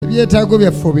ebyetaago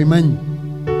byaffe obimanyi.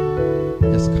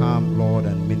 Just come, Lord,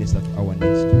 and minister to our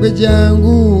needs today. Gwe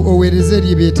jangu oweereze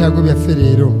eri ebyetaago byaffe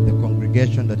leero. The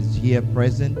congregation that is here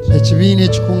present, Ekibiina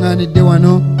ekikuŋŋaanidde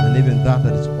wano and even that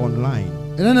is online,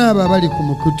 era n'abo abali ku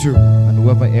mukutu and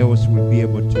whoever else will be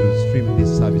able to stream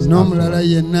this service n'omulala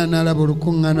afterwards. yenna n'alaba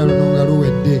olukuŋŋaana luno nga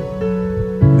luwedde.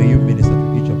 May you minister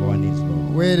to each of our needs,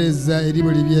 Lord. Weereza eri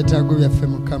buli byetaago byaffe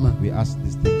Mukama. We ask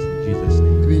these things in Jesus'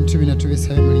 name. Ebintu bino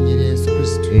tubisabe mu linnya lya Yesu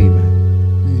Kristo. Amen.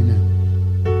 Amen.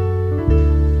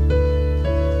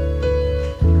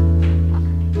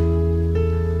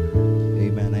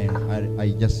 Amen.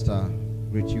 I just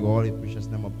greet you all in the precious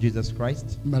name of Jesus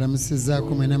Christ.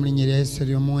 Mbalamusizaako mwena mu linnya lya Yesu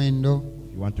ery'omuwendo.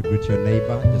 If you want to greet your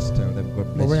neighbor, just tell them God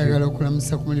Bw'oba bless oyagala you.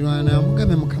 okulamusa ku muliraanwa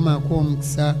mugambe Mukama akuwa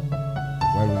omukisa.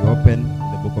 While we open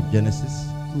in the book of Genesis,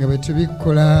 Nga bwe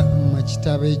tubikola mu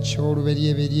kitabo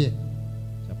eky'oluberyeberye,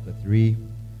 chapter 3.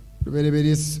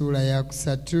 lubereberye essuula ya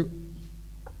 3.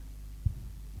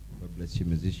 God bless you,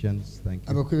 musicians. Thank you.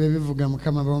 Abakubi b'ebivuga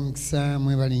Mukama bawa omukisa,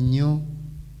 mwebale nnyo.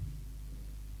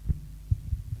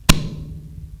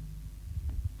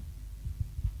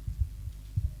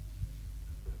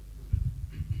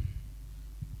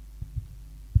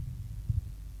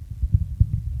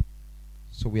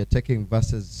 So we are taking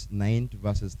verses 9 to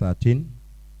verses 13.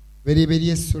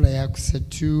 Lubereberye essuula ya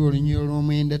 3 olunyiri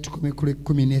olw'omwenda tukome ku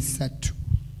lw'e-13.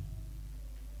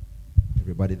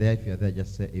 Everybody there, if you are there,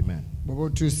 just say amen. Bw'oba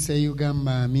otuuseeyo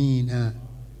gamba amiina.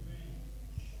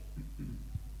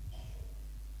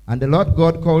 And the Lord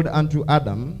God called unto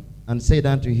Adam and said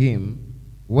unto him,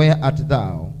 Where art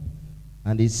thou?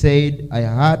 And he said, I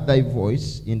heard thy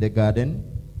voice in the garden,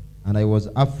 and I was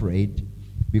afraid,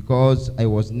 because I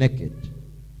was naked,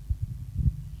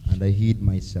 and I hid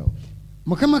myself.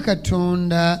 Mukama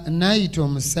Katonda n'ayita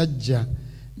omusajja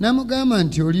n'amugamba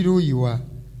nti oli luuyiwa.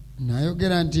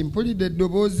 N'ayogera nti mpulidde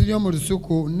eddoboozi ly'omu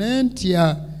lusuku ne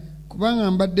ntya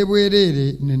kubanga mbadde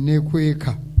bwereere ne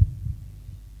neekweka.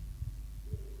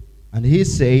 And he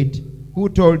said, Who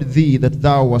told thee that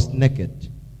thou wast naked?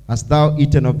 Hast thou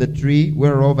eaten of the tree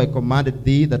whereof I commanded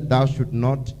thee that thou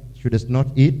shouldest not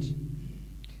eat?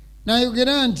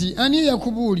 N'ayogera nti ani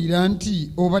eyakubuulira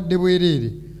nti obadde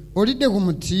bwereere? Olidde ku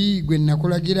muti gwe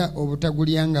nakulagira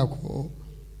obutagulyangako.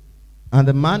 And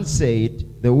the man said,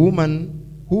 The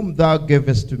woman whom thou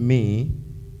gavest to me,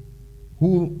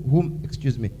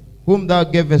 whom thou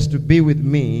gavest to be with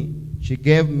me, she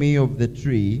gave me of the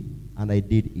tree, and I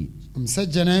did eat.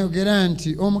 Omusajja n'ayogera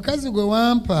nti omukazi gwe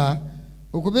wampa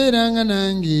okubeeranga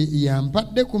nange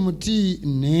yampadde ku muti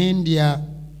n'endya.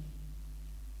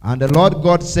 And the Lord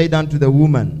God said unto the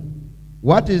woman,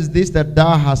 What is this that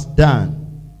thou hast done?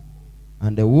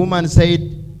 And the woman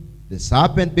said, The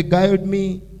serpent beguiled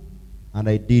me, and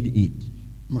I did eat.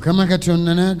 Mukama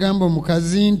Katonda n'agamba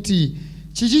omukazi nti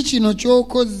kiki kino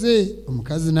ky'okoze?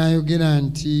 Omukazi n'ayogera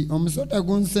nti omusota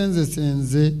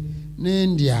gunsenzesenze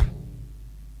n'endya.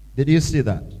 Did you see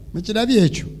that? Mukirabye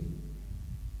ekyo?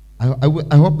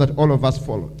 I hope that all of us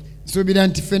followed. Nsuubira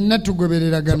nti ffenna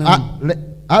tugobereragana.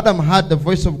 Adam heard the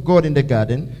voice of God in the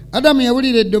garden, Adamu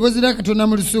yawulira eddoboozi lya Katonda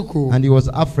mu lusuku and he was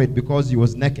afraid because he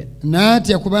was naked.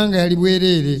 n'atya kubanga yali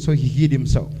bwereere, So he hid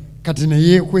himself. kati ne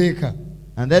yeekweka.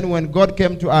 And then when God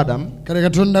came to Adam, Kale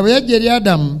Katonda bwe yajja eri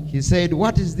Adamu he said,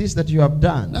 What is this that you have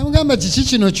done? n'amugamba kiki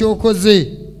kino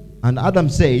ky'okoze? And Adam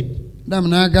said, Adamu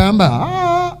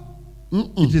n'agamba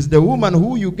It is the woman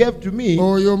who you gave to me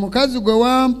oyo omukazi gwe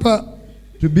wampa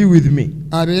to be with me.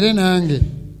 abeere nange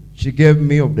She gave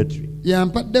me of the tree,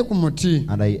 yampadde ku muti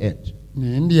and I ate.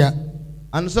 n'endya.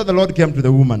 And so the Lord came to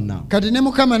the woman now. Kati ne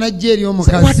Mukama n'ajja eri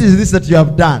Said, What omukazi, is this that you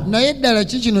have done? naye ddala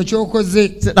ki kino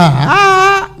ky'okoze? Said,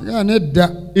 Nga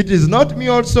nedda, It is not me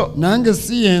also. nange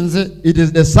si yenze, It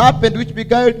is the serpent which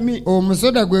beguiled me,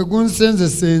 omusoda gwe and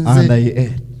gunsenzesenze I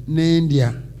ate.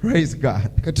 n'endya. Praise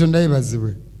God. Katonda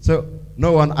yebazibwe. So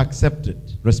no one accepted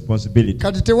responsibility.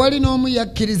 Kati tewali n'omu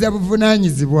yakkiriza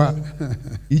buvunaanyizibwa.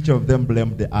 Each of them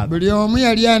blamed the other. Buli omu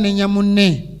yali anenya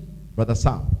munne. Brother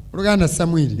Sam, Oluganda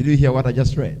Samwiri, did you hear what I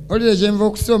just read? olire kye nva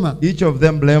okusoma? Each of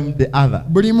them blamed the other.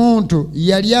 Buli muntu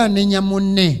yali anenya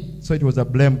munne. So it was a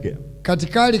blame game. Kati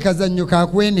kaali kazannyo ka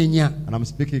kwenenya. And I'm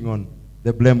speaking on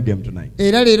the blame game tonight.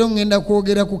 Era leero ngenda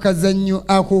kwogera ku kazannyo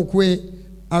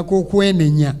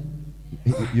ak'okwenenya.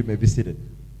 You may be seated.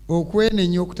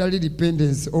 Okwenenya okutali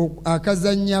dependence,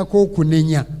 akazannyo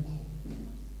ak'okunenya.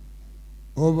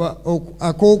 Oba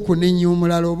ak'okunenya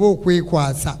omulala oba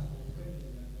okwekwasa.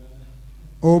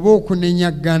 Oba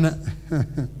okunenyagana.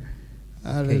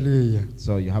 Hallelujah.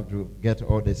 So you have to get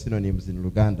all the synonyms in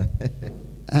Luganda.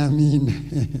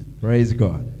 Amen. Praise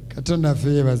God. Katonda ffe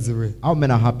yeebazibwe. How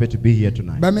many are happy to be here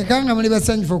tonight? Bameka nga muli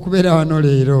basanyufu okubeera wano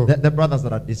leero. The brothers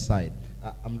that are at this side,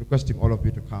 I'm requesting all of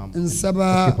you to come and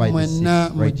Nsaba occupy the mwenna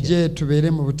seats right here. mujje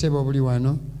tubeere mu butebe obuli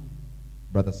wano.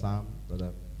 Brother Sam,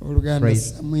 Brother Oluganda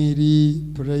Praise.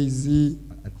 Samwiri, Praise.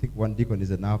 I think one deacon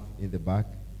is enough in the back.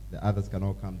 The others can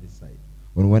all come this side.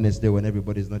 On Wednesday, when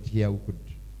everybody is not here, we could.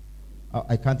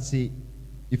 I can't see.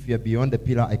 If you are beyond the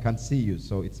pillar, I can't see you.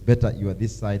 So it's better you are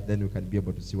this side, then we can be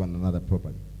able to see one another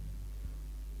properly.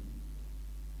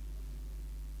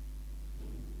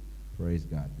 Praise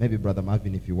God. Maybe Brother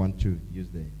Marvin, if you want to use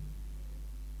the.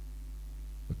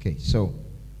 Okay, so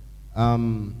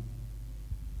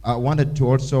I wanted to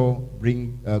also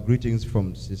bring greetings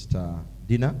from Sister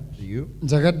Dina to you.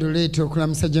 Njagadde oleeta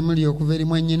okulamusa gye muli okuva eri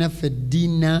mwannyinaffe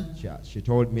Dina. She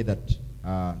told me that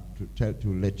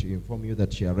to let you inform you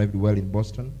that she arrived well in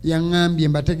Boston. Yaŋŋambye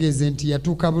mbategeeze nti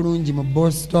yatuuka bulungi mu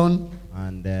Boston.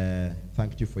 And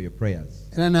thanked you for your prayers.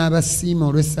 Era n'abasiima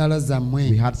olw'essaala We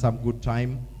zammwe. had some good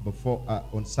time before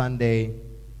on Sunday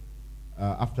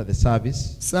after the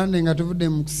service. Sunday nga tuvudde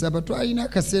mu kusaba twalina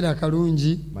akaseera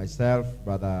akalungi. Myself,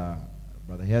 Brother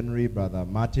Henry, Brother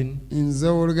Martin, Nze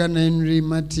owooluganda Henry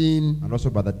Martin and also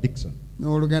Brother Dixon.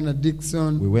 n'owooluganda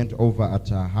Dixon. We went over at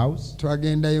her house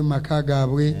Twagendayo mu maka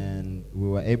gaabwe. and we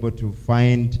were able to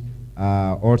find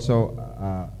also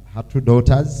her two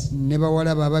daughters. Ne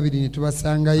bawala be ababiri ne And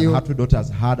tubasangayo. her two daughters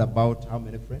had about how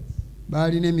many friends?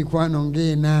 Baalina emikwano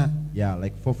ng'ena. Yeah,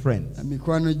 like 4 friends.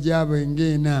 Mikwano gyabwe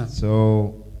ng'ena.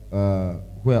 So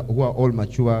who are all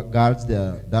mature girls. They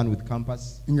are done with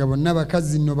campus. Nga bonna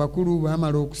bakazi nno bakulu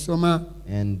baamala okusoma.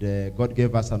 And God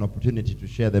gave us an opportunity to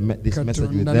share this message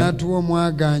with Katonda them. n'atuwa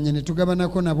omwagaanya ne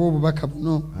tugabanako nabo obubaka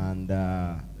buno. And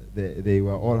they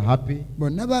were all happy.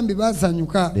 Bonna bambi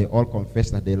baasanyuka. They all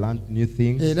confessed that they learned new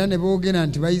things. Era ne boogera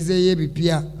nti bayizeeyo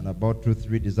ebipya. And about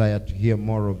 2-3 desired to hear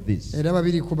more of this. Era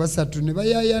 2 ku 3 ne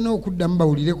bayaayana okuddamu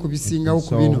bawulire ku bisingawo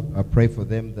ku bino. So I pray for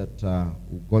them that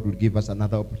God will give us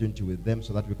another opportunity with them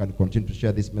so that we can continue to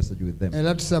share this message with them.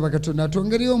 Era tusaba Katonda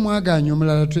atwongereyo omwagaanya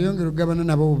omulala tweyongere okugabana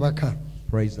nabo obubaka.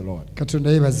 Praise the Lord.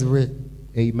 Katonda yeebazibwe.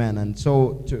 Amen. And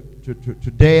so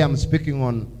today I'm speaking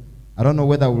on, I don't know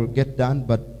whether we'll get done,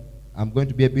 but I'm going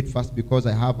to be a bit fast because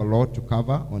I have a lot to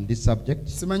cover on this subject.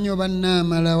 Simanyi oba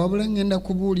nnaamala wabula ngenda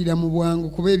kubuulira mu bwangu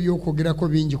kuba ebyokwogerako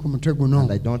bingi ku mutwe guno.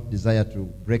 And I don't desire to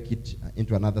break it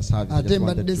into another service. I Ate just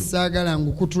wanted mbadde to. saagala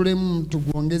ngukutulemu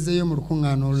tugwongezeeyo mu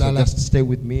lukuŋŋaano So olulala. just stay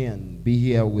with me and be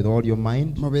here with all your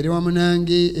mind, Mubeere wamu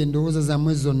nange endowooza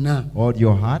zammwe zonna. all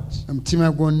your heart.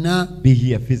 Omutima gwonna. Be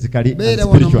here physically and Beera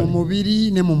wano mu spiritually.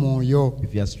 mubiri ne mu mwoyo.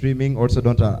 If you are streaming, also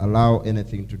don't allow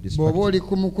anything to distract Bw'oba you. oli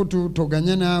ku mukutu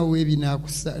toganya naawe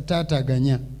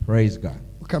binaakutataganya. Praise God.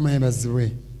 Mukama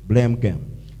yeebazibwe. Blame game.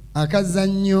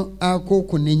 Akazannyo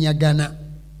ak'okunenyagana.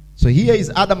 So here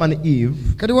is Adam and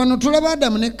Eve. Kati wano tulaba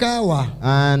Adamu ne Kaawa.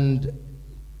 And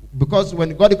because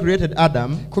when God created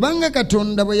Adam, Kubanga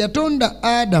Katonda bwe yatonda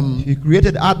Adamu, He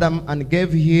created Adam and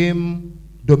gave him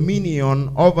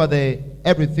dominion over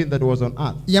everything that was on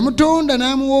earth. yamutonda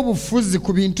n'amuwa obufuzi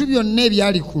ku bintu byonna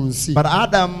ebyali ku nsi. But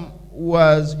Adam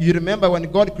was, you remember when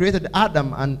God created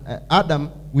Adam, and Adam,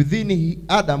 within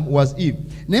Adam was Eve.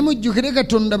 Naye mujjukire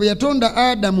Katonda bwe yatonda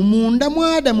Adamu, munda mu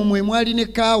Adamu mwe mwali ne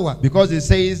Kaawa. Because it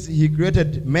says He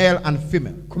created male and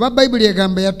female. Kuba Bayibuli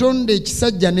egamba yatonda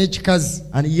ekisajja n'ekikazi.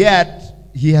 And yet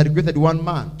He had created one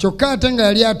man Kyokka ate nga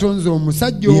yali atonze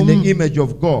omusajja in omu the image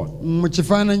of God. mu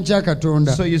kifaananyi kya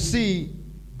Katonda. So you see,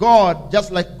 God,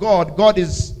 just like God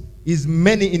is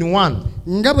many in one.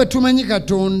 Nga bwe tumanyi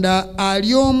Katonda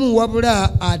ali omu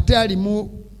wabula ate alimu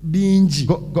bingi.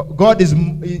 God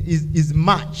is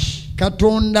much.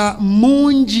 Katonda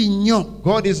mungi nnyo.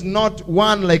 God is not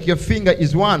one like your finger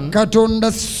is one.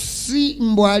 Katonda si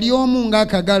mbu ali omu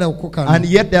ng'akagala okukano. And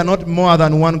yet they are not more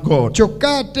than one God.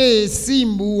 Kyokka ate si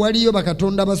mbu waliyo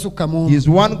bakatonda basukka mu He omu. is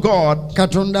one God,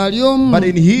 Katonda ali omu but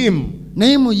in Him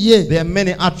naye mu ye there are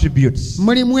many attributes.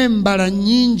 mulimu embala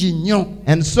nnyingi nnyo.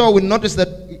 And so we notice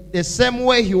that the same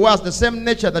way He was, the same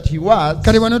nature that He was,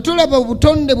 Kale wano tulaba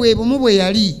obutonde bwe bumu bwe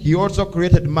yali He also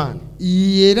created man.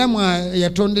 era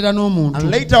yatondera n'omuntu.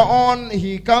 And later on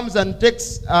He comes and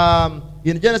takes,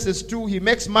 in Genesis 2, He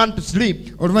makes man to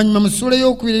sleep. Oluvannyuma mu ssuula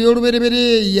ey'okubiri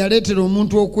ey'olubereberye yaleetera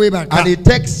omuntu okwebaka. And He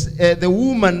takes the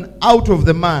woman out of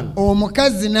the man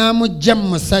Omukazi n'amuggya mu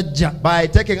musajja. by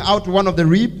taking out one of the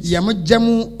ribs.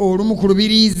 Yamuggyamu olumu ku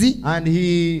lubiriizi. And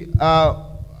He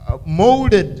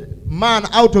molded man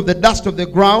out of the dust of the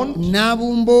ground.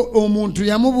 N'abumba omuntu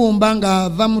yamubumba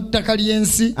ng'ava mu ttaka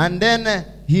ly'ensi. And then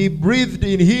he breathed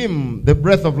in him the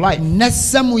breath of life.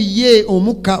 Nassa mu ye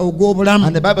omukka ogw'obulamu.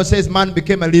 And the Bible says man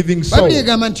became a living soul. Bayibuli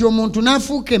egamba nti omuntu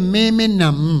n'afuuka emmeeme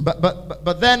ennamu.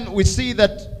 But then we see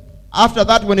that after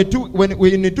that, when he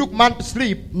took man to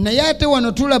sleep, naye ate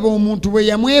wano tulaba omuntu bwe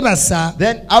yamwebasa,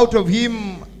 then out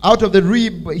of the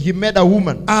rib he made a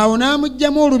woman. Awo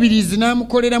n'amuggyamu olubirizi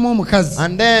n'amukoleramu omukazi.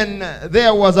 And then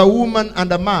there was a woman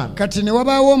and a man. Kati ne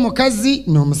wabaawo omukazi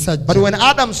n'omusajja. But when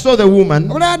Adam saw the woman,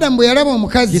 obula Adamu bwe yalaba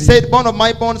omukazi, he said, bone of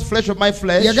my bones, flesh of my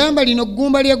flesh, yagamba lino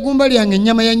ggumba lya ggumba lyange,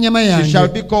 ennyama ya nnyama yange. she shall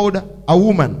be called a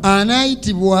woman.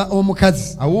 Anaayitibwa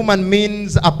omukazi. A woman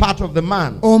means a part of the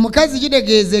man. Omukazi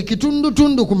kitegeeza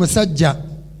ekitundutundu ku musajja.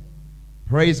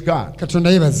 Praise God. Katonda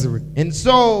yeebazibwe. And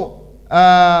so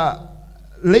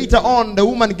later on, the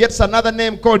woman gets another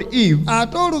name called Eve.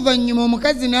 Ate oluvannyuma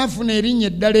omukazi n'afuna erinnya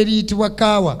eddala eriyitibwa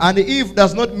Kaawa. And Eve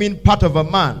does not mean part of a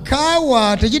man.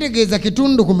 Kaawa tekitegeeza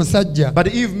kitundu ku musajja. But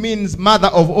Eve means mother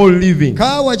of all living.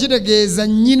 Kaawa kitegeeza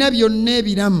nnyina byonna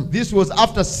ebiramu. This was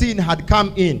after sin had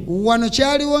come in. Wano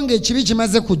kyaliwo ng'ekibi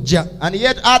kimaze kujja. And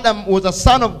yet Adam was a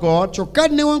son of God. Kyokka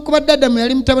newankubadde Adamu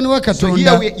yali mutabani wa So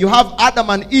Katonda. here you have Adam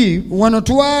and Eve. Wano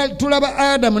tulaba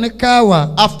Adamu ne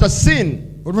Kaawa. After sin,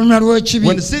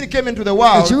 when sin came into the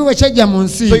world, ekibi bwe kyajja mu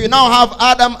nsi. so you now have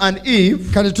Adam and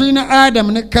Eve, kati tulina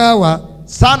Adamu ne Kaawa,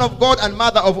 son of God and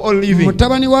mother of all living.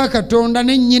 mutabani wa Katonda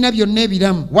ne nnyina byonna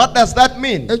ebiramu. What does that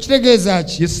mean? Ekitegeeza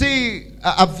ki? You see,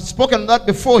 I've spoken that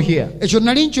before here. Ekyo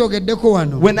nali nkyogeddeko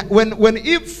wano. When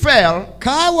Eve fell,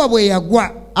 Kaawa bwe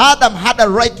yagwa, Adam had a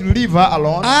right to leave her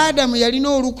alone, Adamu yalina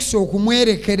olukusa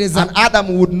okumwerekereza. and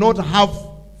Adam would not have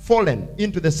fallen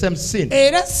into the same sin.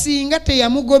 Era singa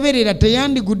teyamugoberera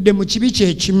teyandigudde mu kibi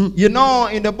kye kimu. You know,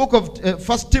 in the book of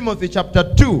 1 Timothy chapter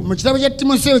 2, Mu kitabo kya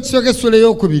Timoseewo ekisooka essula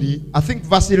ey'okubiri, I think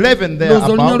verse 11 there lowooza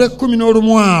olunya about, olw'ekkumi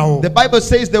n'olumu awo. the Bible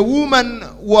says the woman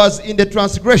was in the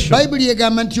transgression. Bayibuli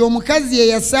egamba nti omukazi ye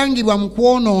yasangibwa mu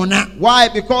kwonoona. Why?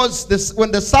 Because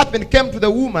when the serpent came to the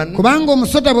woman, Kubanga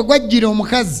omusota bwe gwajjira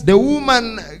omukazi, the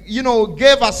woman,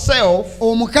 gave herself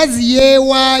omukazi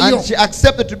yeewaayo and she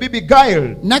accepted to be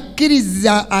beguiled.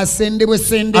 n'akkiriza asendebwe And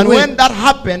sendebwe. when that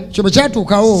happened, Kyo bwe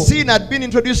kyatuukawo, sin had been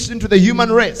introduced into the human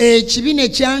race. ekibi ne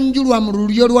kyanjulwa mu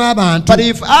lulyo lw'abantu. But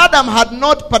if Adam had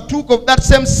not partook of that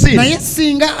same sin, Naye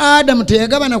singa Adamu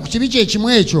teyagabana ku kibi kye kimu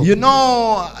ekyo,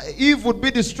 Eve would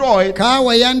be destroyed,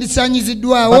 Kaawa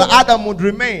yandisaanyiziddwawo, but Adam would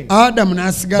remain. Adamu But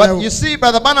n'asigalawo. you see,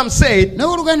 Brother Branham said Naye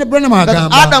oluganda Branham that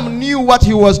agamba Adam knew what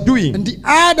he was doing. nti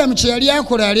Adamu kye yali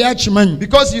akola yali akimanyi.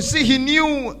 Because you see, he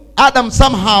knew Adam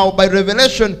somehow by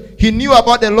revelation, he knew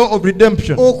about the law of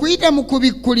redemption. Okuyita mu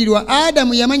kubikkulirwa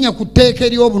Adamu yamanya ku tteeka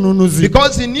ery'obununuzi.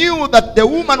 Because he knew that the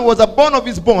woman was a bone of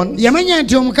his bone, Yamanya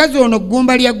nti omukazi ono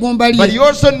ggumba lya ggumba but he lye.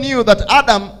 also knew that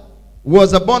Adam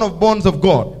was a bone of bones of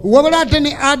God. Wabula ate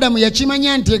ne Adamu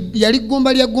yakimanya nti yali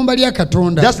ggumba lya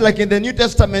Katonda. Just like in the New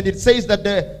Testament, it says that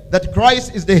that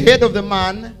Christ is the head of the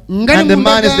man, Ngani and the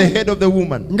man is the mundaga- head of the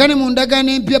woman. nga ne mu ndagaano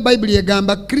empya Bayibuli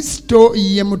egamba Kristo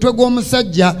ye mutwe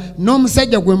gw'omusajja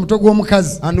n'omusajja gwe mutwe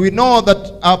gw'omukazi. And we know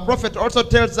that our prophet also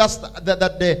tells us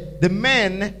that the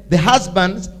men, the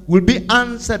husbands, will be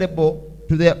answerable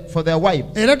for their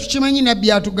wives. Era tukimanyi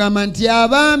nabbi atugamba nti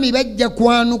abaami bajja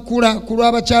kwanukula ku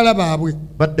lw'abakyala baabwe,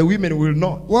 But the women will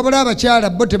not. wabula abakyala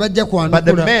bo tebajja But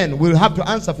the kwanukula. men will have to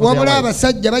answer for their Wabula wives.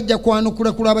 abasajja bajja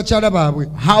kwanukula ku lw'abakyala baabwe,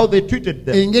 How they treated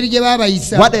them, engeri gye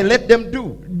baabayisa, what they let them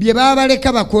do. bye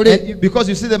baabaleka bakole. And because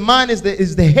you see, the man is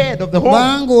the head of the home.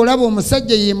 Kubanga olaba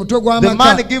omusajja ye mutwe The man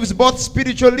gw'amaka. gives both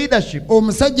spiritual leadership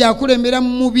Omusajja akulembera mu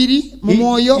mubiri, mu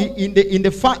mwoyo,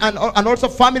 and also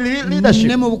family leadership.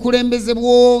 ne mu bukulembeze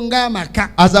bwo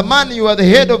ng'amaka. As a man, you are the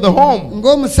head of the home.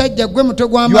 Ng'omusajja gwe mutwe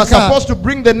You are gw'amaka, supposed to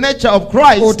bring the nature of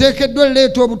Christ, oteekeddwa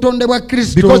leeta obutonde bwa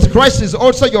Kristo, because Christ is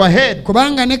also your head.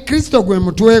 kubanga ne Kristo gwe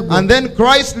mutwe gwe. And then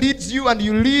Christ leads you, and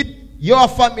you lead your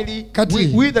family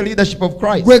Kati, with the leadership of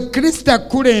Christ. gwe Kristo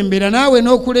akulembera, naawe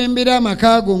n'okulembera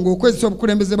amaka go ng'okozesa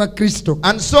obukulembeze bwa Kristo.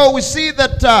 And so we see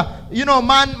that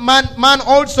man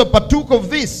also partook of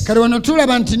this. Kale wano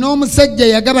tulaba nti n'omusajja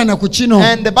yagabana ku kino.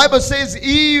 And the Bible says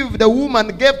Eve, the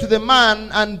woman, gave to the man,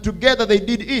 and together they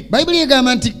did eat. Bayibuli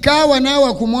egamba nti Kaawa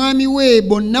n'awa ku mwami we,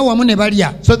 bonna wamu ne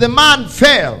balya. So the man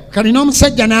fell. Kale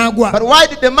n'omusajja n'agwa. But why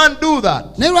did the man do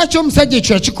that? Naye lwaki omusajja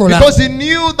ekyo yakikola? Because he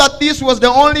knew that this was the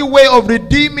only way of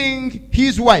redeeming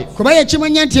his wife. Kuba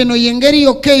yakimanya nti eno y'engeri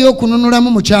yokka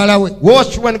ey'okununulamu mukyala we.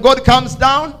 Watch, when God comes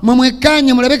down, Mwe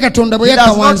mwekkaanye mulabe Katonda bwe he yakka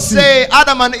does not wansi. say,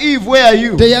 Adam and Eve, where are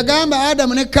you? Teyagamba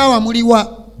Adamu ne Kaawa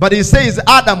muliwa. But he says,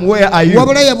 Adam, where are you?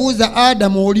 wabula yabuuza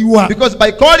Adamu oliwa. Because by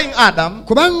calling Adam,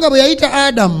 Kubanga bwe yayita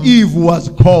Adamu, Eve was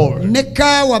called. ne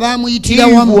Kaawa baamuyitira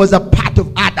Eve wamu. was a part of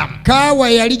Adam. Kaawa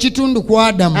yali kitundu ku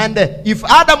Adamu. And if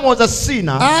Adam was a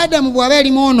sinner, Adamu bw'aba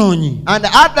yali mwonoonyi,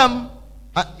 and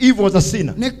Eve was a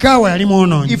sinner. ne Kaawa yali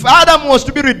mwonoonyi. If Adam was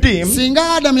to be redeemed,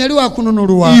 Singa Adamu yali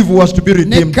wakununulwa, Eve was to be ne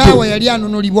redeemed Kaawa too. yali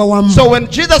anunulibwa wamu. So when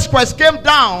Jesus Christ came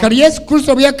down Kati Yesu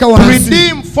Kristo bwe yakka to wansi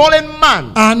redeem fallen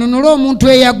man, anunule omuntu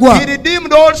he eyagwa,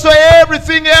 redeemed also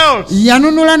everything else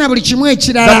yanunula na buli kimu that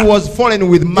ekirala was fallen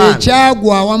with man.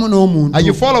 ekyagwa awamu Are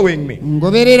you n'omuntu. following me?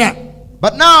 Ngoberera.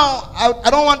 But now,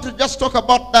 I don't want to just talk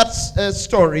about that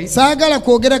story. Saagala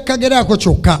kwogera kageraako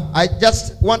kyokka. I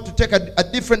just want to take a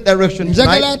different direction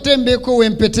Njagala tonight. ate mbeeko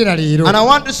wempetera leero. And I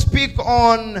want to speak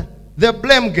on the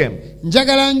blame game.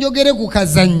 Njagala njogere ku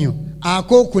kazannyo And I want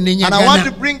to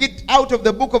ak'okunenyagana. bring it out of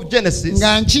the book of Genesis.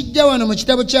 Nga nkijja wano mu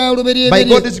kitabo kya By Lubereberye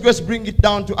God's grace, bring it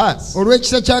down to us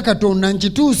olw'ekisa kya Katonda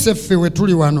nkituuse ffe we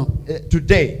tuli wano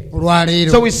today.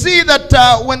 olwaleero. So we see that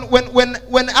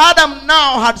when Adam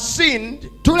now had sinned,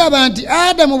 Tulaba nti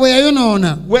Adamu bwe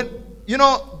yayonoona, when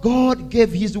God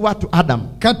gave his word to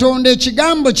Adam, Katonda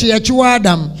ekigambo kye yakiwa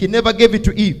Adamu, he never gave it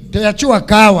to Eve. teyakiwa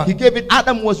Kaawa. He gave it.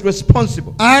 Adam was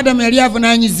responsible, Adamu yali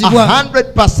avunaanyizibwa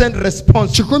 100%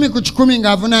 responsible 100 ku 100 for the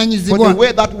ng'avunaanyizibwa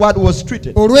way that word was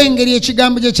treated. olw'engeri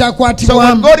ekigambo gye So when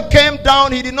kyakwatibwamu. God came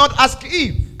down, he did not ask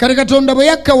Eve. Kale Katonda bwe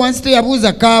yakka wansi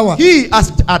teyabuuza Kaawa, He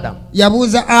asked Adam.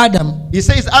 yabuuza Adamu. He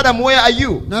says, Adam, where are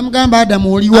you? N'amugamba Adamu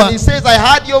And oliwa? he says, I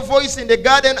heard your voice in the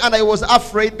garden and I was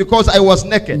afraid because I was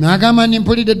naked. N'agamba nti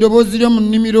mpulidde eddoboozi ly'omu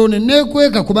nnimiro ne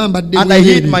neekweka kuba mbadde And I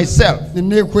hid bwereere. myself. Ne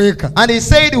neekweka. And he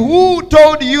said, who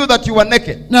told you that you were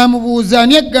naked? N'amubuuza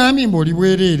ani eggambye mb'oli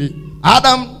bwereere?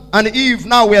 Adam and Eve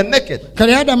now were naked.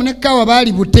 Kale Adamu ne Kaawa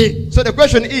baali bute. So the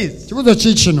question is, Kibuuzo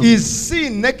ki kino? is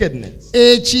sin nakedness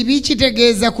Ekibi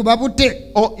kitegeeza kuba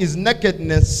bute or is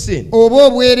nakedness sin? oba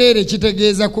obwereere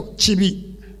kitegeeza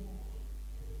kibi?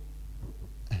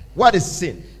 What is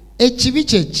sin? Ekibi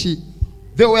kye ki?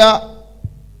 They were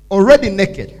already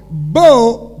naked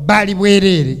Bo baali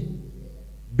bwereere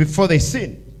before they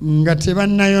sinned. nga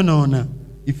tebannayonoona.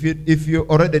 If you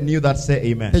already knew that, say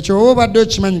amen. Ekyo oba obadde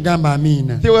okimanyi gamba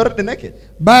amiina. They were already naked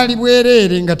Baali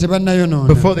bwereere nga tebannayonoona.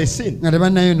 before they sinned, Nga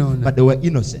tebannayonoona. but they were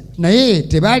innocent. Naye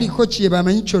tebaaliko kye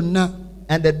bamanyi kyonna.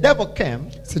 And the devil came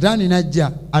Setaani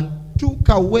n'ajja and took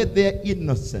away their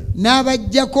innocence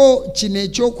n'abaggyako kino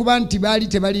ekyokuba nti baali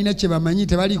tebalina kye bamanyi,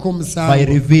 tebaliiko by musango,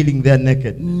 revealing their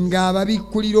nakedness.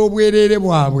 ng'ababikkulira obwereere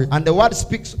bwabwe. And the word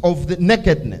speaks of the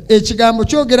nakedness Ekigambo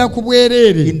kyogera ku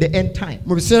bwereere in the end time.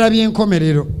 mu biseera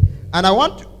by'enkomerero. And I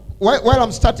want to, while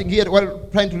I'm starting here, while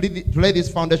trying to lay this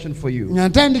foundation for you, Nga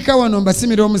ntandika wano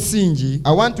mbasimira omusingi.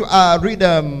 I want to read,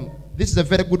 this is a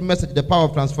very good message, The Power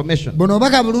of Transformation. Buno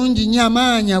obubaka bulungi nnyo,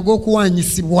 amaanyi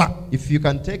ag'okuwanyisibwa. If you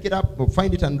can take it up or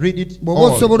find it and read it,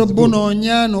 Bw'oba osobola it's good.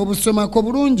 obbunoonya n'obusomako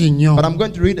bulungi nnyo. But I'm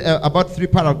going to read about 3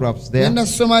 paragraphs there. Genda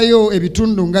somayo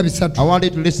ebitundu nga I bisatu. want you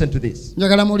to listen to this.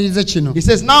 Njagala muwulirize kino. He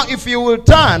says, now if you will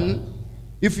turn,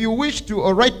 if you wish to,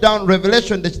 or write down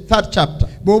Revelation, the 3rd chapter.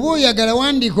 Bw'oba oyagala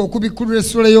wandiika okubikkulira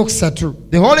essula ey'okusatu.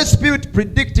 The Holy Spirit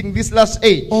predicting this last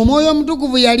age. Omwoyo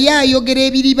omutukuvu yali ayogera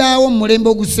ebiribaawo mu mulembe The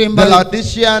ogusembayo.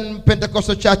 Laodicean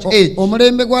Pentecostal church age.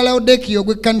 Omulembe gwa Laodikiya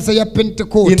ogw'ekkanisa ya In the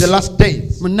Pentecost last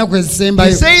days. mu nnaku He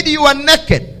ezisembayo. said you are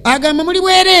naked Agamba muli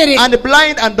bwereere and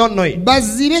blind and don't know it.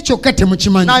 bazibe kyokka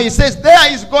temukimanyi. Now he says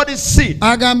there is God's seed.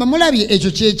 Agamba mulabye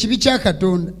ekyo kye kibi kya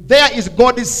Katonda. There is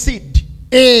God's seed.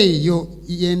 Eyo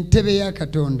y'entebe ya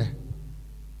Katonda.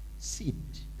 Seed.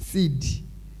 Seed.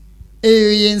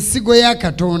 Eyo y'ensigo ya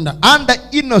Katonda. Under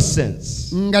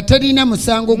innocence. Nga terina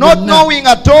musango Not gwonna. knowing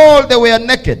at all they were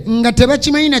naked. Nga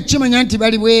tebakimanyi na kimanya nti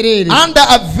bali bwereere. Under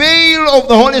a veil of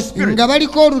the Holy Spirit. Nga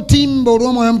baliko olutimba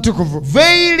olw'Omwoyo Mutukuvu.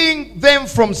 Veiling them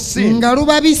from sin. Nga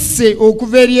lubabisse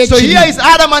okuva eri So here ekibi. is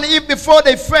Adam and Eve before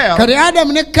they fell. Kale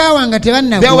Adamu ne Kaawa nga They were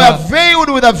tebannagwa. veiled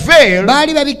with a veil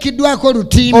Baali babikkiddwako of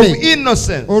olutimbe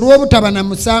innocence. olw'obutaba na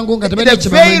musango nga tebalina The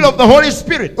veil kibamanyi. of the Holy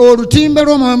Spirit. Olutimbe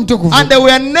lw'Omwoyo Mutukuvu. And they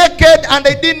were naked and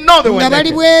they didn't know they were Nga bali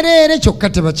naked. bwereere kyokka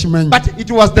tebakimanyi. But it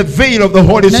was the veil of the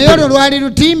Holy Naye olwo Spirit. lwali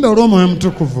lutimbe olw'Omwoyo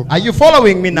Mutukuvu. Are you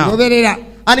following me now? Goberera.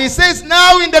 And he says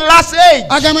now in the last age,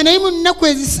 Agamba naye mu nnaku we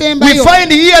ezisembayo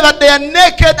find here that they are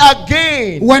naked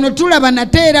again. wano tulaba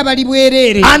nate era bali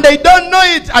bwereere And they don't know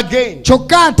it again.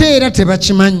 kyokka ate era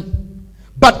tebakimanyi.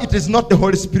 But it is not the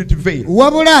Holy Spirit veil.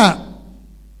 Wabula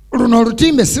luno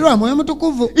olutimbe si lwa Mwoyo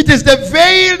Mutukuvu. It is the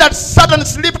veil that Satan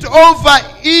slipped over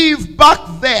Eve back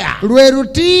there. Lwe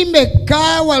lutimbe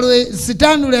Kaawa lwe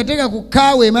Sitaani lwe yateeka ku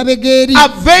Kaawa emabega eri. A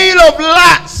veil of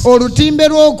lust. Olutimbe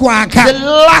lw'okwaka. The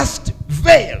lust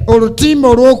veil. olutimba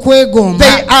olw'okwegomba.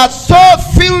 They are so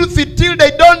filthy till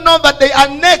they don't know that they are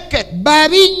naked.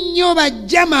 babi nnyo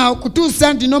bajjama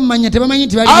okutuusa nti n'omumanya tebamanyi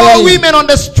nti bali Our bwereere. women on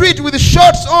the street with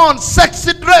shorts on,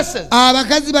 sexy dresses.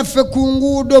 abakazi baffe ku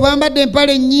nguudo bambadde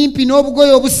empale nnyimpi n'obugoye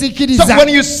So obusiikiriza. when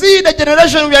you see the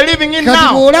generation we are living in kati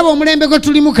now, bw'olaba omulembe gwe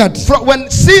tulimu kati, when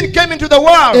sin came into the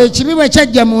world, ekibi bwe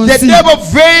kyajja mu the nsi, devil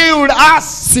veiled us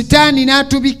sitaani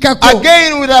n'atubikkako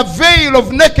again with a veil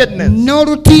of nakedness.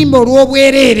 n'olutimba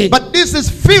olw'obwereere. But this is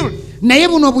filth. naye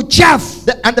buno bukyafu.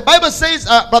 And the Bible says,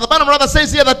 Brother Branham rather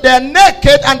says here that they are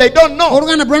naked and they don't know.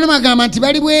 oluganda Branham agamba nti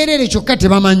bali bwereere kyokka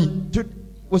tebamanyi.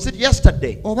 Was it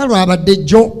yesterday? oba lwabadde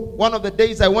jjo. One of the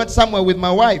days I went somewhere with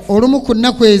my wife, olumu ku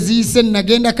nnaku eziyise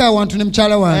nagendako awantu ne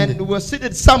mukyala wange. and we were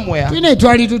seated somewhere, tulina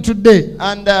etwali tutudde.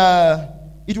 and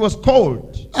it was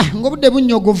cold, ng'obudde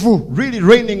bunnyogovu, really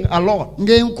raining a lot.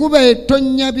 ng'enkuba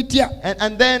etonnya bitya.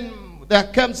 And then there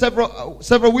came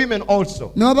several women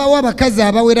also, ne wabawo abakazi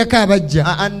abawerako abajja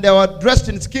and they were dressed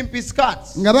in skimpy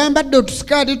skirts, nga bambadde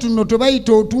otusikaati tuno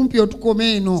tubayita otumpi otukoma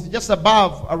eno, just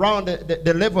above, around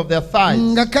the level of their thighs.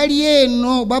 nga kali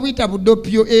eno babuyita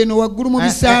budopyo eno waggulu mu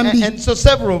bisambi, And so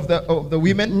several of the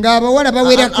women, ng'abawala and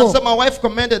bawerako. so my wife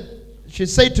commented, she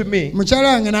said to me,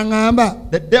 mukyala wange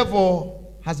n'aŋŋamba, the devil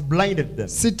has blinded them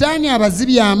sitaani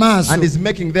abazibye amaaso and is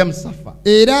making them suffer.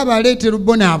 era abaleetera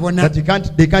obbonaabona.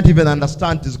 That they can't even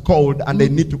understand it's cold and they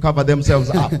need to cover themselves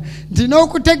up. nti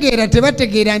n'okutegeera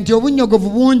tebategeera nti obunnyogovu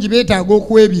bungi beetaaga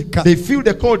okwebikka. They feel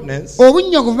the coldness,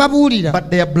 obunnyogovu babuwulira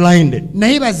but they are blinded.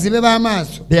 naye bazibe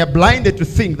b'amaaso. They are blinded to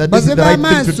think that this is bazibe the right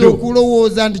thing to b'amaaso do.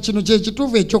 okulowooza nti kino kye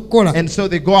kituufu ekyokukola. And so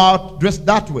they go out dressed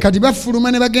that way. kati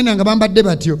bafuluma ne bagenda nga bambadde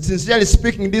batyo. Sincerely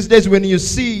speaking, these days when you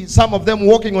see some of them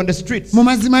walking on the streets, mu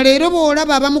mazima leero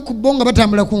bw'olaba abamu ku bo nga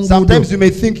batambula ku nguudo, sometimes you may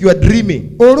think you are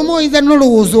dreaming. olumu oyinza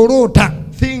n'olowooza oloota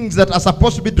Things that are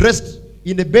supposed to be dressed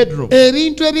in the bedroom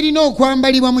ebintu ebirina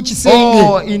okwambalibwa mu kisenge,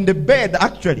 or in the bed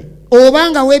actually. oba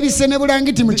nga weebise ne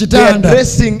bulangiti mu They are kitanda,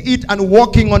 dressing it and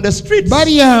walking on the streets.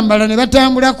 babyambala ne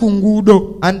batambula ku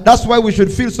nguudo. And that's why we should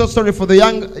feel so sorry for the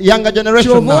younger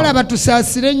generation kyova now. olaba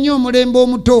tusaasire nnyo omulembe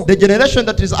omuto, The generation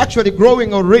that is actually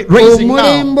growing or raising now.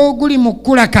 omulembe oguli mu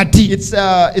kkula kati.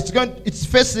 It's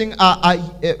facing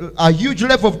a huge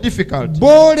level of difficulty.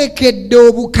 boolekedde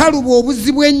obukalu bwe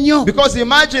obuzibu ennyo. Because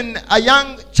imagine a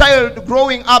young child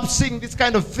growing up seeing this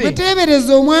kind of thing.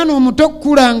 weteebereza omwana omuto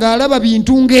kkula ng'alaba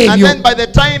bintu And ng'ebyo, then by the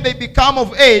time they become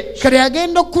of age, kale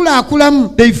agenda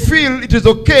okkulakulamu they feel it is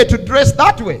okay to dress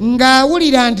that way.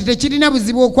 ng'awulira nti tekirina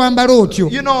buzibu okwambala otyo,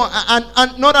 You know,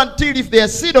 and not until if they are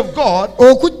seed of God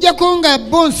okuggyako nga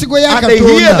bo nsigo ya and they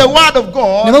hear the katonda word of ne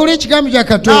God, bawulira ekigambo kya now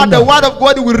the katonda. word of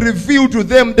God will reveal to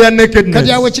them their nakedness.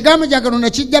 kati awo ekigambo kya katonda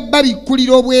kijja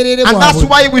babikkulira obwereere And that's bwabwe.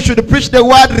 why we should preach the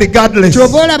word regardless.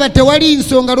 kyova olaba tewali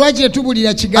nsonga lwaki tetubulira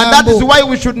And that is kigambo. why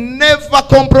we should never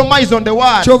compromise on the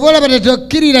word. kyova olaba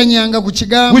tetukkiriranyanga ku We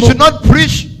kigambo. should not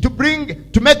preach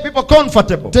to make people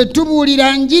comfortable.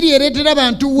 tetubuulira njiri ereetera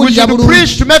abantu We wulira should bulungi.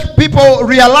 preach to make people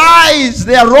realize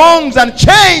their wrongs and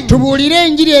change. tubuulire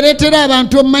enjiri ereetera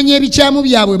abantu omumanya ebikyamu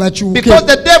byabwe bakyuke. Because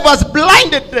the devil has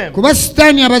blinded them. kuba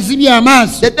sitaani abazibye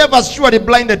amaaso. The devil has surely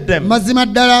blinded them. mazima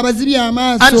ddala abazibye And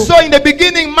amaaso. so in the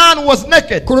beginning man was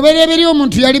naked. ku lubereberye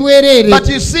omuntu yali bwereere. But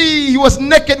you see he was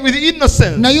naked with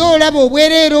innocence. naye olaba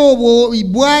obwereere obwo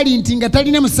bwali nti nga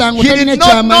talina musango, He talina did not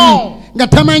kyamanyi, know. nga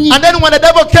tamanyi. And then when the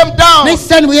devil came down, naye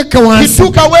sitaani bwe yekka he wansi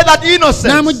took away that innocence.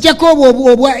 n'amuggyako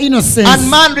obwo obwa innocence. And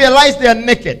man realized they are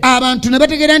naked. abantu ne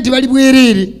bategeera nti bali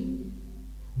bwereere.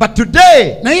 But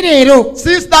today, naye leero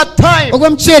since that time, ogwa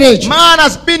mu kiseera ekyo man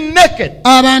has been naked.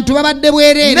 abantu babadde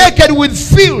bwereere Naked with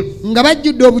filth. nga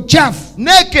bajjudde obukyafu,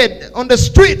 Naked on the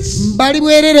streets. bali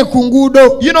bwereere ku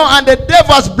nguudo. You know, and the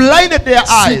devil has blinded their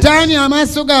eyes. sitaani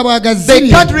amaaso gaabwe They agazibye,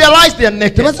 can't realize they are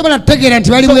naked. tebasobola kutegeera nti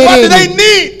bali So what do they bwereere.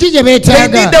 need? ki gye They need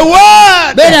beetaaga? the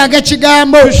word beeraaga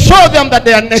kigambo to show them that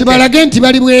they are naked. kibalage nti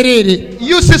bali bwereere.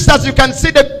 You sisters, you can see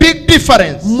the big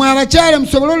difference mmwe abakyala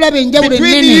musobole olaba enjawulo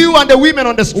between ennene you and the women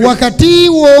on the street. wakati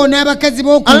wo n'abakazi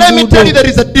b'oku And let me tell you, nguudo. there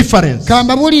is a difference.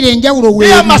 kambabuulire enjawulo There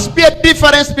weeri. must be a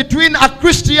difference between a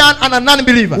Christian and a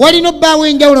non-believer. walina obbaawo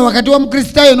enjawulo wakati wa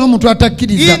mukristaayo n'omuntu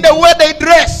atakkiriza In the way they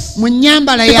dress. mu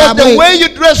nnyambala Because the yaabwe. way you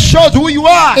dress shows who you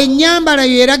are ennyambala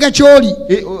yo eraga ky'oli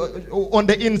on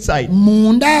the inside.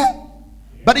 munda.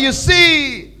 But you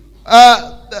see,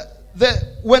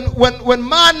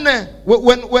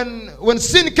 when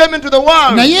sin came into the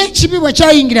world, naye ekibi bwe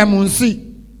kyayingira mu nsi,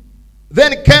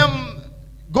 then came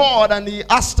God and he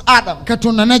asked Adam,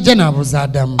 katonda n'ajja n'abuuza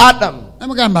adamu. Adam,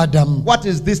 namugamba adamu, what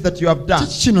is this that you have done?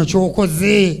 kiki kino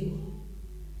ky'okoze?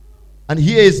 And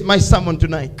here is my sermon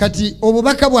tonight. kati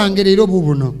obubaka bwange leero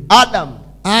bubuno. Adam,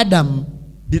 adamu,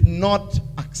 did not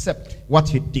accept what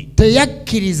he did.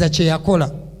 teyakkiriza kye yakola.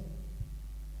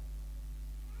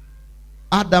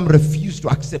 Adam refused to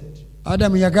accept.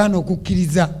 Adamu yagaana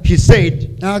okukkiriza. He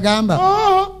said, N'agamba,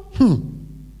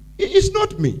 it's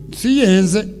not me. si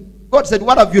yenze. God said,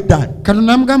 what have you done?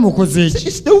 Katonda n'amugamba okoze He said, ki?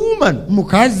 it's the woman,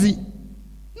 Mukazi,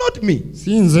 not me.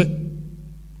 si nze.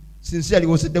 Sincerely,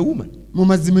 was it the woman? Mu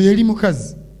mazima yali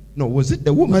mukazi. No, was it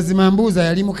the woman? Mazima mbuuza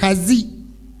yali mukazi.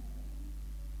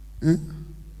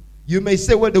 You may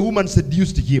say, well, the woman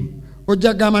seduced him.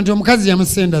 Ojja gamba nti omukazi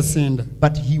yamusendasenda.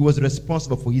 But he was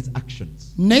responsible for his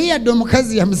actions. Naye yadde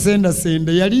omukazi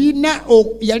yamusendasenda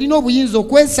yalina obuyinza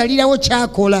okwesalirawo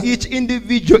kyakola. Each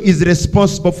individual is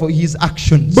responsible for his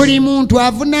actions. Buli muntu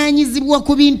avunaanyizibwa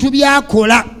ku bintu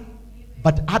by'akola.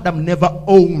 But Adam never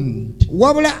owned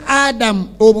Wabula Adamu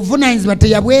obuvunaanyizibwa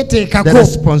teyabweteekako. the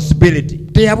responsibility. He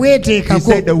Teyabweteekako.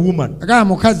 said the woman. Agamba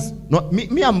mukazi. No, me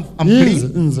I'm Nze,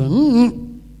 clean. nze.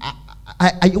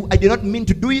 I did not mean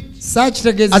to do it. As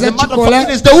Saakitegeeza a matter of fact, kikola. it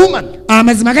is the woman.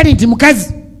 Amazima gali nti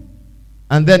mukazi.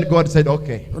 And then God said,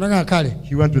 okay. Olaga kale.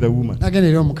 He went to the woman. Agenda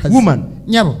eri omukazi. Woman,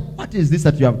 Nyabo. what is this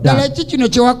that you have Ddala done? ki kino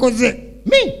kye wakoze?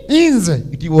 Me.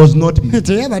 Nze. It was not me.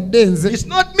 Teyabadde nze. It's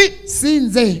not me. Si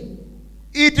nze.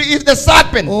 It is the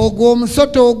serpent. Ogwo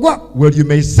omusota ogwa. Well, you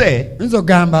may say Nze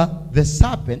ogamba the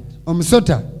serpent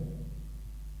omusota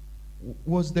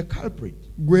was the culprit.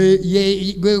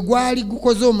 gwe gwali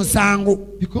gukoze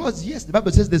omusango. Because yes, the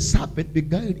Bible says the serpent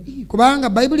beguiled Eve. Kubanga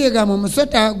Bayibuli egamba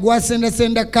omusota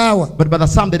gwasendasenda kaawa. But by the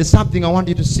Psalm, there is something I want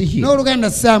you to see here. N'oluganda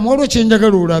Saamu waliwo kye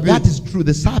njagala olabe. That is true.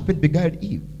 The serpent beguiled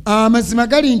Eve. Amazima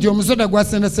gali nti omusota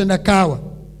gwasendasenda kaawa.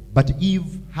 But Eve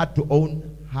had to own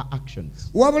her actions.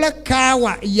 Wabula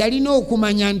kaawa yalina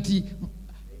okumanya nti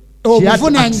She had to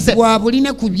obuvunaanyizibwa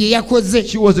bulina ku bye yakoze.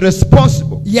 She was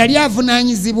responsible Yali for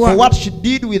avunaanyizibwa what she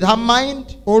did with her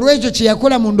mind. olw'ekyo kye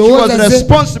yakola mu She was ndowooza ze.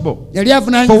 responsible Yali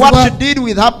for what she avunaanyizibwa did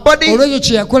with her body. olw'ekyo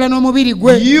kye yakola n'omubiri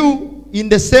gwe. You, in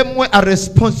the same way, are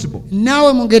responsible.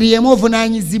 Naawe mu ngeri y'emu Tell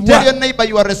ovunaanyizibwa. your neighbor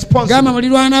you are Gamba responsible.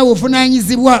 muliraanwa we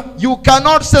ovunaanyizibwa. You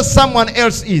cannot say someone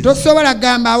else is. Tosobola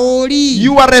gamba oli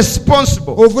You are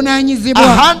responsible. ovunaanyizibwa.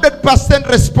 100%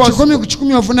 responsible.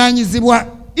 100% ovunaanyizibwa.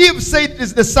 Eve said it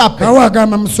is the serpent. Kaawa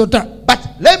agamba musota. But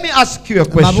let me ask you a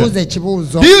Babuuza question.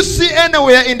 ekibuuzo. Do you see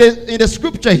anywhere in the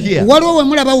scripture here Waliwo we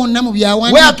mulaba wonna mu where God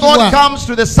byawandiikibwa comes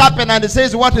to the serpent and he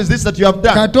says, what is this that you have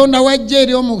done? Katonda wajja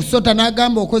eri omusota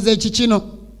n'agamba okoze eki kino?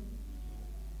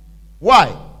 Why?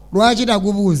 Lwaki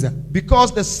tagubuuza?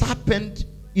 Because the serpent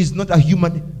is not a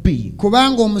human being.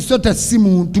 Kubanga omusota si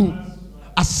muntu.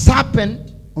 A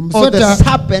serpent or the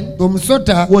serpent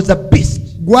Omusota was a beast.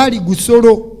 gwali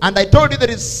gusolo. And I told you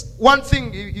there is one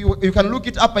thing, you can look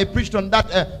it up. I preached on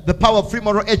that, the power of free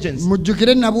moral agents.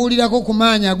 Mujjukire nabuulirako ku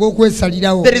maanyi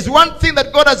ag'okwesalirawo. There is one thing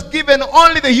that God has given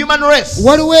only the human race.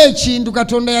 Waliwo ekintu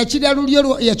Katonda yakiwa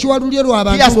lulyo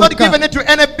lwa He has bantu not given bokka. it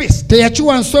to any beast.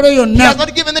 Teyakiwa nsolo He has yonna.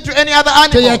 not given it to any other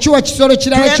animal. Teyakiwa kisolo To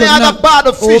kirala any kyonna. other bird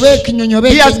or fish. Oba ekinyonyi oba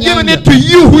He has given ekyennyanja. it to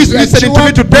you who is listening to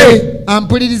me today. Yakiwa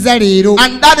ampuliriza leero.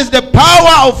 And that is the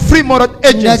power of free moral Nga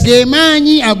agents. ge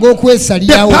maanyi The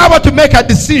ag'okwesalirawo. power to make a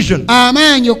decision.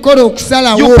 Amaanyi okukola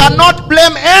okusalawo. You cannot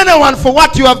blame anyone for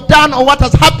what you have done or what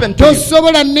has happened to you.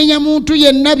 Tosobola nnenya muntu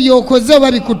yenna by'okoze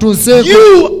oba bikutuuseeko.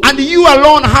 You and you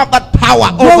alone have that power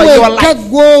over your Gwe wekka life.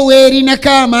 gw'owa erinako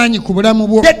amaanyi ku bulamu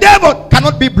bwo. The devil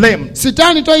cannot be blamed.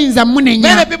 Sitaani toyinza munenya.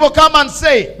 Many people come and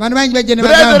say, Bantu bangi bajja ne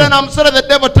brethren, bagamba. I'm sorry the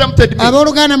devil tempted me.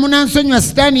 Abooluganda munansonyiwa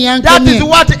sitaani That is yankomye.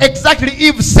 what exactly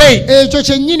Eve said. Ekyo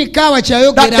kyennyini kaawa That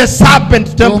kyayogera. the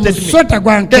serpent tempted me. Omusota The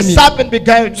gwankemye. serpent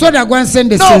beguiled me. Soda No,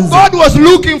 gwansendesenze. God was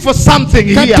looking for something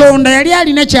here. Katonda yali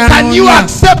alina Can you ky'anoonya.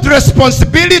 accept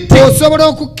responsibility? Osobola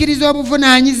okukkiriza Do you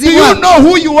obuvunaanyizibwa. know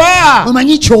who you are?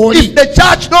 Omanyi ky'oli. If the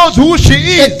church knows who she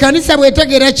is, Ekkanisa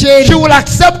bw'etegeera she ky'eri. will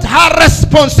accept her Ejja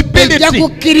responsibility.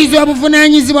 kukkiriza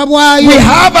obuvunaanyizibwa We bwayo.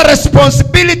 have a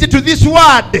responsibility to this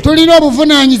word. Tulina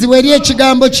obuvunaanyizibwa eri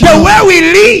ekigambo The kino. way we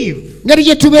live, Ngeri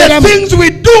gye the tubeeramu. things we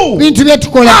do, Bintu bye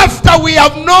tukola. after we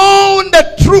have known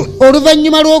the truth,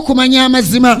 Oluvannyuma lw'okumanya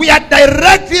amazima. we are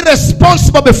directly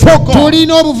responsible before God.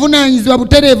 Tulina obuvunaanyizibwa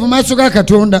butereevu mu maaso ga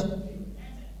Katonda.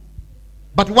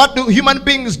 But what do human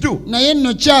beings do? Naye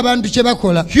nno ki abantu kye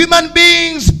bakola? Human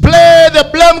beings play the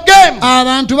blame game.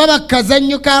 Abantu baba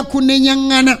kazannyo ka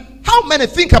kunenyaŋŋana. How many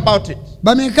think about it?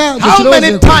 Bameka How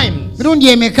many times mirundi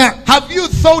emeka have you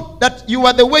thought that you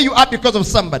are the way you are because of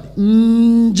somebody?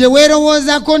 gye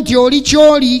weerowoozaako nti oli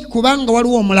ky'oli kubanga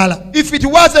waliwo omulala. If it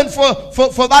wasn't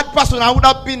for that person, I would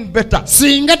have been better.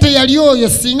 Singa teyali oyo,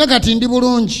 singa kati ndi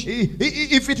bulungi.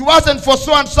 If it wasn't for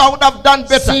so and so, I would have done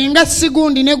better. Singa si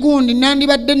gundi ne gundi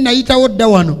nandibadde nayitawo dda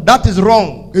wano. That is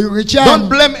wrong. Don't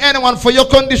blame anyone for your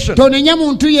condition. tonenya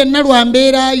muntu yenna lwa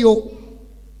mbeera yo.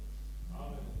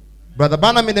 Brother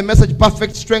Branham in the message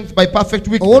Perfect Strength by Perfect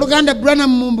Weakness. Owooluganda Branham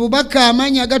mu bubaka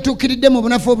amaanyi agatuukiridde mu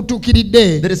bunafu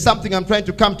obutuukiridde. There is something I'm trying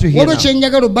to come to here olwo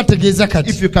kyenjagala obategeeza kati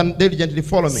if you can diligently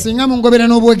follow me. singa mungobera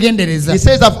n'obwegendereza. He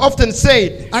says, I've often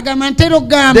said agamba ntera the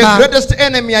okugamba greatest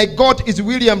enemy I got is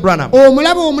William Branham.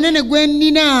 omulaba omunene gwe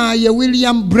nnina ye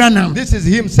William Branham. This is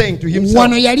him saying to himself.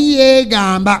 wano yali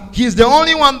yeegamba He's the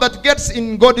only one that gets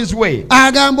in God's way.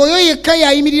 agamba oyo yekka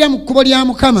yayimirira mu kkubo lya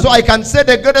Mukama. So I can say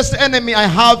the greatest enemy I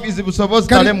have is Busobozi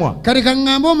Talemwa. kale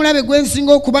kaŋŋambe omulabe gwe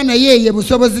nsinga okuba naye ye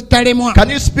Busobozi Talemwa. Can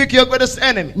you speak your greatest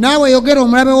enemy? naawe yogera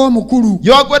omulabe w'omukulu.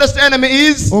 Your greatest enemy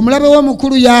is omulabe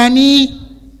w'omukulu y'ani?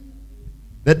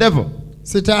 the devil.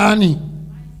 Sitaani.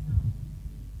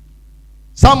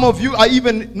 Some of you are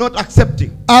even not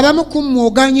accepting abamu ku mmwe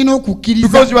ogaanye n'okukkiriza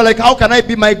because you are like, how can I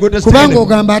be my greatest kubanga enemy?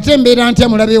 ogamba ate mbeera ntya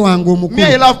mulabe wange Me, I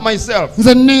omukulu. love myself.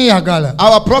 nze neeyagala.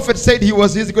 Our prophet said he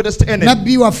was his greatest enemy.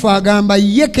 nabbi waffe agamba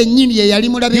ye kennyini ye yali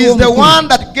mulabe He is the w'omukulu. one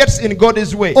that gets in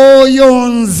God's way. oyo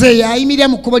nze yayimirira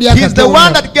mu kkubo lya He's the one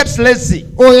Katonda. that gets lazy.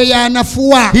 oyo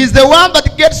y'anafuwa. He's the one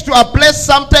that gets to a place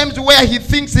sometimes where he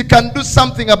thinks he can do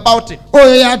something about it.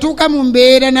 oyo y'atuuka mu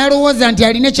mbeera n'alowooza nti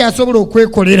alina kyasobola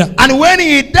okwekolera. And when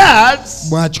he does,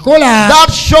 bw'akikola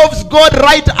that shoves God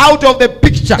right out of the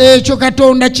picture. ekyo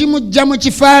Katonda kimujja mu There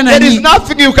is kifaananyi.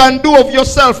 nothing you can do of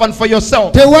yourself and for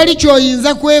yourself. tewali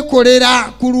ky'oyinza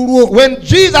kwekolera ku lulwo. When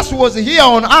Jesus was here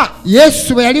on earth,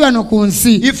 yesu bwe yali wano ku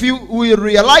nsi, if you will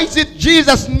realize it,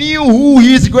 Jesus knew who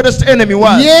his greatest enemy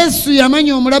was. yesu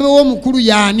yamanya omulabe w'omukulu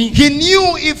y'ani. He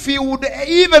knew if he would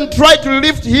even try to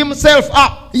lift himself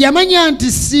up, yamanya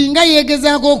nti singa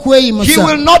yeegezaako he okweyimusa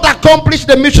will not accomplish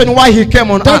the mission why he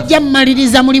came on earth. tajja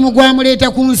mmaliriza mulimu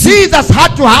gw'amuleeta ku nsi. Jesus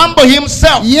had to humble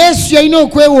himself. yesu yalina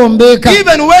okwewombeeka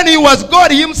Even when he was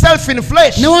God himself in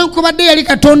flesh, newankubadde yali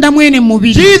katonda mwene mu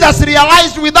mubiri. Jesus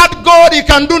realized without God he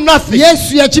can do nothing.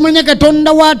 yesu yakimanya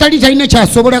katonda w'atali talina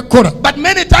kyasobola kukola. But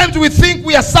many times we think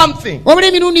we are something. wabula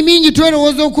emirundi mingi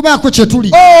twelowooza okubaako kye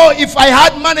tuli. Oh, if I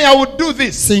had money I would do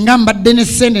this. singa mbadde ne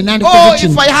ssente Oh, nandikoze if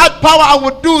kino. I had power I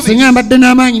would do singa this. mbadde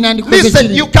n'amaanyi nandikoze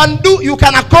Listen, you kino. you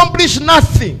can accomplish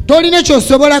nothing tolina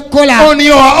ky'osobola kukola on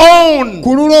your own.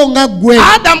 ku lulo nga ggwe.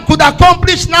 Adam could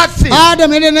accomplish nothing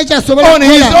adamu era nekyasobola on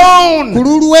his kukola own. ku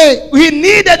lulwe. He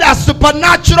needed a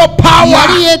supernatural yali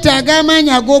power. yeetaaga amaanyi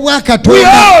We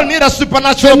ag'obwakatonda. all need a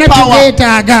supernatural fenna power.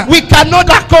 tugeetaaga. We cannot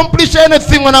accomplish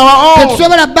anything on our own.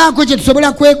 tetusobola baako kye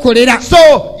tusobola kwekolera.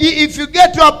 So if you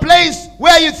get to a place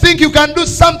where you think you can do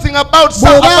something about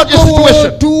your bw'obaako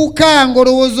situation, w'otuuka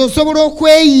ng'olowooza osobola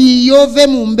okweyiiya ove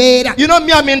mu mbeera. you know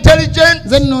me, I'm intelligent.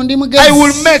 nze nno ndi I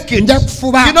will make it. nja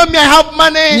kufuba. You know me, I have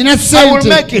money. Nina I will sente,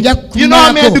 make nja it. You know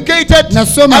I'm kumalako. educated.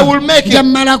 Nasoma, I will make nja it.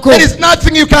 mmalako. There is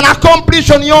nothing you can accomplish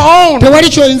on your own. tewali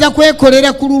ky'oyinza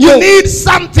kwekolera ku You lulwo. need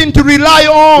something to rely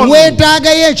on.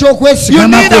 weetaagayo You need a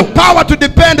ekyokwesigamako. power to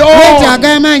depend on.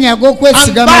 weetaaga amaanyi And that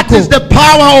ag'okwesigamako is the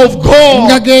power of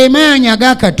nga God. ge maanyi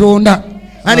aga Katonda.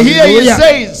 And here he Hallelujah.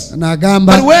 says, n'agamba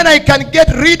but when I can get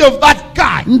rid of that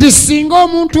guy, nti singa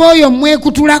omuntu oyo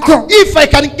mwekutulako, if I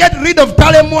can get rid of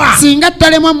Talemwa, singa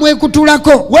Talemwa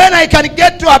mwekutulako, when I can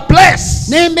get to a place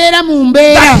n'embeera mu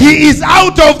mbeera that he is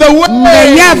out of the nga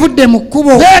ye way, avudde mu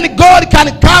kkubo, then God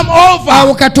can come awo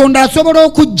over Katonda asobola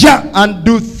okujja and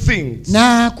do things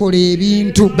n'akola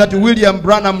ebintu that William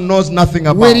Branham knows nothing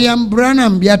about. William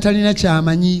Branham byatalina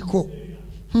kyamanyiiko.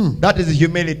 That is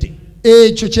humility.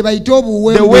 ekyo kye bayita The way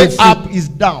obuweeweefu. up is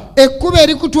down, ekkubo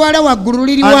erikutwala waggulu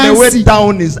liri and the way wansi,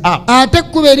 down is up. ate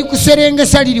ekkubo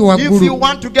erikuserengesa liri If you waggulu.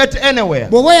 want to get anywhere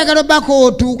bw'oba oyagala obbako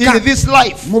otuuka in this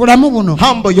life, mu bulamu buno,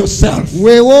 humble yourself.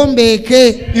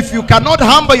 weewombeeke. If you cannot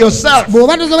humble yourself,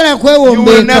 bw'oba tosobola you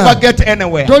will never kwewombeeka, get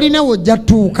anywhere. tolina wojja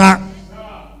tuuka.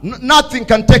 Nothing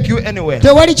can take you anywhere.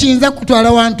 tewali kiyinza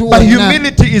kutwala wantu But wonna.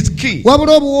 humility is key.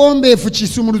 wabula obuwombeefu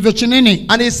kisumuluzo kinene.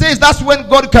 And he says that's when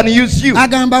God can use you.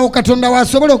 agamba awo Katonda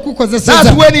waasobola That's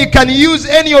okukukozeseza. when he can use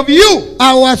any of you.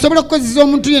 awo asobola okukozesa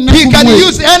omuntu yenna He ku can mmwe.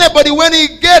 use anybody when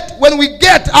we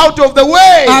get out of the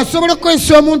way. asobola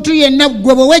okukozesa omuntu yenna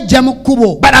gwe bwe wejja mu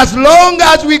kkubo. But as long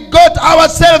as we got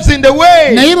ourselves in the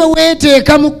way, naye bwe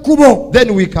weeteeka mu kkubo,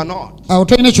 then we cannot. awo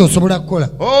tolina kyosobola kukola.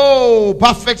 Oh,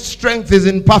 perfect strength is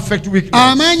in perfect weakness.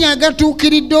 amaanyi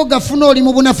agatuukiridde ogafuna oli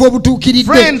mu bunafu obutuukiridde.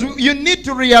 Friends, you need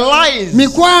to realize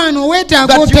mikwano weetaaga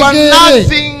that you are otegeere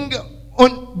nothing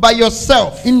by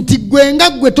yourself. nti gwe nga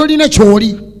gwe tolina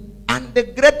ky'oli. And the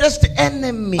greatest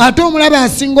enemy ate omulabe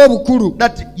asinga obukulu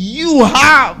that you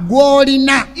have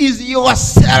gw'olina is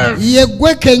yourself. ye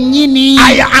gwe kennyini.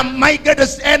 I am my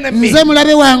greatest enemy. nze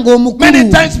mulabe wange Many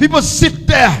omukulu. times people sit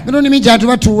there mirundi mingi abantu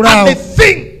batuula and awo they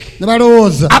think ne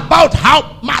balowooza about how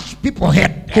much people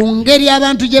hate them. ku ngeri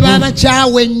abantu gye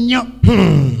babakyawa ennyo.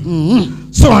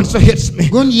 So and so hates me.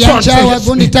 Gundi So and so yakyawa hates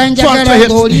gundi me. So and so tanjagala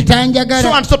hates ng'oli me. tanjagala.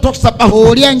 So and so talks about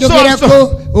Oli me. So and anjogerako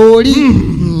so. oli.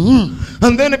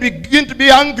 And then they begin to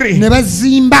be angry. Ne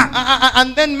bazimba.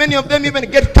 And then many of them even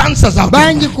get cancers out of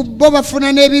Bangi it. ku bo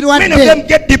bafuna Many of n'ebirwadde. them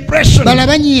get depression. Bala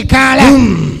banyiikaala.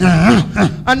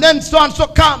 And then so and so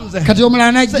comes. Kati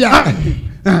omulala najja.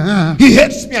 He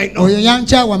hates me, I know. Oyo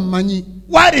yankyawa mmanyi.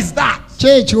 What is that?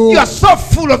 Kyekyo. You are so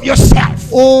full of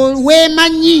yourself.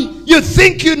 Weemanyi. You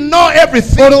think you know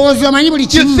everything. Olowooza omanyi buli You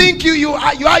kimu. think you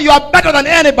are better than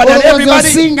anybody and Olowooza everybody.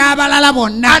 osinga abalala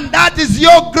bonna. And that is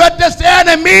your greatest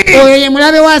enemy. Oyo ye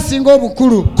mulabe waasinga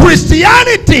obukulu.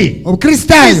 Christianity is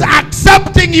Obukristaayo.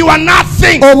 accepting you are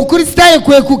nothing. Obukristaayo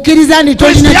kwe kukkiriza nti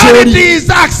tolina Christianity kyoli. is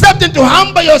accepting to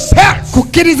humble yourself.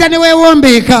 Kukkiriza ne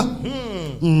weewombeeka.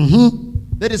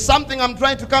 There is something I'm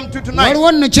trying to come to tonight.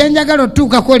 Waliwo nno kye njagala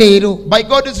otuukako leero. By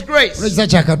God's grace. Olw'ekisa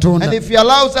kya Katonda. And if He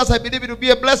allows us, I believe it will be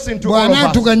a blessing to all of us.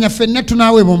 Bw'anaatuganya ffenna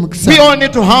tunaaweebwa omukisa. We all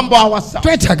need to humble ourselves.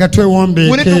 Twetaaga We need to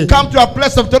twewombeeke. come to a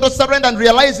place of total surrender and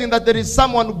realizing that there is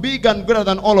someone big and greater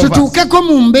than all of us. Tutuukeko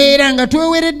mu mbeera nga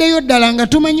twewereddeyo ddala nga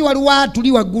tumanyi waliwo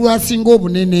atuli waggulu asinga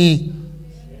obunene.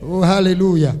 Oh,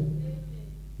 hallelujah.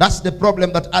 That's the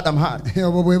problem that Adam had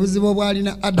Obwo bwe buzibu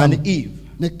obwalina Adamu and Eve.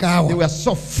 ne They Kaawa. were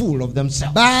so full of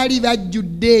themselves. Baali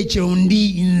bajjudde ekyo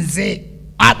ndi nze.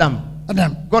 Adam.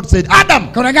 Adamu. God said,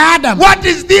 Adam, Kolaga Adamu. what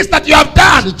is this that you have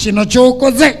done? Kino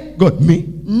ky'okoze. God, me?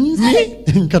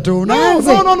 Nze. Katonda No,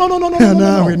 nze. no, no, no, no, no, no, no,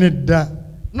 Naawe no. nedda.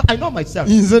 No, I know myself.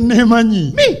 Nze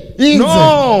neemanyi. Me? Nze.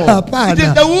 No. Hapana. It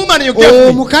is the woman you gave me.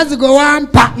 Omukazi gwe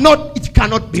wampa. Not, it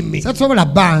cannot be me. Sasobola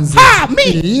bba nze. Ah,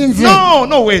 me? Nze. No,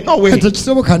 no way, no way.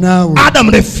 Tekisoboka naawe. Adam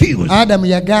refused. Adamu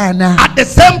yagaana. At the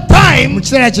same time, Mu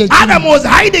kiseera kye Adam kimu. was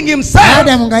hiding himself.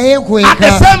 Adamu nga At yeekweka.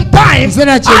 the same time,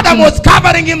 Kiseera kye Adam kimu. was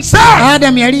covering himself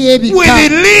Adamu yali yeebikka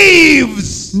with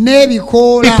leaves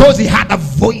n'ebikoola. because he had a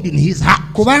void in his heart.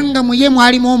 Kubanga mu ye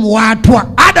mwalimu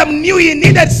omuwaatwa. Adam knew he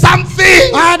needed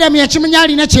something. Adamu yakimanya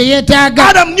alina kye yeetaaga.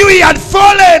 Adam knew he had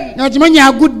fallen. Yakimanya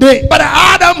agudde. But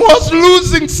Adam was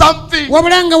losing something.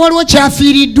 Wabula nga waliwo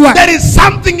kyafiiriddwa. There is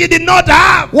something he did not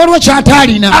have. Waliwo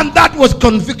ky'ataalina. And that was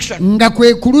conviction. Nga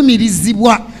kwe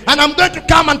kulumirizibwa. And I'm going to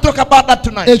come and talk about that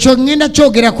tonight. Ekyo ngenda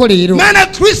kyogerako leero. Many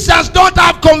Christians don't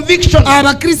have conviction.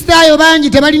 Abakristaayo bangi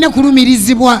tebalina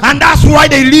kulumirizibwa. And that's why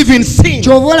they live in sin.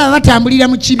 Ky'oba olaba batambulira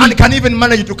mu kibi. And can even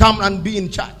manage to come and be in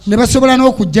church. Ne basobola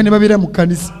n'okujja ne babeera mu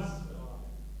kkanisa.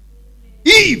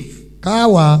 Eve,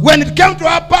 Kaawa when it came to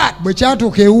her part, bwe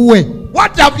kyatuuka ewuwe.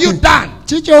 what have you done?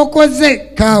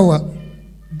 Kikyokoze Kaawa.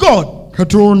 God.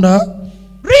 Katonda.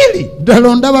 Really? Ddala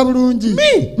ondaba bulungi.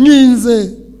 Me?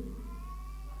 Nze.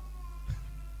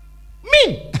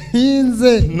 Me?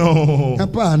 Nze. No.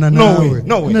 Hapana No naawe. way.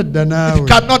 No way. Nedda naawe. It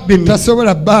cannot be me.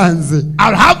 Tasobola bba nze.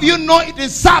 I'll have you know it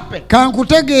is serpent.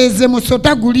 Kankutegeeze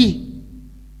musota guli.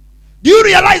 Do you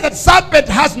realize that serpent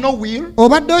has no will?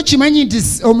 Obadde okimanyi nti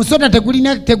omusota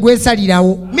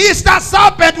tegwesalirawo. Mr.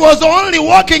 Serpent was only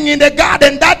walking in the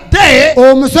garden that day.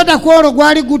 Omusota kwolwo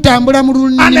gwali gutambula mu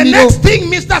And the lunnimiro. next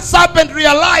thing Mr. Serpent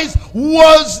realized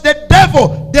was the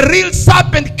devil. The real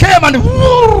serpent came and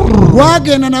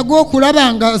Gwagenda nagwo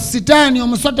okulaba nga sitaani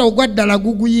omusota ogwa ddala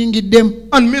guguyingiddemu.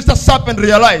 and Mr. Serpent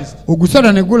realized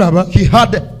Ogusota ne gulaba he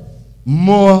had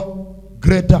more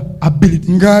greater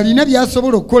ability. ng'alina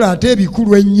by'asobola okukola ate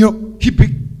ebikulu ennyo. He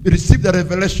received the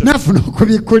revelation N'afuna he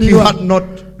okubikkulirwa had not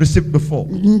received before.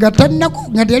 nga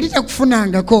teyali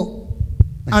takufunangako.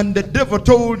 And the devil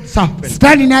told serpent,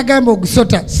 Sitaani n'agamba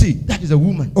ogusota, see, that is a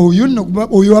woman.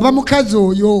 oyo aba mukazi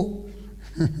oyo.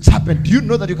 Serpent, do you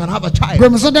know that you can have a child? Gwe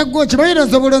musota gwe okimanyi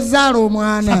osobola ozzaala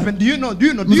omwana. Serpent, do you know?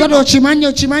 Musota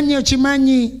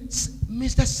okimanyi.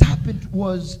 Mr. Serpent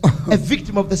was a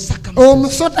victim of the circumstances.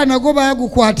 Omusota nagwo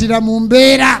baagukwatira mu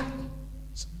mbeera.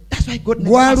 That's why God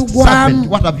never asked Serpent,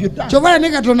 what have you done? Kyobala ne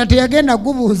Katonda teyagenda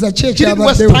kubuuza ki He didn't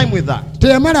waste ekyabaddewo. time with that.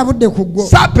 Teyamala budde ku gwo.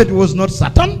 Serpent was not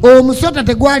Satan. Omusota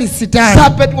tegwali sitaani.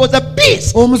 Serpent was a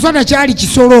beast. Omusota kyali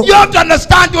kisolo. You have to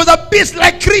understand, he was a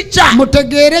beast-like creature.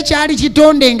 Mutegeere kyali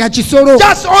kitonde nga kisolo.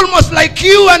 Just almost like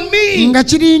you and me. Nga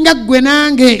kiringa ggwe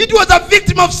nange. It was a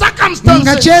victim of Nga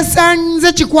circumstances.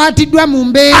 kyesanze kikwatiddwa mu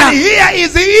mbeera. And here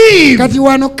is Eve, Kati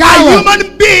wano a Kaawa,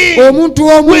 human being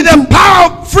omuntu with the omuntu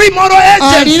power of free moral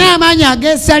agency, alina amaanyi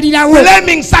ageesalirawo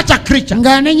blaming such a creature.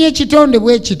 ng'anenya ekitonde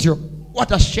bwe kityo.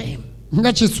 What a shame.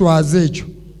 Nga kiswaza ekyo.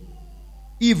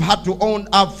 Eve had to own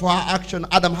up for her action.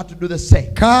 Adam had to do the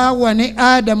same. Kaawa ne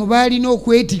Adamu baalina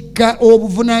okwetikka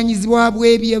obuvunaanyizibwa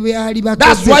bw'ebyo byali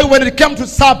That's why bakoze. when it came to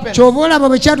serpent, Kyova olaba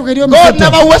bwe kyatuka eri God omusota.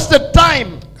 never wasted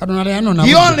time. Katonda teyanona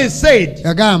He budde. only said,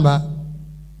 Yagamba,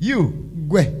 You,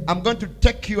 gwe I'm going to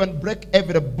take you and break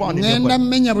every bone in your ngenda body.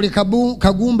 mmenya buli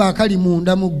kagumba akali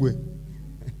munda mu ggwe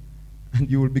And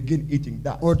you will begin eating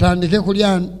that otandike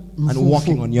kulya and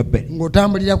walking nfuufu on your belly.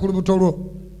 ng'otambulira ku lubuto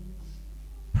lwo.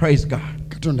 Praise God.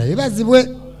 Katonda yeebazibwe.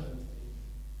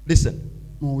 Listen,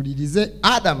 Muwulirize.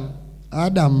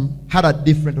 Adamu had a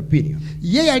different opinion.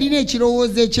 ye yalina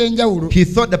ekirowoozo ekyenjawulo. He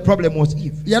thought the problem was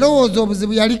Eve. Yalowooza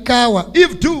obuzibu yali Kaawa,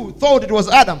 Eve too thought it was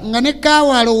Adam. nga ne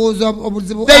Kaawa alowooza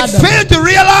obuzibu They Adamu. failed to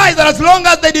realize that as long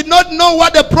as they did not know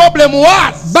what the problem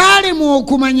was, Baalemwa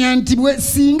okumanya nti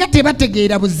singa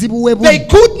tebategeera buzibu we they buli,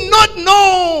 could not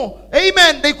know.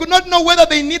 Amen. They could not know whether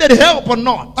they needed help or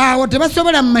not. awo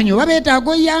tebasobola mmanya oba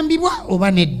beetaaga oyambibwa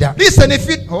oba nedda. Listen, if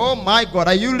it, oh my God,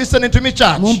 are you listening to me,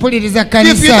 church? Mumpuliriza If you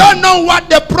kkanisa. don't know what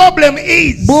the problem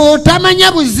is,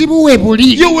 Bw'otamanya buzibu we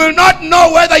buli, you will not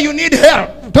know whether you need help.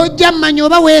 tojja mmanya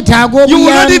oba weetaaga You will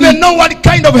not even obuyambi. know what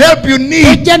kind of help you need.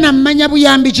 Tojja nammanya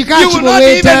buyambi kika You will ki bwe not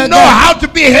even know weetaaga. how to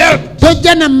be helped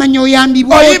Tojja nammanya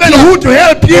oyambibwa or even otya, who to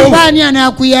help you. oba ani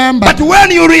anaakuyamba. But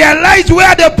when you realize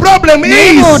where the problem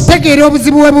Naye is, bw'otegeera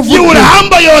obuzibu we you will buvudde,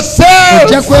 humble ojja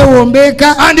yourself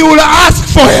kwewombeeka and you will ask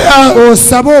for help.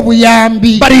 osabe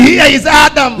obuyambi. But here is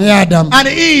Adam Ne Adamu and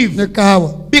Eve, ne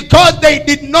Kaawa, because they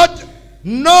did not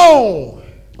know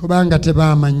kubanga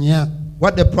tebaamanya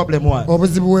what the problem was,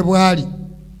 obuzibu we bwali,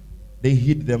 they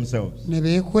hid themselves. ne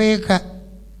beekweka.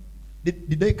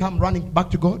 Did they come running back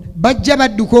to God? Bajja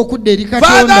badduka okudda eri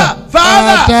Katonda.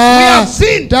 Father, we have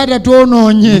sinned. Taata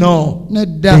twonoonye. No.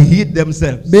 Nedda. They hid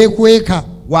themselves. Beekweka.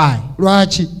 Why?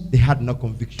 Lwaki? They had no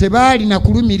conviction. Tebaalina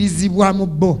kulumirizibwa mu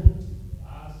bo.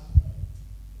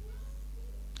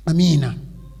 Amiina.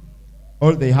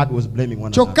 All they had was blaming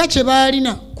one another. Kyokka kye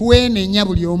baalina kuweenenya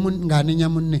buli omu ng'anenya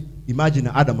munne. Imagine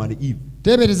Adam and Eve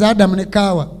Teebereza Adamu ne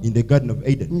Kaawa in the Garden of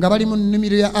Eden, nga bali mu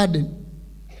nnimiro ya Aden,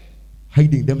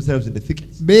 hiding themselves in the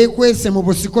thickets, beekwese mu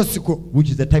busikosiko which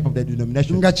is the type of the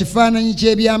denomination. nga kifaananyi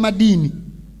ky'ebyamadiini,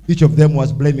 Each of them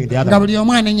was blaming the nga other. buli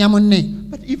omu anenya munne.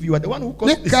 But if you are the one who Ne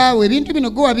caused this, Kaawa ebintu bino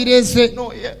gwe wabireese.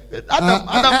 no, yeah, Adam,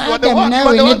 you are the Adamu one. You are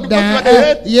naawe the one because you are the nedda,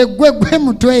 head. ye gwe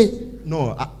mutwe.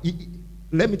 No,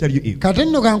 let me tell you, Eve. Kati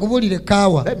nno kankubuulire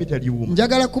Kaawa, Let me tell you, woman.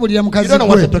 njagala kubuulira mukazi You don't know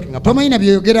what gwe, you're talking about. tomanyi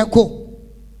byeyogerako.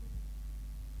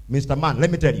 Mr. Man, let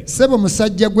me tell you. Ssebo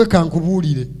musajja gwe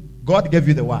kankubuulire, God gave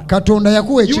you the word. Katonda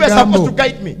yakuwa You were supposed ekigambo, to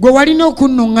guide me. gwe walina Why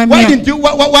okunnuŋŋamya. didn't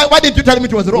you tell me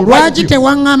it was wrong? Why Lwaki didn't you?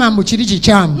 tewaŋŋama mbu kiri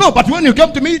kikyamu? No, but when you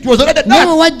came to me, it was already Naye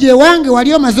done. bwe wajja ewange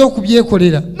wali omaze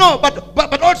okubyekolera. No,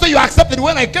 but also you accepted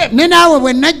when I came. Ne naawe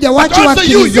bwe najja But waki also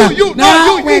you.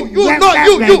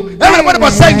 Everybody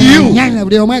was saying you.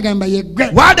 buli omu agamba ye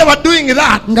gwe. While they were doing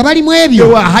that, Nga balimu they ebyo,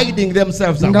 were hiding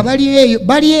themselves nga away,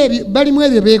 balimu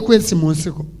ebyo beekwese mu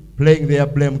nsiko, playing their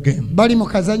blame game. bali mu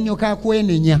kazannyo ka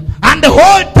kwenenya. And the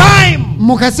whole time,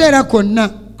 Mu kaseera konna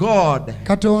God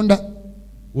Katonda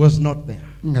was not there.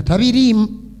 nga tabiriimu.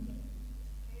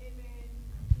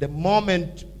 The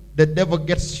moment the devil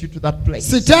gets you to that place,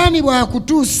 Sitaani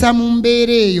bw'akutuusa mu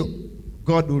mbeera eyo,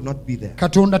 God will not be there.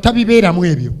 Katonda tabibeeramu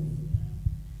ebyo.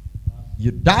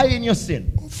 You die in your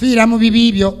sin, Ofiira mu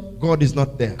bibi byo, God is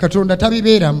not there. Katonda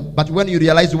tabibeeramu. But when you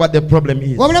realize what the problem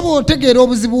is, Wabula bw'otegeera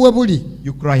obuzibu we buli,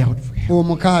 you cry out for help.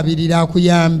 omukaabirira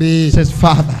akuyambe. Says,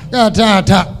 Father,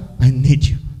 Taata, I need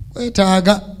you.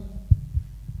 wetaaga.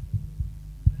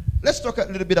 Let's talk a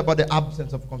little bit about the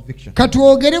absence of conviction.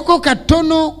 Katwogereko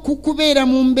katono ku kubeera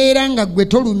mu mbeera nga gwe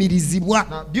tolumirizibwa.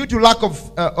 Now, due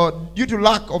to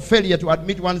lack of failure to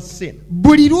admit one's sin,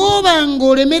 Buli lw'oba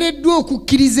ng'olemereddwa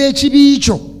okukkiriza ekibi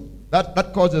kyo,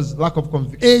 that causes lack of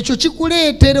conviction. ekyo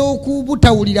kikuleetera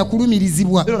okubutawulira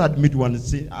kulumirizibwa. They don't admit one's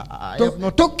sin. I have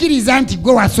not. Tokkiriza nti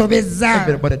gwe wasobezza.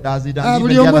 Everybody does it, and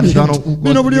Buli even the omu others don't know who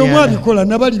bino caused buli the omu error. abikola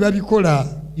nabali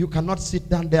babikola. You cannot sit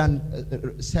down there and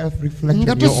self-reflect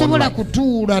Nga on your own tosobola life.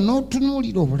 kutuula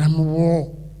n'otunuulira obulamu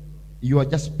bwo. You are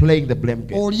just playing the blame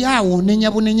game. Oli awo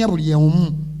onenya bunenya buli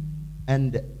omu.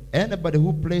 And anybody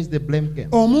who plays the blame game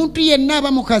Omuntu yenna aba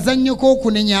mu kazannyo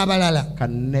k'okunenya abalala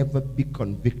can never be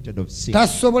convicted of sin.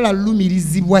 tasobola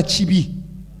lumirizibwa kibi.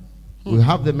 We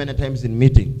have them many times in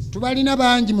meetings. Tubalina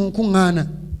bangi mu nkuŋŋaana,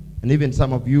 And even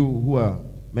some of you who are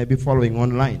maybe following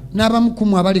online, n'abamu ku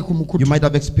mmwe abali ku you mukutu. might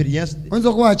have experienced it. Oyinza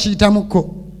okuba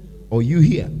wakiyitamuko, Or you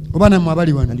here, oba nammwe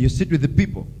abali and wano. you sit with the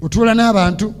people, Otuula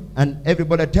n'abantu, and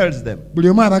everybody tells them, buli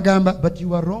omu abagamba, but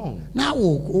you are wrong.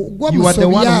 naawe gwe You are the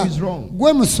one musobya, who is wrong.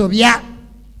 gwe musobya.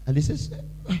 And he says,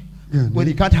 well,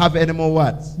 he can't have any more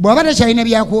words. Bw'aba takyalina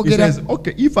He byakwogera, says,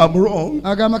 okay, if I'm wrong,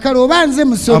 agamba kale oba nze I'm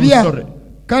musobya, sorry.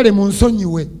 kale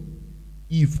munsonyiwe.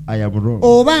 If I am wrong,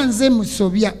 Oba nze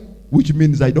musobya, which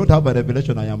means I don't have a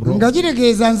revelation I am wrong. nga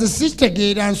kitegeeza nze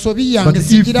sitegeera nsobi But yange if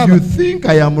sigiraba you think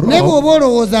I am ne wrong, bw'oba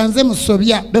olowooza nze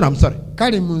musobya then I'm sorry.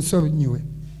 kale munsonyiwe.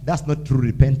 That's not true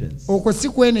repentance. Okwo si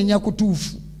kwenenya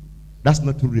kutuufu. That's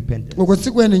not true repentance. Okwo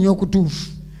si kwenenya okutuufu.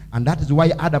 And that is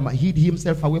why Adam hid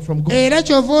himself away from God. Era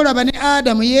kyova olaba ne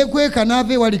Adamu yeekweka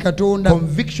n'ava ewali Katonda.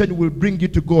 Conviction will bring you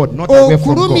to God, not away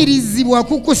from God. Okulumirizibwa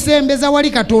kukusembeza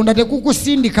wali Katonda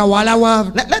tekukusindika wala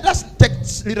wa. Let us take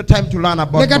a little time to learn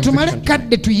about Leka tumale conviction.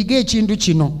 kadde tuyige ekintu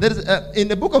kino. There is, in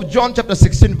the book of John chapter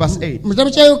 16 verse 8. Mu kitabo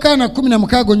kya Yokaana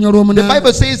 16:8. The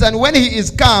Bible says, and when he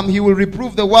is come, he will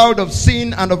reprove the world of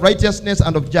sin and of righteousness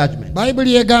and of judgment.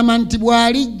 Bayibuli egamba nti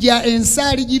bw'alijja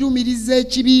ensaali girumiriza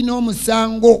ekibi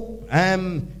n'omusango.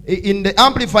 In the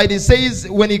Amplified it says,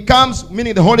 when he comes,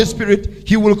 meaning the Holy Spirit,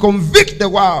 he will convict the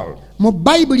world. Mu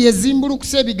Bayibuli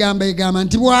ezimbulukuse ebigambo egamba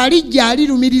nti bw'alijja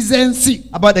alirumiriza ensi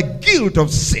About the guilt of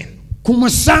sin. ku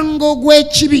musango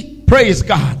gw'ekibi. Praise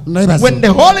God. Nebaze. When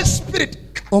the Holy Spirit,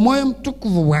 Omwoyo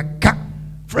mutukuvu bw'akka.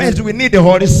 friends, we need the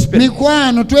Holy Spirit.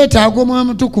 Mikwano twetaaga omwoyo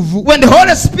mutukuvu. When the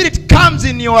Holy Spirit comes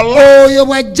in your life, Oyo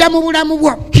bw'ajja mu bulamu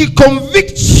bwo he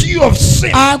convicts you of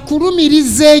sin.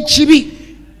 akulumiriza ekibi.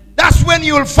 That's when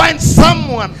you will find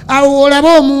someone Awo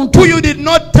olaba omuntu who you did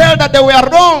not tell that they were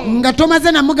wrong, nga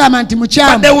tomaze namugamba nti but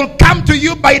mukyamu they will come to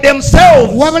you by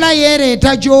themselves. wabula yeereeta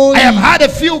I gy'oli. have had a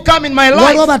few come in my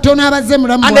Waliwo life, batono abazze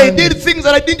mulamu and they bwange did things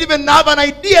that I didn't even have an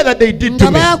idea that they did nga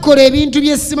to me. baakola ebintu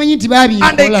bye simanyi nti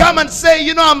And they baabikola. come and say,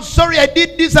 you know, I'm sorry I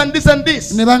did this and this and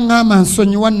this. Ne baŋŋamba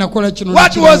nsonyiwa nakola kino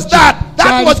What nakino was nakino. that? That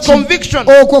Kyali was ki? conviction.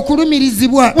 Okwo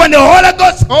kulumirizibwa. When the Holy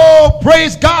Ghost, oh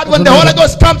praise God, when the Holy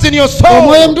Ghost comes in your soul,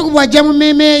 Omwoyo mutukuvu ajja mu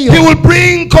mmeeme he eyo will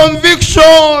bring conviction.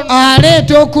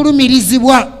 aleeta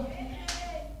okulumirizibwa.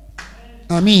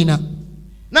 Amiina.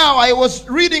 Now I was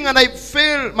reading and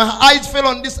my eyes fell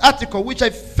on this article which I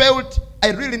felt I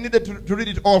really needed to read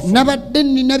it all for you. Nabadde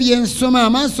nnina bye nsoma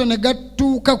amaaso ne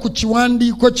gatuuka ku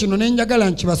kiwandiiko kino ne njagala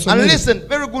And nkibasomere. listen,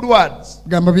 very good words.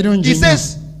 Gamba birungi He nnyo.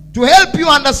 says, to help you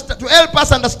understand, to help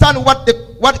us understand what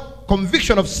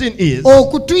conviction of sin is,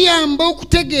 Okutuyamba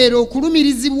okutegeera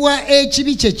okulumirizibwa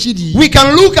ekibi kye kiri. we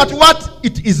can look at what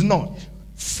it is not.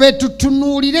 Ffe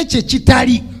tutunuulire kye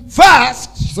kitali. First,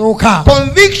 Sooka.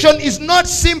 conviction is not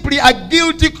simply a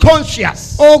guilty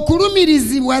conscience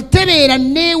Okulumirizibwa tebeera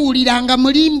neewulira nga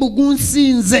mulimbu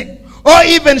gunsinze or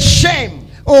even shame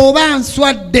oba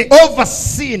nswadde. over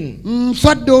sin.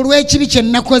 Nswadde olw'ekibi kye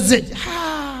nakoze.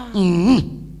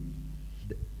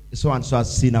 So and so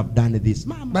has sin, I've done this.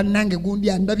 Bannange gundi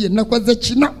andabye nakoze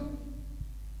kino.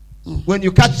 When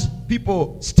you catch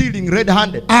people stealing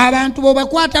red-handed, Abantu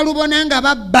bw'obakwata lubona nga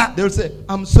babba. they will say,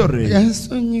 I'm sorry. It is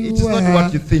not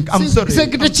what you think. I'm sorry.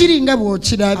 Tekiri nga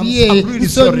bw'okirabye. I'm really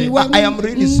sorry. I am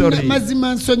really sorry.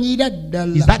 Mazima nsonyiira Is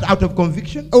ddala. that out of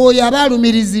conviction? Oyo aba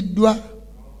alumiriziddwa.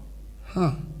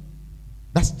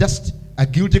 That's just a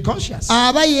guilty conscience.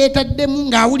 Aba yeetaddemu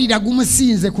ng'awulira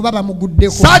gumusinze kuba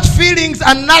bamuguddeko. Such feelings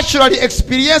are naturally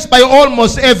experienced by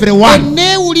almost everyone.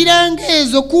 Enneewulira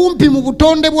ng'ezo kumpi mu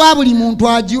butonde bwa buli muntu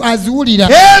aziwulira.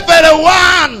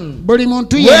 Everyone, Buli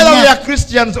muntu whether we yenna. are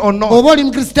Christians or not. Oba oli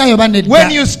mukristaayo oba nedda.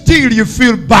 When you steal, you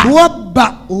feel bad.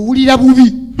 Bw'obba owulira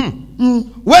bubi.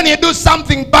 When you do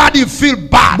something bad, you feel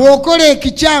bad. Bw'okola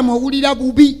ekikyamu owulira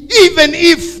bubi. Even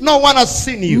if no one has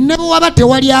seen you. Ne bwe waba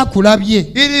tewali akulabye.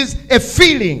 It is a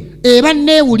feeling, Eba but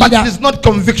neewulira. it is not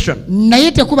conviction.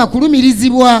 Naye tekuba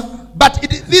kulumirizibwa. But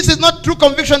this is not true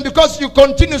conviction because you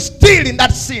continue still in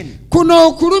that sin. Kuno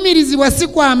okulumirizibwa si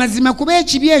kwa mazima kuba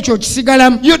ekibi ekyo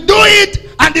kisigalamu. You do it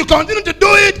and you continue to do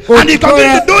it and you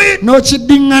continue to do it.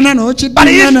 N'okiddiŋŋana But each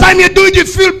n'okiddiŋŋana. time you do it, you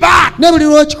feel bad. Ne buli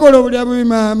lw'okikola obulya bubi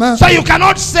maama. So you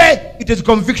cannot say it is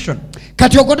conviction.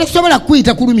 Kati okwo tosobola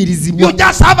kuyita kulumirizibwa. You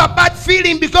just have a bad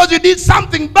feeling because you did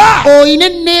something bad. Oyina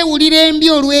enneewulira embi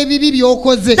olw'ebibi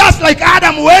by'okoze. Just like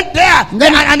Adam went there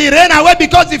and he ran away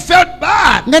because he felt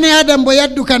bad. Nga ne Adamu bwe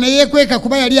yadduka ne yeekweka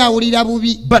kuba yali awulira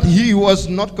bubi. But he was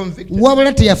not convicted.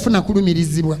 Wabula teyafuna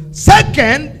kulumirizibwa.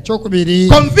 Second, Kyokubiri.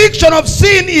 conviction of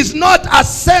sin is not a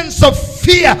sense of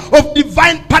fear of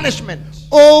divine punishment.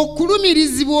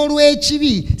 Okulumirizibwa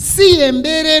olw'ekibi si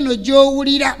embeera eno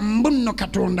gy'owulira mbu nno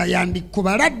Katonda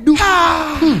yandikuba laddu.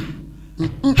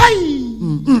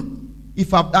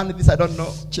 If I've done this, I don't know.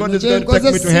 God is going to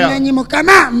take me to hell.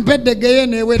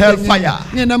 Hellfire.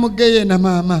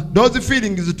 Those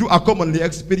feelings too are commonly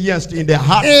experienced in the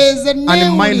hearts and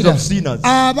the minds of sinners.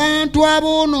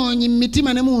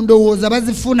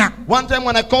 One time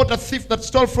when I caught a thief that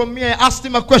stole from me, I asked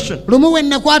him a question. He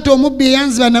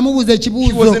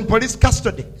was in police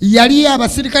custody.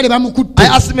 I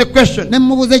asked him a question.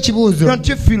 Don't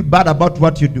you feel bad about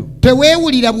what you do? He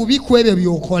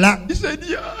said,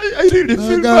 yeah, I really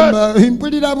feel bad.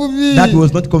 That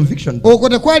was not conviction.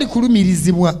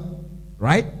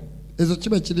 Right? It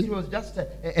was just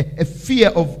a fear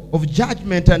of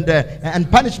judgment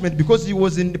and punishment because he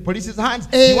was in the police's hands.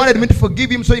 He wanted me to forgive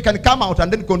him so he can come out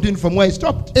and then continue from where he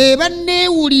stopped. You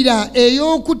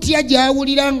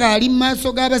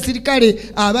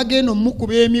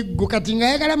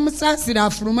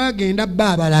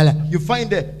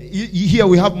find here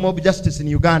we have mob justice in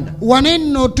Uganda.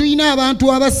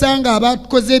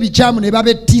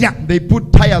 They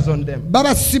put tires on them.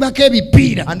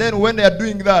 And then when they are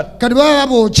doing that,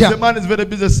 the man is very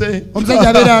busy saying,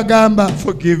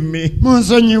 forgive me.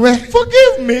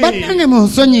 Forgive me.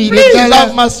 Please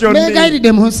have mercy on me.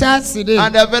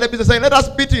 And they are very busy saying, let us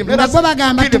beat him. Let us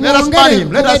kill him. Let us burn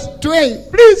him. Let us...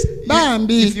 Please,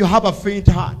 if you have a faint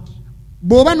heart,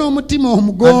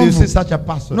 and you see such a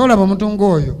person,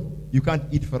 you can't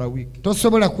eat for a week.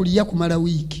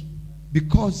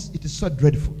 Because it is so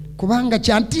dreadful.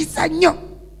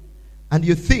 And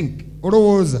you think,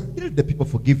 the people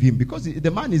forgive him because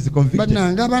the man is convicted.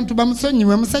 No, the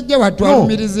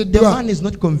man is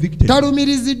not convicted.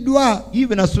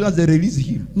 Even as soon as they release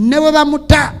him,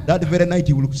 that very night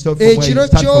he will start from where he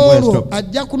stopped.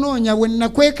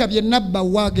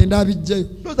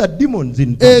 Those are demons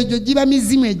in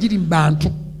bantu.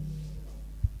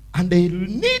 And they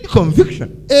need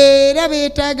conviction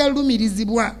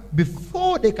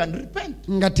before they can repent.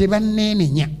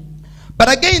 But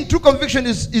again, true conviction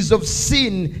is of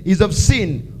sin.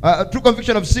 True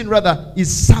conviction of sin, rather,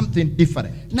 is something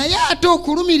different.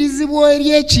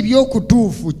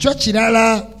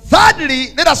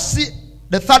 Thirdly, let us see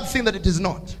the third thing that it is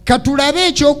not.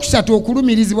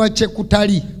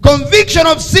 Conviction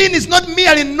of sin is not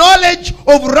merely knowledge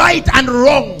of right and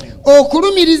wrong.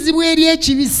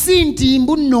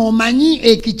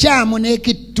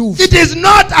 It is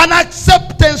not an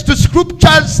acceptance to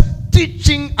scriptures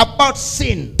teaching about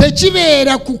sin. Many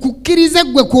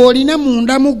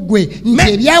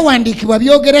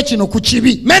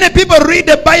people read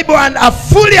the Bible and are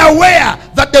fully aware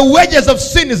that the wages of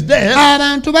sin is death.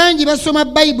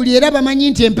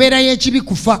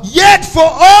 Yet for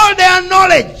all their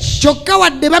knowledge, they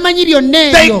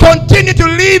continue to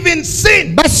live in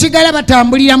sin.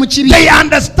 They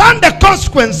understand the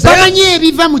consequences,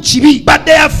 but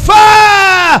they are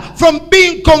far from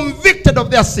being convicted of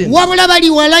their sin. Someone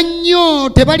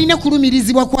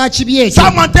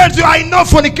tells you, I know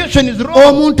fornication is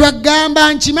wrong.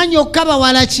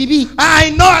 I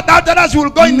know that others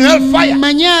will go in hellfire.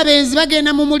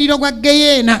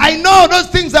 I know those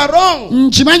things are wrong. I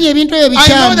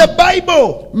know the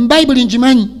Bible.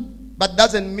 But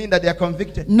doesn't mean that they are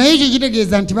convicted. They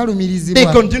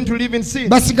continue to live in sin.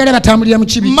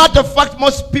 Matter of fact,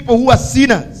 most people who are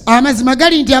sinners, the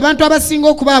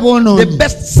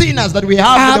best sinners that we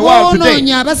have in the world today,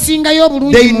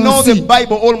 they know the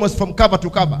Bible almost from cover to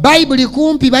cover.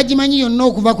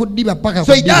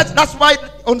 So that's why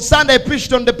on Sunday I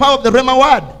preached on the power of the Rhema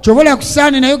word.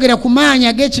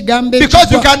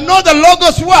 Because you can know the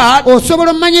Logos word and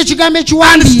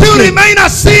still remain a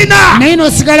sinner.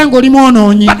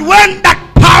 But when that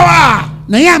power,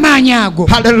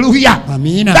 hallelujah,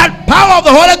 that power of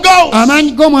the Holy Ghost,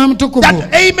 that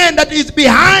amen, that is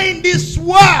behind this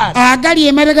word,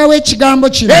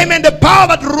 amen, the power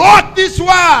that wrote this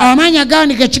word,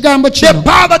 the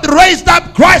power that raised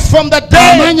up Christ from the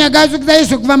dead,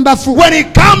 when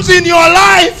it comes in your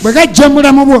life, when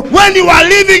you are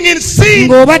living in sin,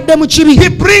 he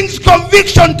brings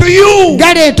conviction to you,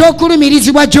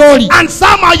 and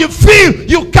somehow you feel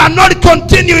you cannot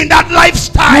continue in that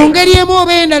lifestyle.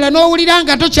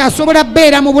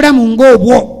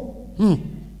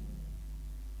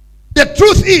 The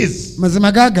truth is,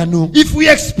 if we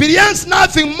experience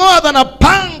nothing more than a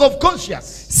pang of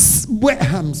conscience,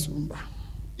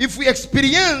 if we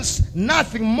experience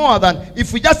nothing more than,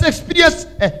 if we just experience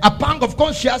a pang of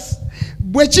conscience,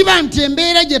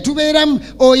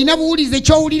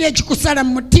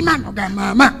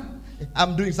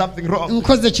 I'm doing something wrong,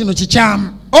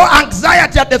 or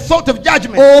anxiety at the thought of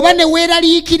judgment,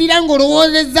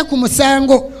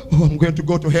 oh, I'm going to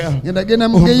go to hell. ngenda genda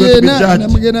Oh, I'm going to be mugeyena judged.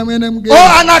 namugenda mwena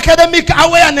Or an academic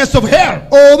awareness of hell.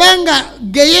 obanga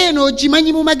geyena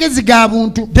okimanyi mu magezi ga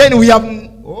buntu. Then we have,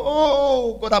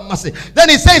 oh, God have mercy. Then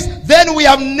he says, then we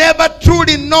have never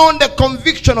truly known the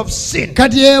conviction of sin.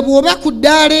 Kati bw'oba ku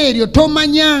ddaala eryo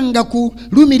tomanyanga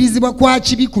kulumirizibwa kwa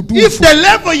kibi If kutuufu. the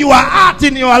level you are at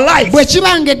in your life Bwe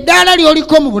kibanga eddaala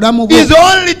ly'oliko mu bulamu bwo is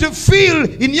only to feel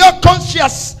in your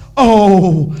conscience,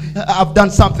 oh, I've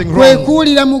done something kwe wrong.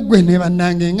 kuwulira mu ggwe ne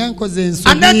bannange nga nkoze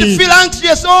And then to ensobi. feel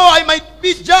anxious, oh, I might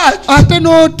be judged. Ate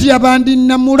n'otya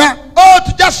bandinnamula. Oh,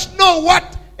 to just know what,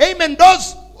 amen,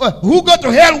 those who go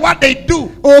to hell, what they do.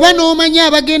 Oba n'omanya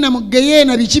abagenda mu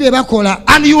geyeena biki bye bakola.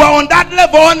 And you are on that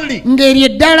level only. Ng'eri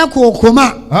eddaala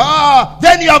kw'okoma.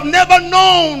 Then you have never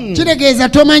known Kitegeeza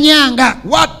tomanyanga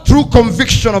what true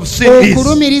conviction of sin is.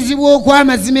 okulumirizibwa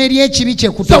okw'amazima eri ekibi kye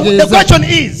So the kutegeeza. question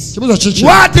is, Kibuzo kiki?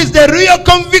 what is the real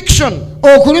conviction?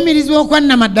 Okulumirizibwa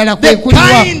okwannamaddala kwe The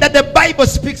kuliwa. kind that the Bible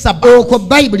speaks about. Okwo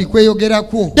Bayibuli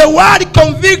kweyogerako. The word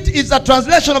convict is a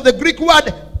translation of the Greek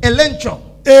word elencho,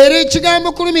 Era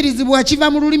ekigambo kulumirizibwa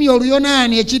kiva mu lulimi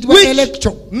Oluyonaani ekiyitibwa which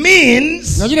electro.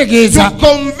 means Nga to kitegeeza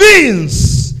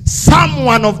convince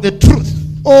someone of the truth,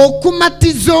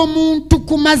 okumatiza omuntu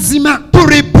ku mazima, to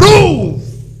reprove,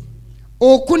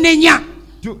 okunenya,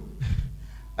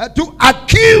 to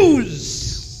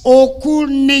accuse,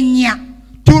 okunenya.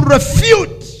 to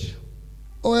refute,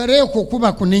 Era okwo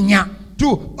kuba kunenya.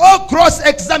 to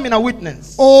cross-examine a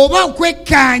witness. Oba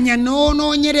okwekkaanya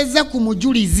n'onoonyereza ku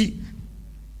mujulizi.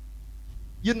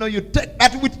 You know, you take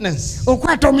that witness,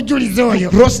 Okwata omujulizi oyo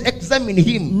cross-examine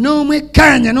him,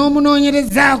 n'omwekkaanya you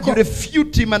n'omunoonyerezaako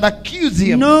refute him and accuse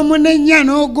him, n'omunenya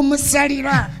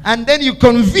n'ogumusalira and then you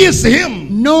convince him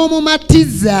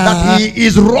n'omumatiza that he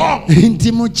is wrong.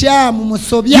 nti mukyamu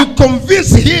musobya, You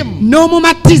convince him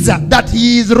n'omumatiza that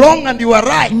he is wrong and you are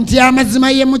right. nti amazima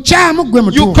ye mukyamu gwe You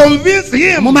mutuufu, convince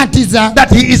him mumatiza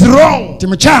that he is wrong. nti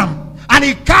mukyamu. And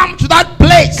he comes to that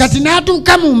place Kati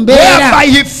n'atuuka mu whereby mbeera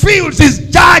he feels he's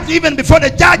judged even before the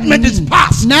judgment is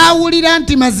passed. n'awulira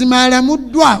nti mazima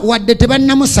alamuddwa wadde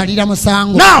tebannamusalira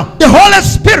musango. Now, the Holy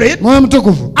Spirit Mwoyo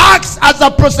Mutukuvu acts as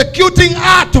a prosecuting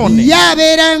attorney ye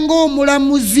abeera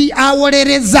ng'omulamuzi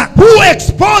awolereza, who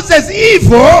exposes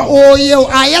evil. oyo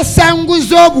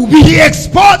ayasanguza obubi. He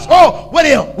exposes,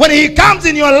 when he comes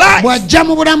in your life, Bw'ajja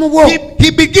mu bulamu bwo he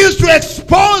begins to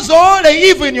expose all the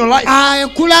evil in your life.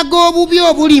 akulaga obubi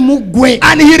obuli mu ggwe,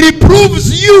 And he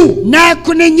reproves you.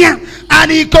 n'akunenya, And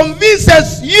he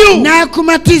convinces you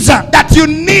n'akumatiza that you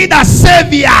need a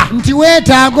savior. nti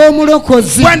weetaaga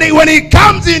omulokozi. When he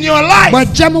comes in your life,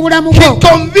 Bw'ajja mu bulamu he bwo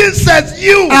convinces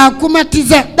you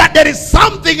akumatiza that there is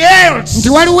something else nti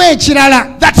waliwo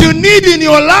ekirala that you need in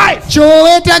your life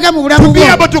ky'oweetaaga mu bulamu to be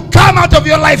bwo able to come out of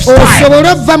your lifestyle. osobole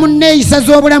ova mu nneeyisa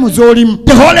z'obulamu z'olimu.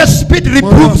 The Holy Spirit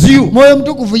reproves you. Mwoyo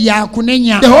Mutukuvu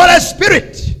y'akunenya. The Holy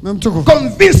Spirit Mwoyo Mutukuvu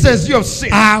convinces you of sin.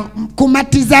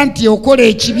 akumatiza nti okola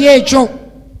ekibi ekyo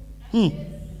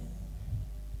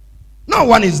No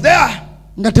one is there.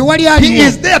 nga tewali He aliwo.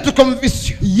 is there to convince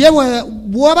you. Ye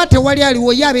bw'oba tewali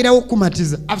aliwo ye abeerawo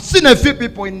okukumatiza. I've seen a few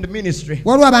people in the ministry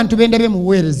Waliwo abantu bendabye mu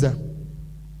buweereza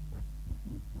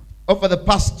over the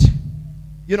past,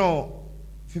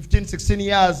 15, 16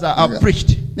 years I've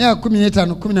preached. myaka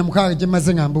 15 16 gye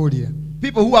mmaze nga mbuulira.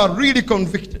 People who are really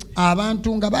convicted.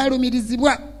 Abantu nga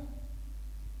baalumirizibwa.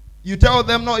 You tell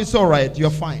them, no, it's all right,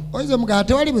 you're fine. Oyinza omugamba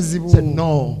tewali buzibu. Said,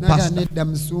 no, Naga Pastor. nedda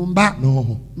musumba.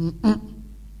 No,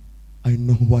 I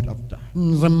know what I've done.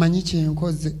 Nze mmanyi kye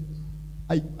nkoze.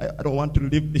 I don't want to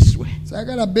live this way.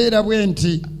 Saagala beera bwe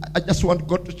nti. I just want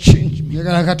God to change me.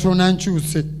 Njagala Katonda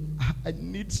nkyuse. I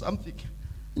need something.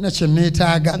 Ina kye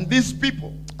neetaaga. And these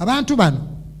people, Abantu bano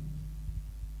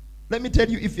let me tell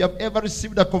you, if you have ever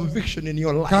received a conviction in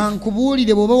your life,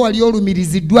 kankubuulire bw'oba wali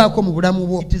olumiriziddwako mu bulamu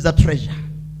bwo, it is a treasure.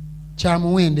 kya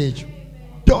muwendo ekyo.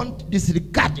 Don't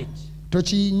disregard it.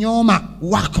 Tokinyooma.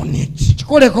 Work on it.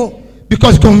 Kikoleko.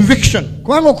 Because conviction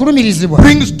Kubanga okulumirizibwa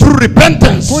brings true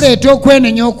repentance. kuleeta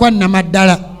okwenenya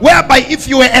okwannamaddala. Whereby if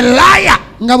you were a liar,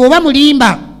 Nga bw'oba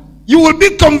mulimba, you will be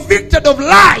convicted of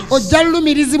lies. ojja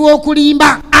lulumirizibwa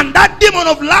okulimba. And that demon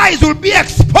of lies will be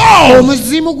exposed.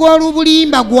 Omuzimu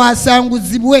gw'olubulimba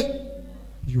gwasanguzibwe.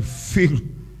 You feel,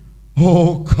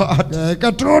 oh God,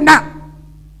 Katonda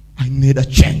I need a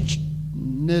change.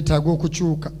 neetaaga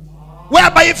okukyuka.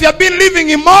 Whereby if you have been living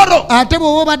immoral, Ate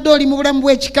bw'oba obadde oli mu bulamu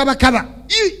bw'ekikabakaba,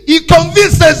 he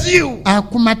convinces you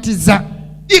akumatiza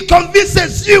He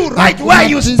convinces you right where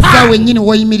you Akumatizza stand wennyini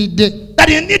w'oyimiridde. that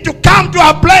you need to come to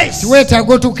a place.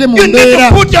 Weetaaga otuuke mu You need to mbeera.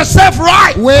 put yourself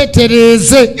right.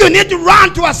 Weetereeze. You need to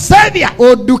run to a Savior.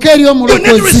 Odduke eri You need to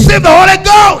omulokozi. receive the Holy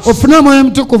Ghost. Ofune omwoyo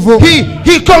mutukuvu.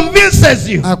 He convinces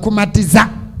you. Akumatiza.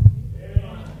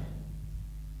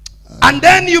 And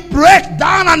then you break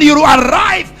down and you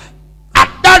arrive at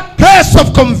that place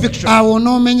of conviction. Awo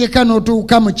n'omenyeka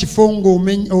n'otuuka mu kifo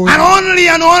And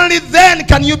only then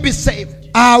can you be saved.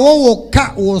 awo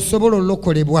wokka w'osobola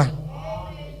olokolebwa.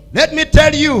 Let me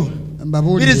tell you, it is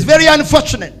Mbabuulire. very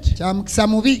unfortunate. Kya mukisa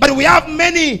mubi. But we have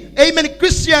many, amen,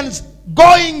 Christians,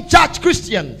 going church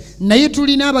Christians, Naye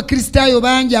tulina abakristaayo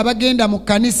bangi abagenda mu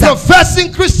kkanisa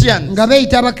professing Christians nga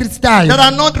beeyita abakristaayo that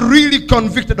are not really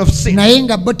convicted of sin. naye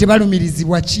nga bo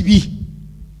tebalumirizibwa kibi.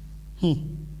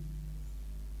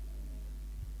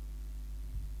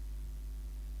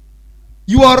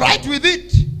 You are right with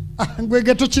it.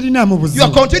 Ngwege tokirina mu You are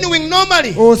buzibu. continuing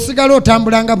normally. Osigala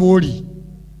otambula nga bw'oli.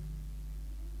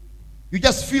 You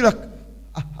just feel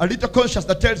a little conscious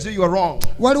that tells you are wrong.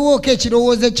 Waliwo ko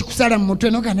ekirowoozo ekikusala mu mutwe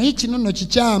noga naye kino nno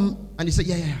kikyamu. And you say,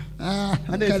 yeah.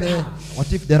 And then, Kale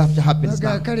what if thereafter happens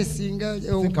now? kale singa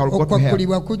think I'll go to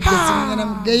okwakkulibwa kujja singana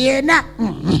mu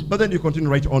geyeena. But then you continue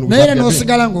right on with Naye what era you're doing.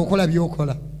 n'osigala ng'okola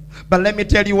by'okola. But let me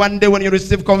tell you, one day when you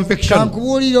receive conviction,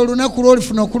 Kankubuulire olunaku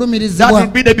lw'olifuna that will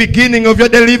okulumirizibwa. be the beginning of your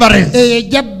deliverance. Eyo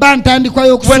ejja bba ntandikwa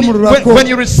y'okusumululwako. When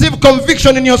you receive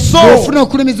conviction in your soul, Ofuna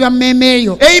okulumizibwa mu mmeeme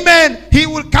eyo. amen, he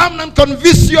will come and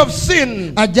convince you of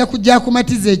sin. Ajja kujja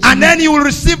akumatiza And ekibi. then you will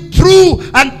receive true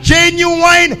and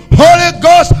genuine Holy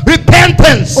Ghost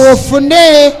repentance.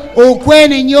 Ofune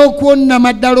okwenenya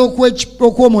okwonnama ddala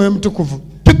okw'omwoyo mutukuvu.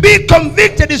 To be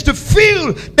convicted is to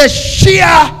feel the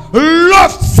sheer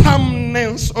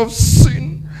loathsomeness of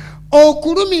sin.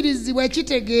 Okulumirizibwa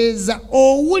kitegeeza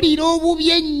owulira obubi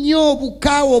ennyo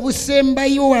obukaawa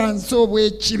obusembayo wansi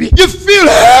obw'ekibi. You feel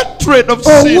hatred of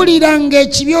sin. Owulira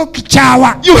ng'ekibi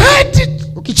okikyawa. You hate it.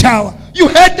 Okikyawa. You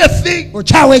hate the thing.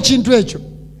 Okyawa ekintu ekyo.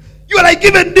 You are like,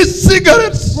 even these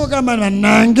cigarettes, Ogamba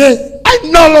bannange I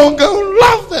no longer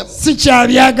love them.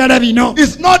 sikyabyagala bino.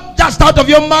 It's not just out of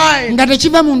your mind. Nga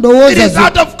tekiva mu It ndowooza is ze.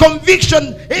 out of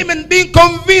conviction. Amen. Being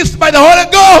convinced by the Holy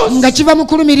Ghost. Nga kiva mu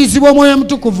kulumirizibwa omwoyo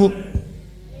mutukuvu.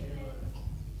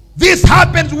 This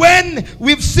happens when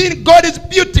we've seen God's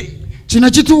beauty, Kino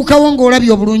kituukawo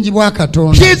ng'olabye obulungi bwa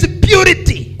Katonda. His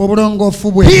purity,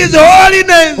 Obulongoofu bwe. His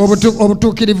holiness.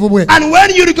 Obutuukirivu bwe. And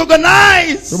when you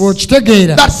recognize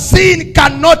Bw'okitegeera that sin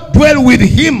cannot dwell with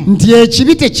him. nti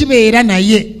ekibi tekibeera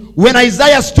naye. When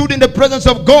Isaiah stood in the presence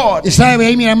of God, Isaaya bwe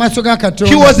yayimira amaaso ga he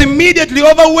Katonda. was immediately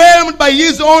overwhelmed by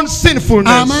his own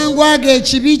sinfulness. Amangu ago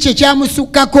ekibi kye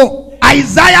kyamusukkako.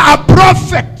 Isaiah, a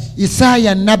prophet,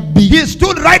 Isaaya nnabbi he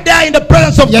stood right there in the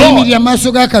presence of God. yayimirira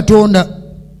amaaso ga Katonda.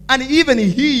 And even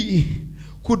he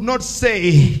could not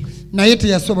say, Naye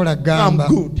teyasobola I'm kugamba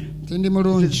good. nti ndi It is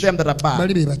mulungi. them that are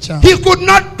Bali bad. be bakyamu. He could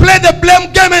not play the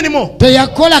blame game anymore.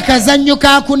 Teyakola kazannyo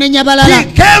ka kunenya He balala.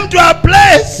 came to a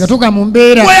place Yatuuka mu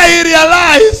mbeera where he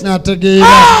realized,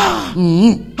 n'ategeera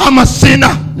I'm a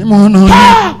sinner. ne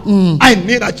mwonoonyi. I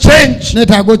need a change.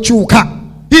 Neetaaga okyuka.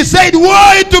 He said,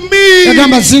 woe to me.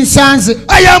 Yagamba zinsanze.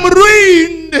 I am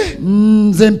ruined.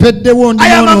 Nze mpeddewo ndi I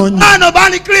am a mwonoonyi. man of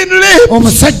unclean lips.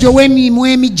 Omusajja ow'emirimu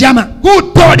emijama. Who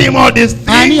told him all these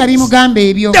Ani things? yabimugamba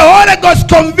ebyo? The Holy Ghost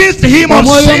convinced him of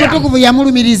Omwoyo sin. omutukuvu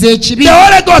yamulumiriza ekibi. The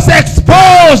Holy Ghost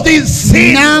exposed his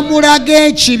sin. N'amulaga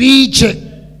ekibi kye.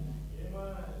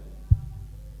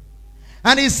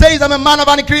 And he says, I'm a man of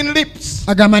unclean lips.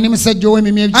 Agamba ni musajja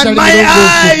ow'emirimu And egitali my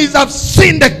mirongoofu. eyes have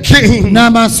seen the King,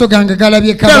 N'amaaso gange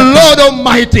galabye the Kabaka. Lord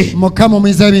Almighty. Mukama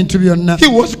omuyinza w'ebintu byonna. He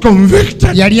was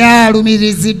convicted. Yali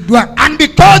alumiriziddwa. And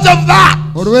because of that,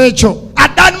 Olw'ekyo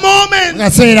at that moment,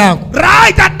 akaseera ako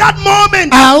right at that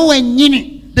moment, awo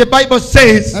wennyini the Bible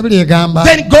says, Babuli egamba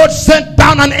then God sent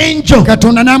down an angel.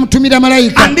 Katonda n'amutumira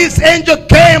malayika. And this angel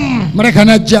came, Malayika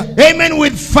n'ajja amen,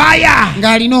 with fire.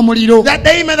 ng'alina omuliro. That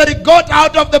amen, that he got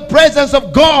out of the presence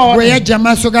of God. Bwe yajja mu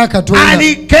maaso ga And Katonda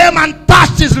he came and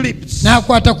touched his lips.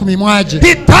 n'akwata ku mimwa gye.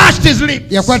 He touched his lips.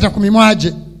 Yakwata ku mimwa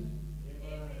gye.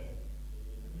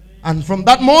 And from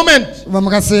that moment, Kuva mu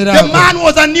kaseera the ako man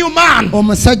was a new man.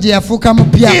 omusajja yafuuka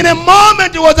mupya. In a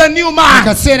moment, he was a new Mu man.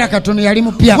 kaseera katono yali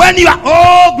mupya. When you are,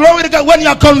 oh, glory to God, when you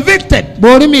are convicted,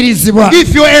 Bw'olumirizibwa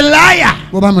if you're a liar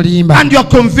bw'oba mulimba and you're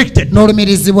convicted,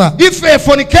 n'olumirizibwa. if you're a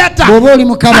fornicator Bw'oba oli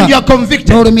mukaba and you're convicted,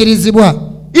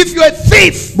 n'olumirizibwa. If you're a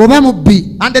thief, bw'oba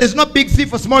mubbi, and there is no big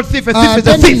thief or small thief, a thief is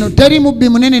a thief. teri mubbi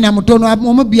munene na mutono,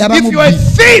 omubbi aba If you're a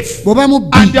mubbi. thief Bw'oba and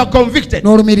mubbi you're convicted, if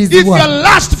n'olumirizibwa, you're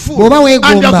lustful bw'oba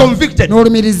and you're weegomba convicted, you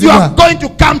n'olumirizibwa, are going to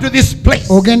come to this place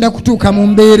ogenda kutuuka mu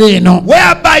mbeera eno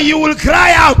whereby you will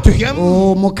cry out to him,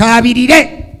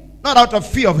 omukaabirire, not out of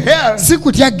fear of hell, si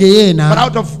kutya but geyeena,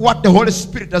 out of what the Holy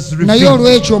Spirit has naye revealed,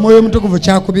 olw'ekyo omwoyo omutukuvu and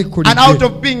kyakubikkulidde, out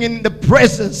of being in the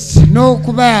presence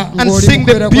n'okuba and ng'oli seeing mu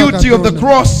the kubeera kwa beauty of the Katonda,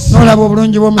 cross n'olaba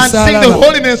obulungi and seeing the bw'omusaalaba,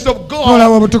 holiness of God,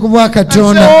 n'olaba obutukuvu bwa and say,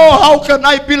 Katonda, oh, how can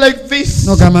I be like this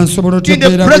n'ogamba nsobola otya in the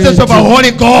okubeera presence bwe of a nti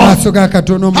holy mu God? maaso ga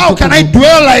Katonda How can I omutukuvu,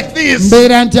 dwell like this?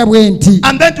 mbeera ntya bwe nti,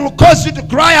 And then it will cause you to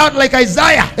cry out like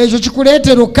Isaiah. ekyo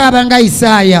kikuleetera okukaaba nga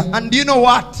Isaaya. And do you know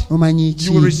what? Omanyi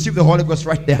You will ki? receive the Holy Ghost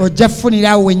right there. Ojja kufunira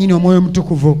awo wennyini omwoyo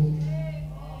omutukuvu.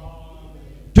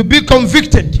 To be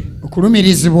convicted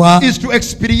Okulumirizibwa, is to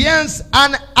experience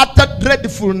an utter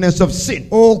dreadfulness of sin.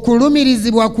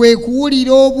 okulumirizibwa kwe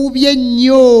kuwulira obubi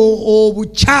ennyo,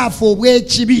 obukyafu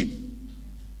obw'ekibi.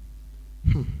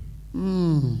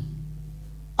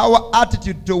 Our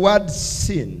attitude towards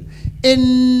sin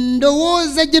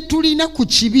Endowooza gye tulina ku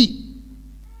kibi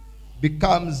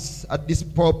becomes at this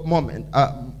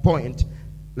point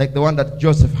like the one that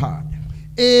Joseph had.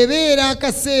 ebeera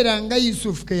akaseera nga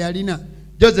Yusufu ke yalina.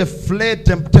 Joseph fled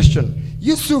temptation,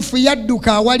 Yusufu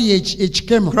yadduka awali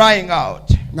ekikemo crying out,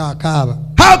 ng'akaaba,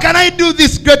 how can I do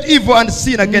this great evil and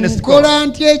sin against God? nkola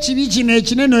ntya ekibi kino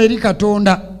ekinene eri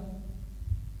Katonda?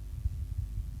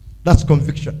 That's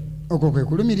conviction. Okwo kwe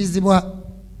kulumirizibwa.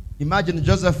 Imagine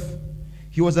Joseph,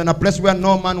 he was in a place where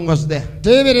no man was there.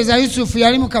 Teebereza Yusufu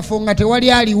yali mu kafo nga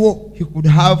tewali aliwo. He could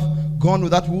have gone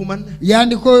with that woman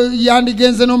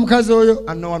yandigenze n'omukazi oyo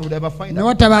and no one would ever find ne her.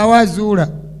 watabaawo azuula.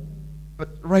 But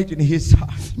right in his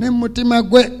heart, Ne mu mutima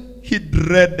gwe he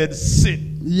dreaded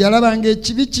sin. yalabanga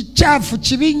ekibi kikyafu,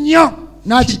 kibi nnyo, He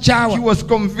n'akikyawa, was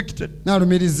convicted.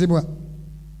 n'alumirizibwa.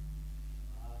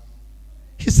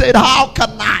 He said, how can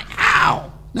I?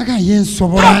 Naga ye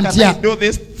nsobola How can I ntya? do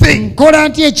this thing? Nkola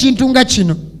ntya ekintu nga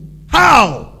kino?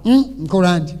 How?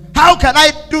 Nkola ntya? How can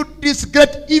I do this great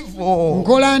evil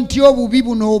Nkola ntya obubi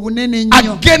buno obunene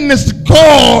ennyo against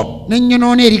God?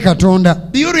 n'ennyonoona eri Katonda?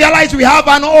 Do you realize we have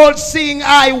an all-seeing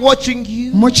eye watching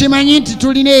you? Mukimanyi nti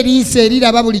tulina eriiso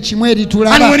eriraba buli kimu And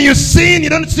eritulaba. when you sin, you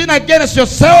don't sin against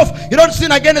yourself, you don't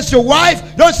sin against your wife,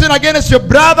 you don't sin against your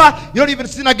brother, you don't even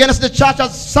sin against the church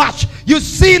as such. You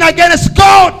sin against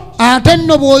God. Ate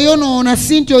nno bw'oyonoona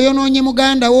si nti oyonoonye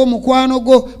muganda wo, mukwano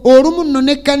gwo, olumu nno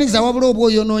n'ekkaniza, wabula oba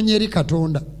oyonoonye eri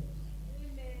Katonda.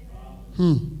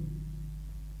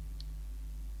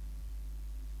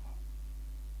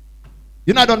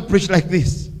 You know, I don't preach like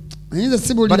this. Ayinza But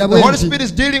sibuulira the bwe Holy nti, Spirit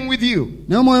is dealing with you.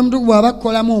 naye omwoyo omutukuvu bw'aba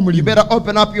akukolamu You omulimu, better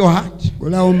open up your heart.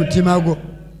 olawo omutima gwo.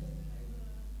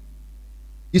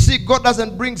 You see, God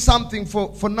doesn't bring something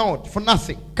for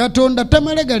nothing. Katonda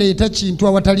tamale galeeta kintu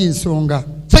awatali nsonga.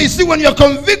 So you see, when you're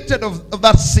convicted of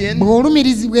that sin,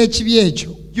 Bw'olumirizibwa ekibi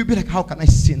ekyo, you'll be like, how can I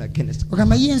sin against God?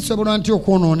 ogamba ye nsobola ntya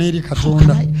okwonoona eri How can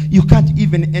Katonda? you can't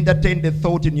even entertain the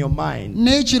thought in your mind.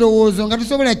 N'ekirowoozo nga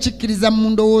tosobola kikkiriza mu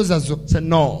ndowooza zo. Say,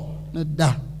 no,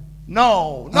 Nedda.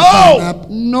 no, Apaana,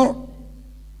 no. no.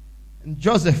 And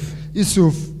Joseph,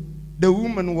 Yusufu, the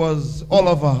woman was all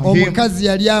over him. omukazi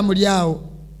yali amuli awo.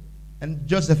 And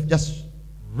Joseph just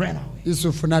ran away.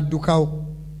 Yusufu n'addukawo.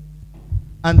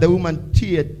 And the woman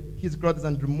teared his clothes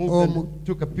and removed Omu- and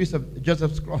took a piece of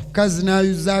Joseph's cloth. Mukazi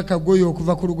n'ayuza akagoye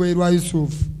okuva ku lugoye lwa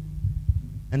Yusufu.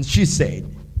 And she said,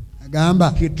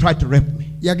 Agamba, he tried to rape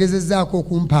me. yagezezzaako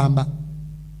okumpamba.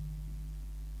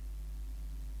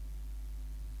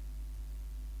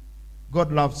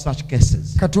 God loves such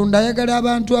cases. Katonda ayagala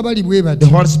abantu abali bwe The bati.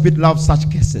 Holy Spirit loves such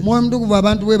cases. Mwoyo Mutukuvu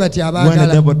abantu bwe bati When the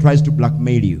abaagala. devil tries to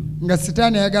blackmail you. Nga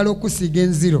Setaani ayagala okusiiga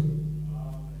enziro.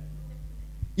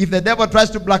 If the devil tries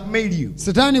to blackmail you,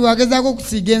 Setaani bw'agezaako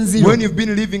okusiiga enziro, when you've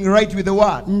been living right with the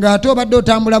word, ng'ate obadde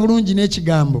otambula bulungi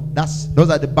n'ekigambo. those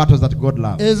are the battles that God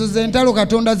loves. Ezo ze ntalo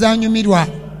Katonda z'anyumirwa.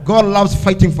 God loves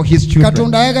fighting for his children.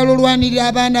 Katonda ayagala olwanirira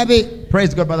abaana be.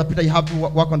 Praise God, Brother Peter. You have to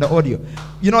work on the audio.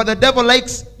 You know, the devil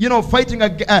likes, fighting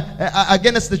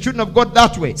against the children of God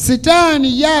that way.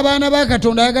 Setaani ye abaana ba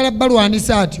Katonda ayagala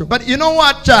balwanisa atyo. But you know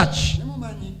what, church?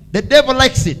 The devil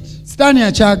likes it, Setaani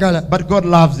akyagala, but God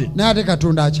loves it. n'ate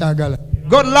Katonda akyagala.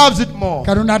 God loves it more.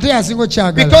 Katonda ate yasinga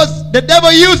okyagala. Because the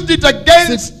devil used it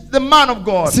against the man of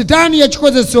God. Setaani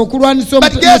yakikozesa okulwanisa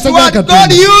But guess omusajja wa what? God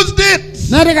Katonda. used it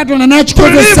N'ate Katonda to lift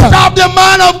n'akikozesa up the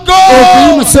man of God.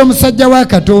 okuyimusa omusajja wa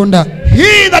Katonda.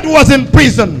 He that was in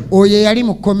prison Oyo eyali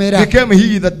mu kkomera became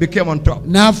he that became on top.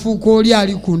 n'afuuka oli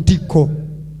ali ku ntikko.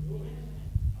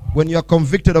 When you are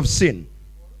convicted of sin,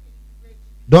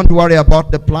 Don't worry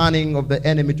about the planning of the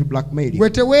enemy to blackmail you.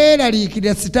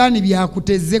 Weteweeraliikirira sitaani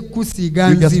byakuteze kusiiga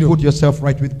You just nziro. put yourself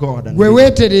right with God. And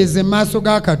Weweetereze mu maaso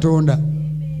ga Katonda.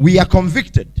 we are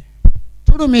convicted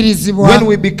Tulumirizibwa. when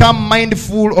we become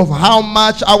mindful of how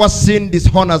much our sin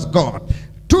dishonors God.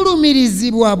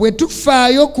 Tulumirizibwa bwe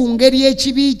tufaayo ku ngeri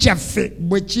ekibi kyaffe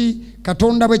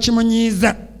Katonda bwe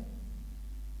kimunyiiza.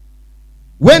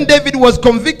 When David was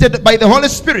convicted by the Holy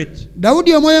Spirit,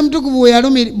 Dawudi omwoyo omutukuvu bwe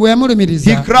he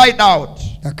yamulumiriza cried out,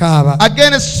 akaaba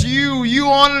against you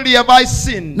only have I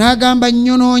sinned n'agamba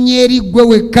nnyonoonye eri ggwe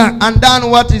wekka and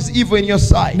done what is evil in your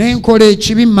sight. n'enkola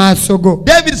ekibi mu maaso go.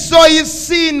 David saw his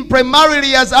sin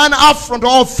primarily as an affront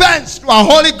or offense to a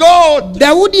holy God.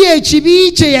 Dawudi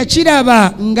ekibi kye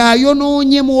yakiraba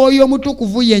ng'ayonoonye mwoyo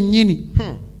omutukuvu yennyini.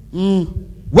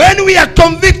 When we are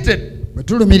convicted, Bwe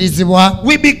tulumirizibwa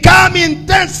we become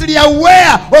intensely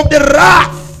aware of the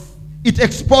wrath it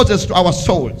exposes to our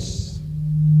souls.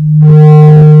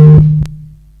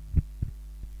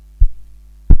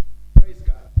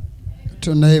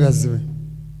 Katonda yeebazibwe.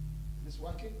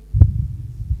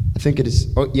 I think it is.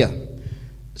 Oh, yeah.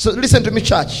 So listen to me,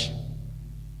 church.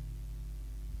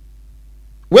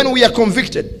 When we are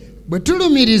convicted, Bwe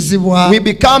tulumirizibwa we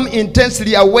become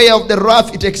intensely aware of the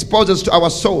wrath it exposes to our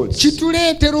souls.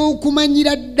 kituleetera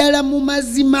okumanyira ddala mu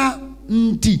mazima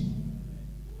nti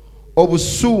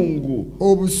obusungu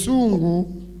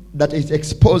That it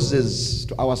exposes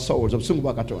to our souls.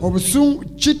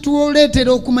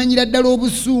 kituleetera okumanyira ddala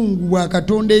obusungu bwa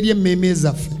Katonda eri emmeeme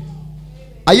zaffe.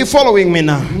 Are you following me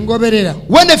now? Ngoberera.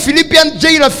 When the Philippian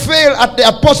jailer fell at the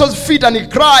apostles' feet and he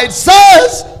cried,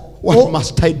 "Sirs, what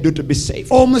must I do to be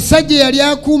saved?" Omusajja yali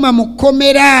akuuma mu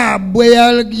kkomera bwe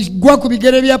yagwa ku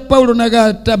bigere bya Pawulo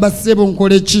n'agamba bassebo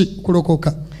nkole ki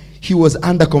kulokoka. He was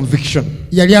under conviction.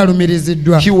 Yali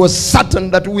alumiriziddwa. He was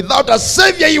certain that without a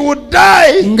savior he would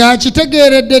die.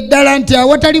 Ng'akitegeeredde ddala nti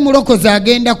awatali mulokozi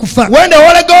agenda kufa. When the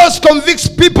Holy Ghost convicts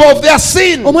people of their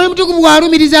sin, Omwoyo Mutukuvu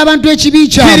bw'alumiriza abantu ekibi he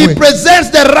kyabwe represents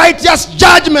the righteous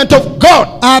judgment of God.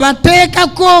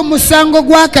 abateekako omusango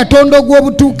gwa Katonda There is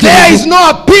ogw'obutuukirivu no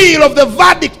appeal of the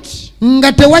verdict.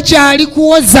 nga tewakyali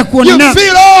kuwoza You kwonna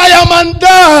feel, "Oh, I am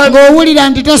undone." ng'owulira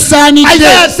nti tosaanidde.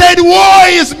 Isaiah said,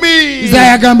 "Woe is me."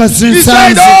 Isaaya agamba He said,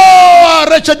 sinsanze "Oh,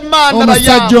 wretched man that I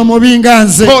omusajja am." omubi nga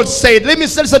nze. Paul said,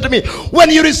 listen to me. When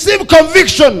you receive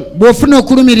conviction, Bw'ofuna you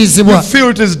okulumirizibwa feel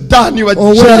it is done. You are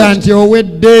owulira judged. nti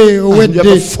owedde And you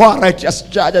have a far righteous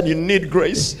judge and you need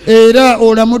grace. era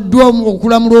olamuddwa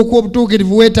okulamulwa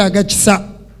okw'obutuukirivu weetaaga kisa.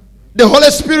 The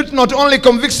Holy Spirit not only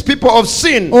convicts people of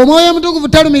sin, Omwoyo Omutukuvu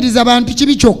talumiriza bantu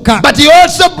kibi kyokka, but he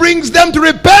also brings them to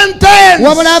repentance.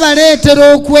 wabula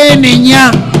abaleetera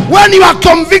okwenenya. When you are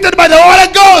convicted by the Holy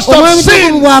Ghost Omwoyo of Omutukuvu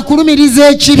sin, bw'akulumiriza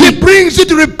he ekibi brings you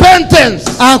to repentance.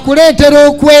 akuleetera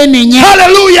okwenenya.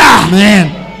 Hallelujah.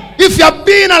 Amen. If you have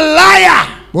been a liar,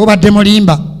 Bw'obadde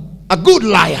mulimba a good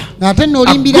liar, ate a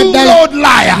n'olimbira good ddala old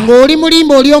liar, ng'oli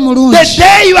mulimba oli the omulungi,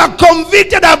 day you are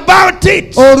convicted about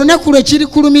it, olunaku lwe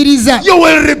kirikulumiriza you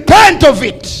will repent of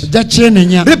it. ojja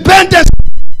kyenenya. Repentance,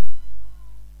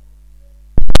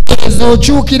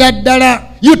 Okyukira ddala,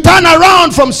 you turn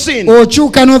around from sin.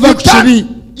 okyuka n'ova ku kibi,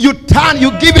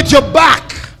 You give it your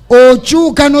back.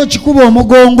 okyuka n'okikuba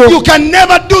omugongo, You can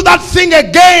never do that thing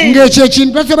again ng'ekyo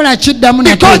ekintu tosobola kiddamu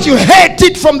because nakyo you hate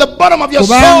it from the bottom of your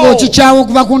kubanga soul. okikyawa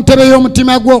okuva ku ntebe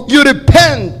y'omutima gwo. You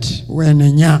repent.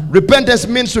 Wenenya. Repentance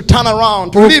means to turn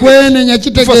around, to leave it, Okwenenya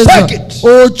kitegeeza forsake it.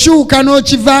 okyuka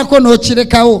n'okivaako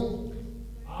n'okirekawo.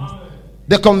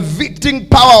 The convicting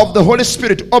power of the Holy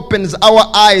Spirit opens our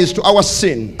eyes to our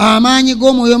sin Amaanyi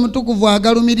g'Omwoyo Omutukuvu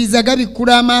agalumiriza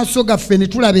gabikkula amaaso gaffe ne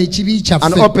tulaba ekibi and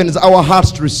kyaffe, opens our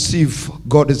hearts to receive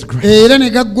God's grace. era ne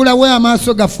gaggulawo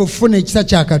amaaso gaffe ofuna ekisa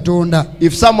kya Katonda.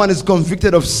 If someone is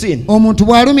convicted of sin, Omuntu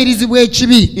bw'alumirizibwa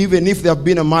ekibi, even if they have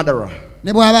been a murderer,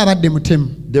 ne bw'aba abadde mutemu,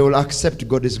 they will accept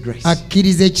God's grace.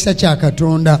 akkiriza ekisa kya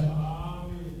Katonda.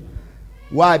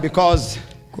 Why? Because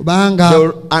Kubanga they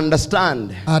will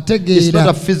understand it's not a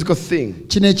ategeera physical thing.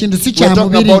 kino ekintu si We're kya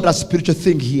talking mubiri, about a spiritual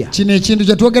thing here. kino ekintu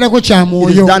kye twogerako kya It is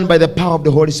mwoyo, done by the power of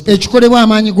the Holy Spirit. ekikolebwa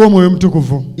amaanyi g'Omwoyo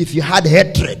Omutukuvu. If you had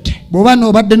hatred, Bw'oba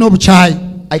n'obadde n'obukyayi,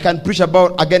 I can preach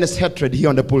about against hatred here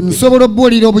on the pulpit. nsobola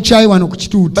obbuulira obukyayi wano ku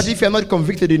kituuti, But if you are not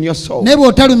convicted in your soul, naye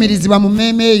bw'otalumirizibwa mu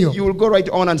mmeeme eyo, you will go right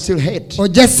on and still hate.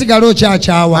 ojja sigala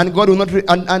okyakyawa, And God will not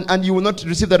and you will not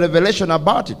receive the revelation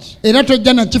about it. era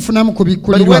tojja nakifunamu But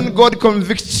kubikkulirwa. when God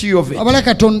convicts you of it, Wabula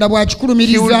Katonda He will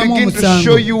bw'akikulumirizaamu begin to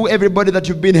show omusango, you everybody that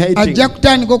you've been hating. ajja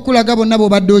kutandika okulaga bonna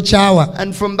bw'obadde okyawa.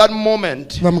 And from that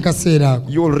moment, Kuva mu kaseera ako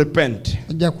you will repent.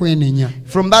 ojja kwenenya.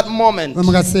 From that moment, Kuva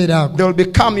mu kaseera ako they will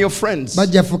become your friends.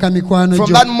 bajja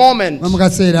From that moment,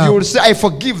 you will say, I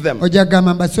forgive them.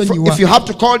 If you have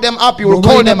to call them up, you will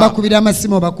call them up.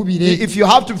 If you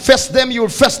have to face them, you will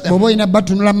face them.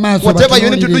 Whatever you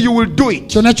need to do, you will do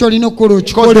it.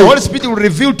 Because the Holy Spirit will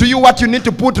reveal to you what you need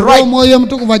to put right.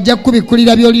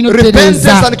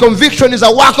 Repentance and conviction is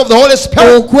a work of the Holy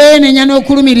Spirit.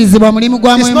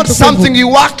 It's not something you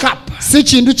work up. It's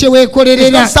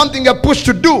not something you're pushed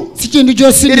to do.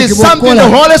 It is something the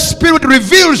Holy Spirit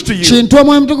reveals to you.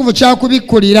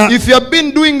 If you have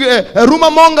been doing rumor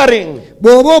mongering,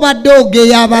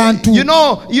 you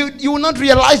know, you will not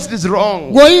realize this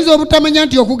wrong. But when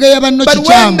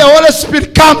the Holy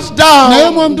Spirit comes down,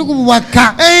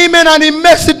 amen, and He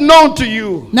makes it known to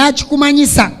you,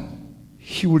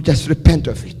 He will just repent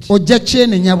of it.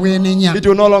 It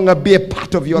will no longer be a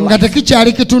part of your life.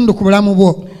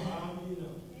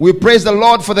 We praise the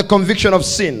Lord for the conviction of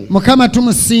sin. Without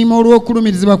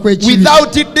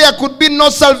it, there could be no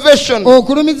salvation. No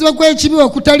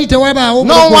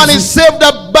one is saved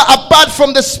apart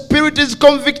from the Spirit is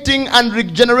convicting and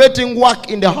regenerating work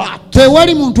in the heart. The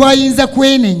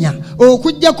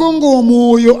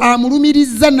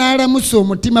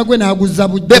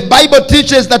Bible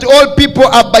teaches that all people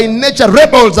are by nature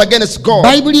rebels against God.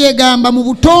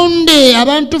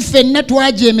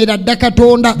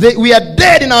 We are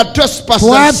dead in our trespasses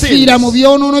and sins.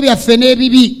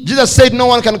 Jesus said, no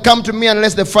one can come to me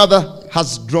unless the Father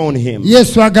has drawn him.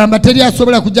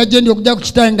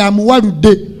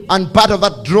 And part of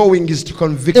that drawing is to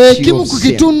convict you of sin.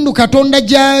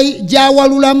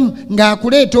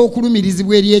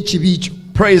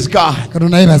 Praise God.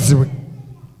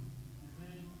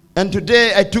 And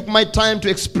today I took my time to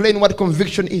explain what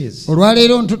conviction is. And I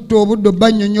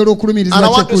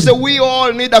want to say we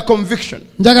all need a conviction,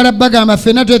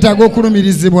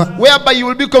 whereby you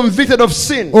will be convicted of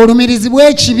sin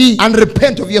and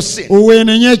repent of your sin.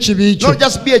 Not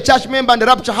just be a church member and the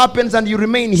rapture happens and you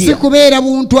remain here.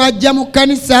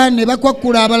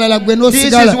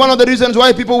 This is one of the reasons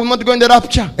why people will not go in the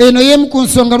rapture.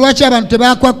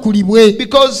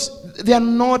 Because they are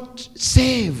not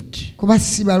saved. You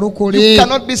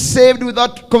cannot be saved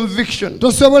without conviction. You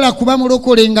just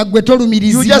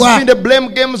win the blame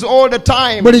games all the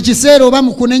time.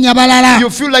 You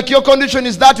feel like your condition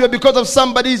is that way because of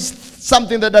something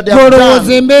that they have done.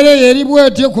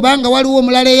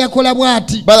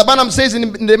 But Branham says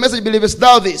in the message, believest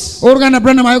thou this? When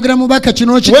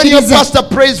your pastor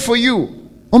prays for you,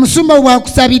 you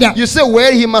say,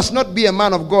 well, he must not be a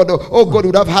man of God, or God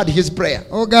would have heard his prayer.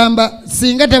 God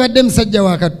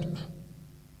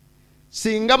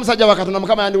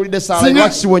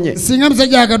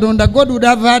would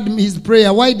have heard his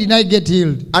prayer. Why didn't I get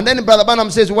healed? And then Brother Branham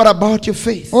says, what about your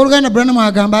faith? It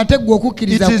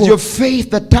is your faith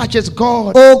that touches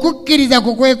God,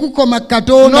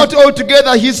 not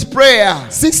altogether his prayer.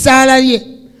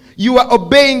 You are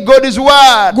obeying God's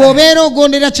word. And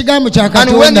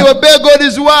when you obey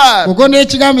God's word, God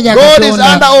is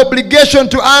under obligation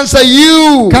to answer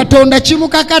you.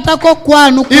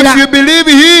 If you believe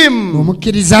Him,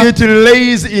 it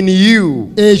lays in you.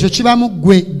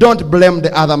 Don't blame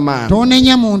the other man.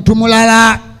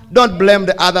 Don't blame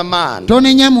the other man.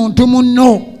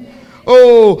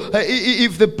 Oh,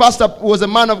 if the pastor was a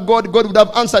man of God, God would have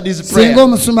answered his prayer. Oh,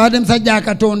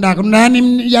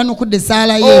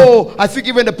 I think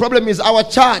even the problem is our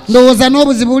church. Or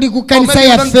maybe we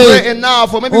don't pray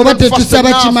enough, or maybe we don't fast enough,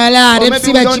 or maybe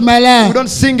we don't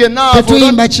sing enough, or we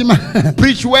don't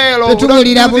preach well, or we don't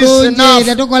do this enough.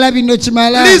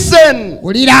 Listen.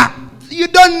 You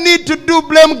don't need to do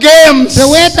blame games. We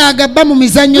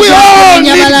all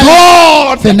need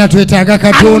God.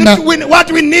 And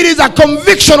what we need is a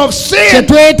conviction of sin.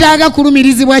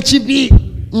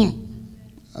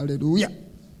 Hallelujah.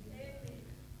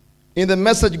 In the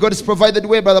message God is provided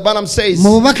way, Brother Branham says,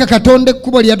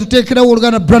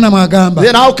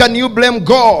 then how can you blame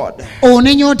God?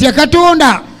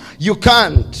 You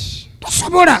can't.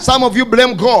 Some of you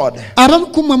blame God. Oh,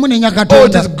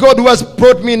 it is God who has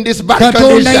brought me in this bad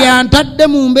condition.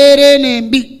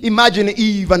 Imagine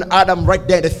Eve and Adam right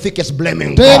there, the thickest,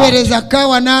 blaming God.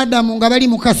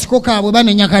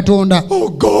 Oh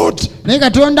God,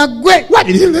 why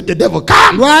did He let the devil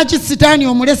come?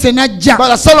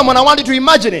 Brother Solomon, I want you to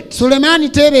imagine it.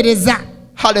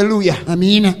 Hallelujah.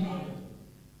 Amina.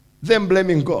 Them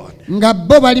blaming God.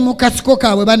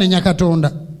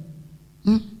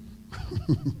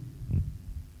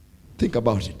 Think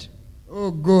about it.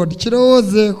 Oh God,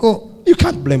 you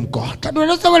can't blame God.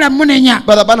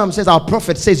 Brother Branham says, our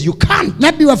prophet says you can't.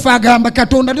 Tell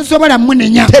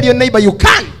your neighbor you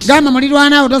can't.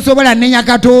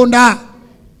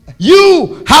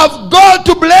 You have got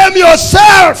to blame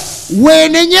yourself.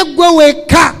 Weenenye gwe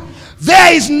wekka.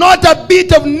 There is not a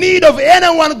bit of need of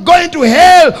anyone going to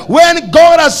hell when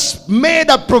God has made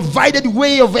a provided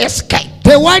way of escape.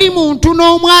 Tewali muntu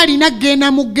n'omu alina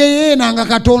genda mu Geyeena nga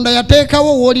Katonda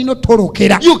yateekawo w'olina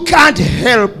ottolokera. You can't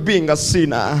help being a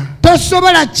sinner.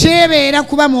 Tosobola kyebeera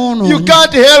kuba mwonoonyi. You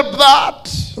can't help that.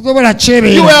 Tosobola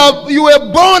kyebeera. You were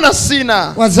born a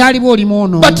sinner. Wazaalibwa oli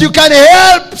mwonoonyi. But you can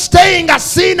help staying a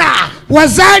sinner.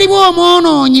 Wazaalibwa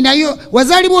omwonoonyi nayo,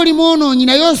 wazaalibwa oli mwonoonyi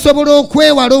naye osobola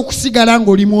okwewala okusigala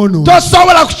ng'oli mwonoonyi.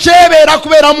 Tosobola kukyebeera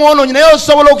kubeera mwonoonyi naye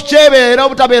osobola okukyebeera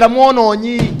obutabeera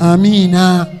mwonoonyi.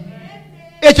 Amiina.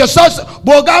 Ekyo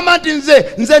bw'ogamba nti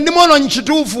nze ndi mwonoonyi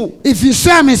kituufu. If you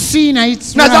say I'm a sinner,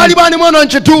 it's right. Nazaalibwa ndi mwonoonyi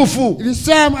kituufu. If you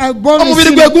say I'm born a omubiri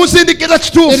sinner, gwe gunsindikiza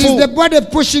kituufu. it is the body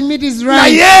pushing me, it is right.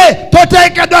 Naye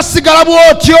toteekeddwa sigala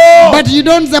bw'otyo. But you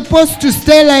don't supposed to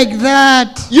stay like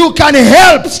that. You can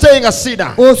help staying a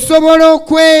sinner.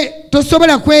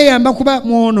 Tosobola kweyamba kuba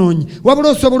mwonoonyi, wabula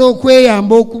osobola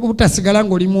okweyamba obutasigala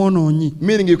ng'oli mwonoonyi.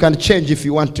 Meaning you can change if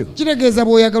you want to. Kitegeeza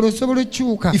bw'oyagala osobola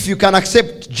okukyuka. If you can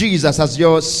accept Jesus as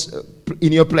yours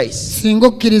in your place. Singa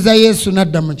okkiriza Yesu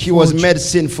n'adda mu He was kifo kyo. made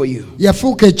sin for you.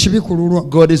 Yafuuka ekibi ku lulwo.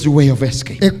 God is the way of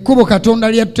escape. Ekkubo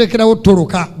Katonda lyatuteekerawo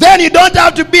ttoloka. Then you don't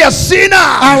have to be a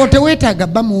sinner. Awo teweetaaga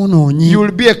bba mwonoonyi. You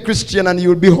will be a Christian and you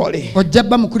will be holy. Ojja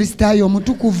bba mukristaayo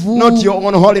omutukuvu. Not your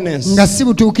own holiness. Nga si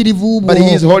butuukirivu bwo. But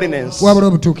His holiness. Wabula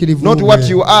obutuukirivu Not bwe. what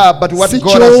you are, but what Si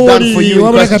God has done for ky'oli, you in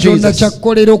wabula Christ Katonda Jesus.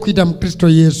 ky'akkolera okuyita mu Kristo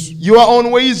Yesu. Your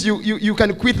own ways, you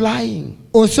can quit lying.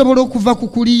 Osobola okuva ku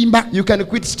kulimba. You can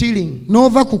quit stealing.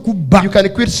 N'ova ku kubba. You can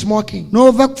quit smoking.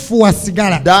 N'ova kufuwa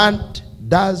sigala. That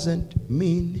doesn't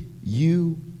mean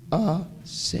you are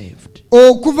saved.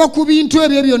 Okuva ku bintu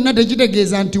ebyo byonna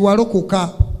tekitegeeza nti walokoka.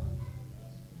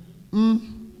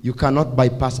 You cannot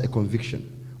bypass a conviction.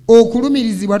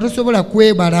 Okulumirizibwa tosobola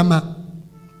kwebalama.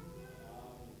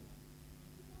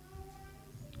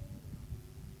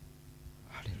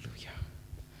 Hallelujah.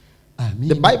 Amen.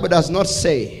 The Bible does not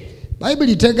say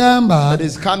Bayibuli tegamba. that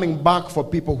is coming back for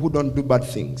people who don't do bad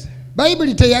things.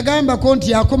 Bayibuli teyagambako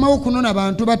nti akomawo kunona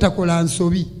bantu batakola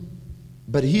nsobi.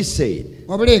 But He said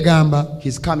Wabula egamba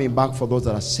He's coming back for those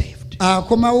that are saved.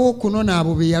 akomawo kunona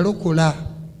abo be yalokola.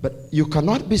 But you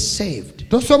cannot be saved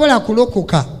Tosobola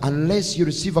kulokoka unless you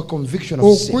receive a conviction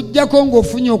of sin. okuggyako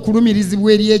ng'ofunye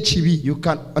okulumirizibwa eri ekibi. You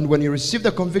can, and when you receive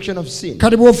the conviction of sin,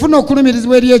 Kati bw'ofuna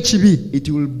okulumirizibwa eri ekibi, it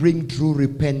will bring true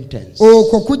repentance.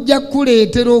 okwo kujja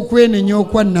kuleetera okwenenya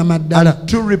okwannamaddala. And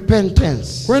true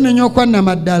repentance Kwenenya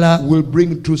okwannamaddala will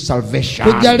bring true salvation.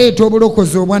 kujja leeta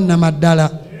obulokozi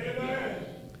obwannamaddala.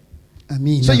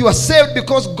 Amiina. So you are saved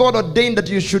because God ordained that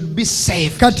you should be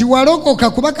saved. Kati walokoka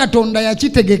kuba Katonda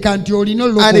yakitegeka nti olina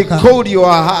And He olokoka. called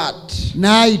your heart.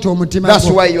 N'ayita omutima That's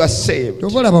gwo. why you are saved.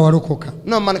 Tobolaba walokoka.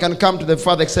 No man can come to the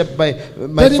Father except by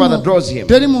my Father draws him.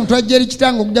 Teri muntu ajja eri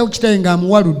kitange okujja ku kitaye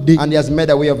ng'amuwaludde. And He has made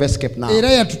a way of escape now. Era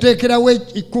yatuteekerawo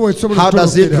ekkubo ekisobola How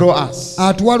does He okutolokera. draw us?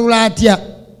 Atuwalula atya?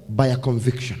 By a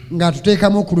conviction.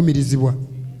 Ng'atuteekamu okulumirizibwa.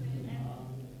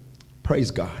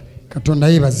 Praise God. Katonda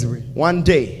yeebazibwe. One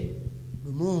day,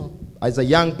 Lumu as a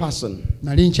young person,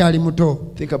 nali nkyali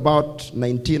muto. think about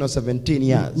 19 or 17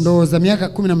 years, Ndowooza myaka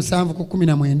 17 ku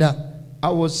 19. I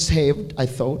was saved, I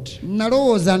thought.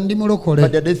 Nalowooza ndi But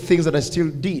mulokole. there are things that I still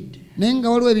did. Naye nga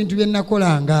waliwo ebintu bye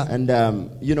nakolanga. And,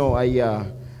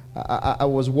 I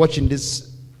was watching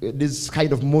this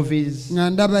kind of movies. Nga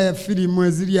ndaba firimu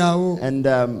eziri awo. And,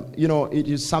 it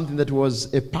is something that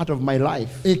was a part of my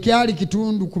life. Ekyali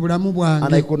kitundu ku bulamu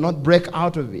And I bwange. could not break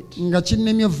out of it. Nga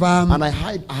kinnemye ovaamu. And I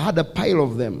had a pile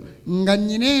of them. Nga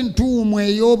nnyina entuumu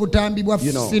ey'obutambi bwa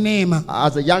sineema.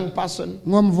 As a young person,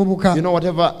 Ng'omuvubuka.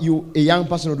 whatever a young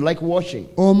person would like watching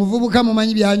Omuvubuka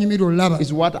mumanyi byanyumira olaba.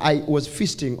 is what I was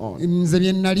feasting on. Nze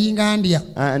bye nali nga ndya.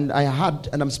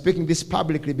 And I'm speaking this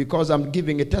publicly because I'm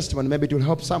giving a testimony. Maybe it will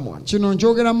help someone. Kino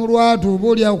nkyogera mu lwatu oba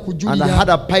oli awo And I had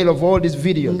kujulira. a pile of all these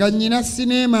videos. Nga nnyina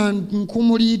sineema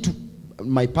nkumuliitu.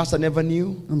 My pastor never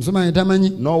knew. Omusomani tamanyi.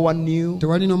 No one knew.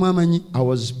 Tewali n'omu amanyi. I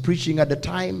was preaching at the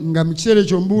time. Nga mu kiseera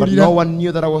ekyo But mbuulira. no one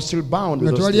knew that I was still bound with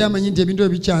Nga those tewali things. amanyi nti ebintu ebyo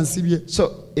bikyansibye.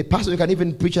 So a pastor can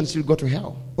even preach and still go to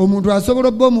hell Omuntu asobola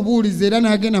obba omubuuliza era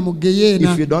n'agenda mu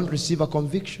geyeena. if you don't receive a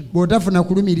conviction. Bw'otafuna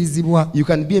kulumirizibwa. You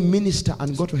can be a minister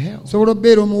and go to hell. Osobola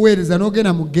obbeera omuweereza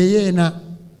n'ogenda mu geyeena.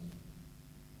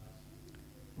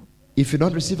 If you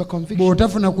don't receive a conviction.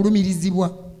 Bw'otafuna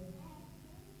kulumirizibwa.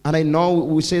 And I know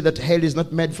we say that hell is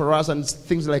not made for us and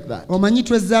things like that. Omanyi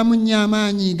twezzaamu nnyo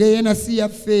amaanyi geyeena si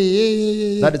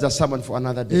yaffe. That is a sermon for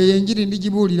another day. Eyo enjiri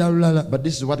ndigibuulira lulala. But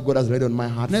this is what God has laid on my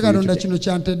heart Ne for you Katonda today. kino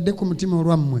kyantedde ku mutima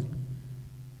olwammwe.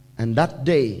 And that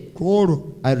day,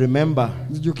 Kuolwo I remember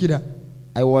nzijukira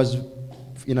I was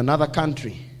in another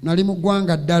country. nali mu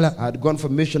ggwanga ddala I had gone for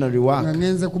missionary nga work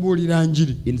ngenze kubuulira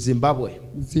njiri in Zimbabwe.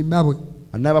 Zimbabwe.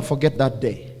 I'll never forget that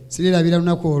day. Sirirabira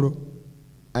lunaku olwo.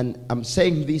 And I'm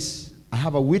saying this, I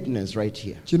have a witness right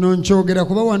here. Kino nkyogera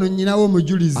kuba wano nnyinawo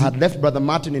omujulizi. I had left Brother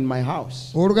Martin in my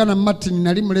house Oluganda Martin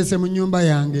nali mulese mu nnyumba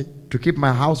yange to keep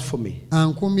my house for me.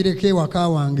 ankuumireko ewaka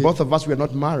wange. Both of us were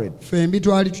not married. Fembi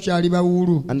twali tukyali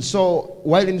bawuulu. And so,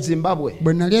 while in Zimbabwe,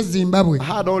 Bwe nali e Zimbabwe I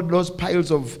had all those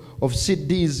piles of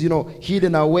CDs,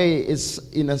 hidden away is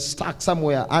in a stack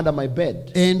somewhere under my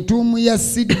bed. entuumu ya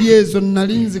CD ezo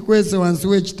nali nzikwese wansi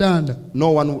w'ekitanda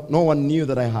No one knew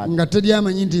that I had. nga teri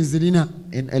amanyi nti nzirina.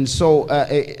 And so,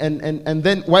 and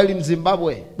then while in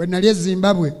Zimbabwe, Bwe nali e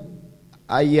Zimbabwe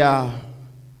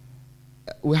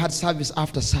we had service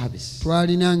after service.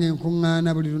 twalinanga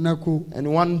enkuŋŋaana buli lunaku. And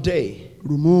one day,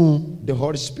 Lumu the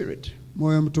Holy Spirit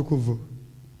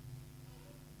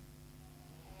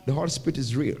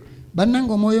is real.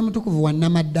 bannanga omwoyo omutukuvu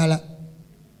wannama ddala.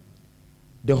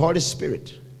 The Holy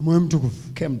Spirit omwoyo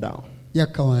omutukuvu came down.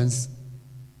 yakka wansi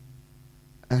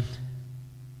And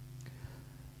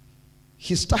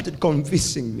he started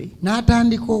convincing me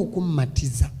n'atandika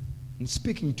okummatiza and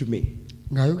speaking to me.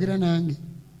 ng'ayogera nange.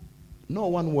 No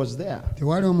one was there.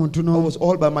 Tewali omuntu I n'omu. was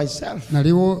all by myself.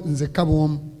 Naliwo nzekka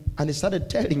bw'omu. And he started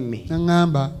telling me,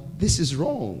 N'aŋŋamba this is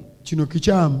wrong. kino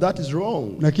kikyamu, That is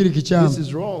wrong. nakiri kikyamu, This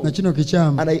is wrong. na kino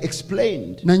kikyamu. And I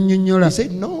explained. N'annyonnyola. He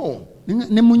said, no.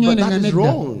 Ne munyoye But nga that is nedda.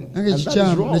 wrong. Nange And that is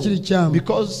kikyamu, nakiri wrong. kikyamu.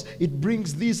 Because it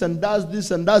brings this and does this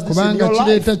and does this in Kubanga your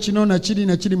life. kireeta kino nakiri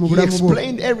mu He bulamu bwo.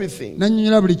 explained everything.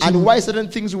 N'annyonnyola buli And kimu. why certain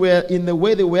things were in the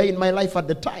way they were in my life at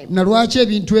the time. Na lwaki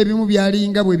ebintu ebimu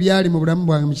byalinga bwe byali mu bulamu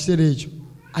bwange mu kiseera ekyo.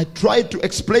 I tried to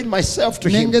explain myself to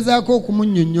him. Nengezaako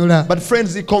okumunnyonnyola. But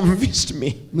friends, he convinced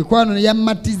me. Mikwano ne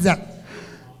yammatiza.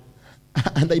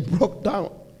 And I broke down.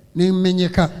 Ne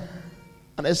mmenyeka.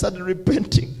 And I started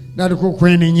repenting N'atandika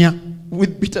okwenenya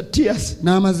with bitter tears.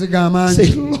 n'amaziga amaanyi.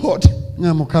 Say, Lord,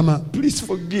 Nga Mukama, please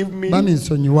forgive me. bami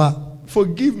nsonyiwa.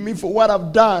 Forgive me for what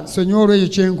I've done. Nsonyiwa olw'ekyo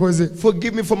kye nkoze.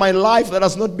 Forgive me for my life that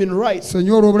has not been right.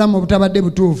 Nsonyiwa olw'obulamu obutabadde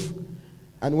butuufu.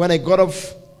 And when I got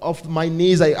off my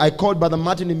knees, I called Brother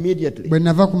Martin immediately. Bwe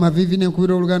nava ku maviivi ne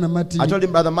nkubira Oluganda Martin. I told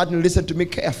him, Brother Martin, listen to me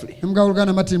carefully. Ne mugamba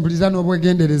Oluganda Martin, mpuliriza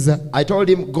n'obwegendereza. I told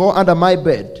him, go under my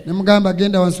bed. Ne mugamba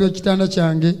genda wansi w'ekitanda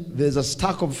kyange. There's a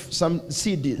stack of some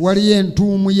CDs. Waliyo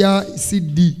entuumu ya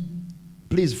CD.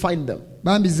 Please find them.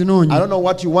 Bambi I zinoonye. don't know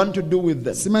what you want to do with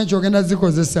them. Simanyi ky'ogenda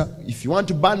zikozesa. If you want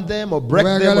to burn them or break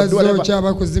them Oyagala or do whatever,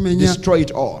 zokyaba kuzimenya. destroy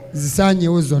it all.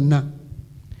 Zisaanyewo zonna.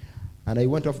 And I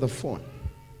went off the phone.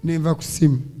 Ne nva ku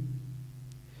simu.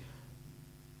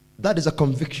 That is a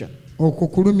conviction. Okwo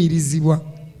kulumirizibwa.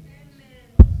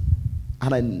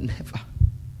 And I never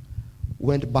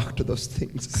went back to those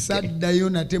things again. Saddayo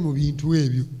nate mu bintu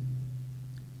ebyo.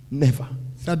 Never.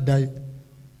 Saddayo.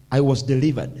 I was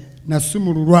delivered.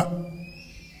 Nasumululwa.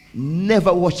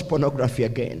 Never watch pornography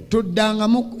again.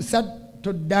 Toddangamu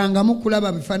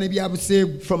kulaba bifaananyi bya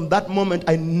buseegu. From that moment,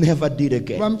 I never did Kuba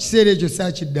again. mu kiseera ekyo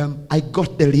saakiddamu. I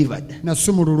got delivered.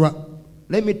 Nasumululwa.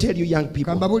 Let me tell you, young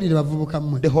people, Kambabuulire bavubuka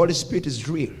mmwe. the Holy Spirit is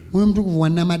real. Mwoyo Mutukuvu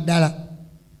wannama ddala.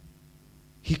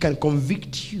 He can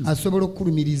convict you Asobola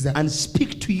okukulumiriza. and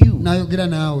speak to you N'ayogera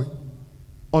naawe.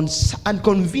 and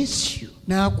convince you.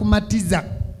 N'akumatiza.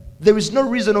 There is no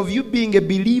reason of you being a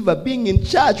believer, being in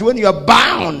church when you are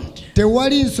bound.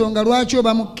 Tewali nsonga lwaki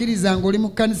oba mukkiriza ng'oli mu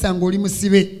kkanisa ng'oli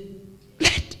musibe.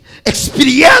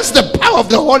 Experience the power of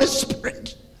the Holy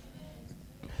Spirit.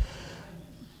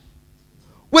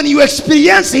 When you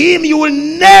experience Him, you will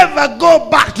never go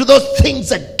back to those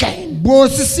things again.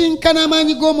 Bw'osisinkana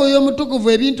amaanyi g'omwoyo omutukuvu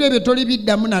ebintu ebyo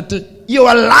tolibiddamu nate.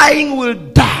 Your lying will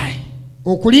die.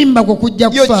 Okulimba kwo kujja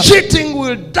Your kufa. cheating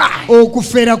will die.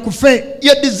 Okufeera kufe.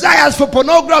 Your desires for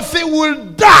pornography will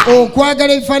die.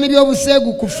 Okwagala ebifaananyi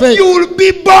by'obuseegu kufe. You will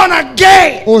be born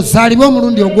again. Ozaalibwa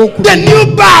omulundi The ogwokubiri.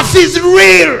 new birth is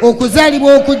real.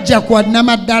 Okuzaalibwa okujja kwa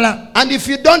nnamaddala. And if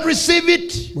you don't receive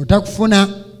it, Bw'otakufuna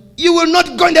you will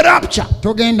not go in the rapture.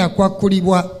 togenda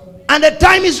kwakkulibwa. And the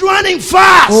time is running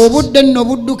fast. Obudde nno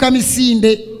budduka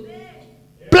misinde.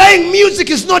 Playing music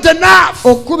is not enough.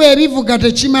 Okkuba ebivuga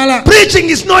tekimala. Preaching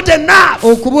is not enough.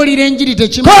 Okubuulira enjiri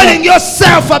tekimala. Calling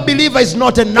yourself a believer is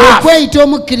not enough. Okweyita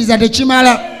omukkiriza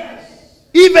tekimala.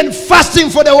 Even fasting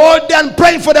for the whole day and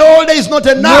praying for the whole day is not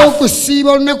enough.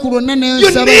 N'okusiiba olunaku lwonna You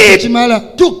n'ensaba need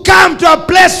tekimala. to come to a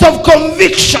place of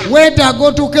conviction. Weetaaga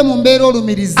otuuke mu mbeera And you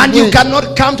olumirizibwe.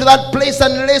 cannot come to that place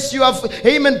unless you have,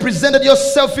 amen, presented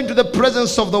yourself into the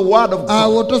presence of the Word of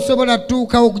God. Awo tosobola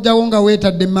tuukawo okugyawo nga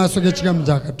weetadde mu maaso g'ekigambo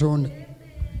kya Katonda.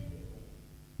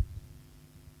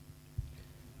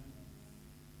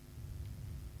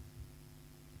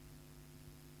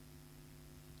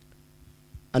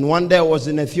 And one day I was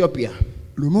in Ethiopia,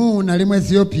 lumu nali mu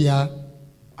Ethiopia,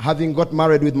 having got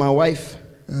married with my wife,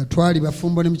 twali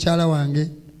bafumbo ne mukyala wange,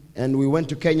 and we went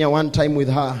to Kenya one time with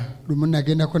her, lumu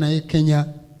nagendako naye Kenya,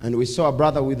 and we saw a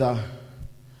brother with a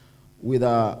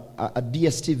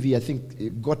DSTV, I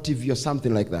think Got TV or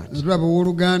something like that. tulaba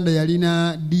owooluganda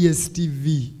yalina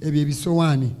DSTV ebyo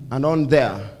ebisowaani, And on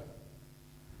there,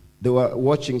 they were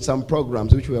watching some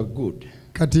programs which were good.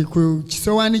 kati ku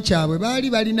kisowaani kyabwe baali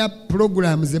balina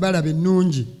pulogulaamu ze balaba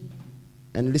ennungi.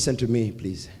 And listen to me,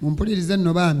 please. Mumpulirize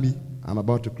nno bambi, I'm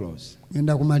about to close.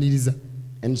 ngenda kumaliriza.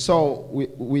 And so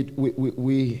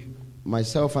we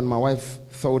myself and my wife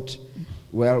thought,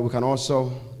 well, we can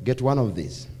also get one of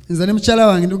these. Nze ne mukyala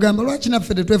wange tugamba lwaki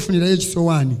naffe tetwefunirayo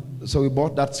ekisowaani. So we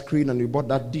bought that screen and we bought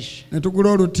that dish. Ne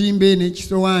tugula olutimbe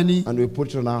n'ekisowaani And we put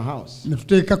it on our house. ne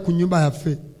tuteeka ku nnyumba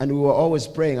yaffe. And we were always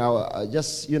praying.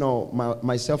 Just,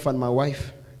 myself and my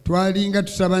wife, Twalinga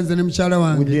tusaba nze ne mukyala we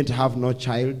wange didn't have no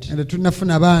child. nga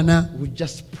tetunnafuna baana, We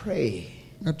just pray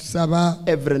nga tusaba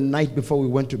every night before we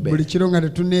went to buli bed. kiro nga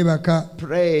tetunneebaka,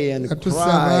 Pray and nga cry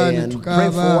tusaba ne and pray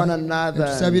for one tukaaba ne another.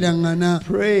 tusabirangana,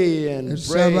 Pray and Ne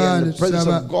pray, tusaba, and ne the presence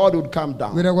tusaba. of God would come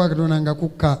down. kubeera kwa Katonda nga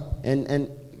kukka. And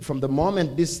from the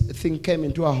moment this thing came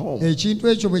into our home, Ekintu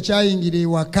ekyo bwe kyayingira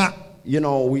ewaka,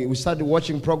 we started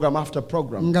watching program after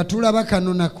program. nga tulaba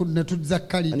kano ne tuzza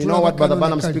kkali. And you know what Brother Tulaba Branham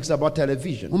kano ne kkali. speaks about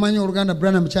television. Mumanyi oluganda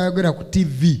Branham kyayogera ku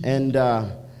TV. And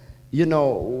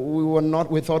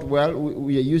we thought, well,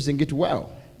 we are using it well.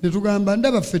 Ne tugamba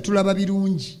ndaba ffe tulaba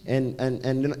birungi. And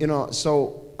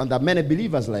and there are many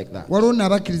believers like that Waliwo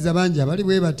n'abakkiriza bangi abali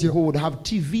bwe batyo, who would have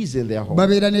TVs in their home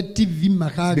babeera ne TV mu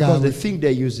maka because they gaabwe think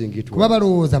they're using it kuba well.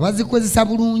 balowooza bazikozesa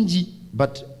bulungi.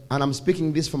 And I'm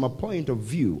speaking this from a point of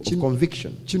view of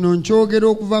conviction. Kino nkyogera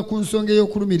okuva ku nsonga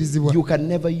ey'okulumirizibwa. You can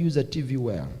never use a TV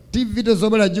well. TV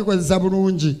tosobola gikozesa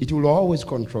bulungi, It will always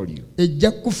control you.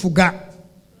 ejja kufuga,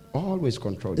 Always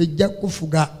control you. ejja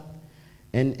kufuga.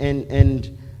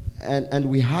 And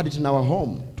we had it in our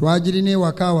home. Twagirina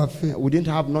ewaka waffe We didn't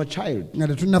have no child. nga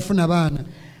tetunnafuna baana,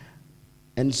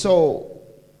 And so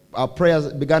our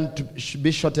prayers began to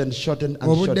be shortened.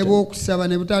 obudde bw'okusaba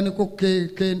ne butandika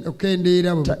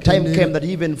okukendeera bwe Time came bukendeera. that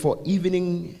even for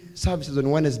evening services on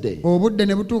Wednesday, Obudde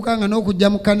ne butuuka nga n'okujja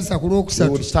mu kkanisa ku we would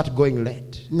lwokusatu start going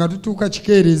late nga tutuuka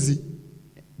kikeerezi,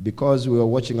 because we were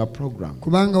watching a program.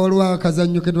 kubanga waliwo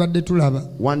akazannyo ke tubadde tulaba.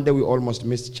 One day we almost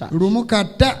missed church Lumu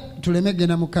kata tuleme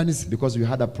genda mu kkanisa because we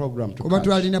had a program to kuba catch.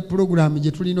 twalina pulogulaamu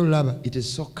gye tulina olaba. It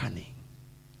is so cunning.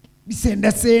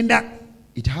 Bisendasenda,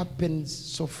 It happens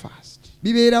so fast.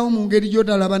 bibeerawo mu ngeri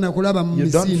gy'otalaba na kulaba mu You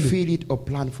don't misinde. feel it or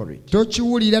plan for it.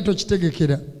 Tokiwulira,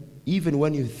 tokitegekera, Even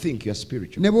when you think you're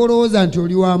spiritual. ne bw'olowooza nti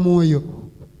oli wa mwoyo.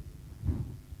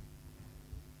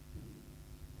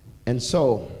 And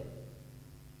so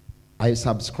I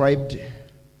subscribed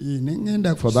Ne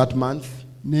ngenda for that month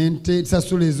ne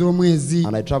nsasula ez'omwezi,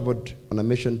 and I traveled on a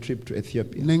mission trip to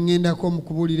Ethiopia. ne ngendako mu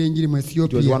kubuulira enjiri mu It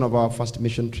was one Ethiopia. of our first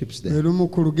mission trips there. Lumu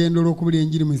ku lugendo lw'okubuulira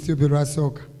enjiri mu Ethiopia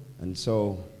lwasooka. And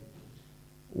so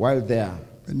while there,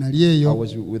 Bwe nali I eyo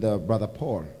was with Brother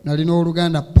Paul, nalina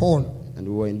owooluganda Paul, and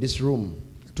we were in this room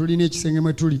tulina ekisenge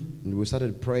mwe tuli, and we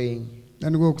started praying.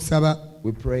 tandika okusaba,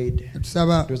 We prayed. ne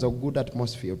tusaba. It was a good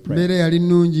atmosphere of prayer. Mbeera yali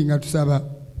nnungi nga tusaba.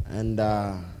 And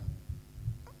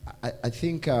I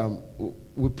think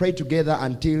we prayed together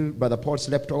until Brother Paul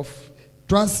slept off.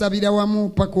 Twasabira wamu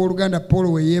paka owooluganda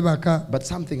Paul we yeebaka, But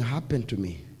something happened to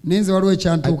me. naye nze waliwo I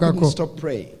couldn't ekyantuukako. stop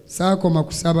praying. Saakoma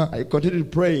kusaba, I continued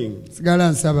praying.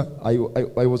 sigala nsaba,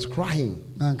 I was crying.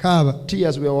 nga nkaaba,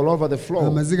 Tears were all over the floor.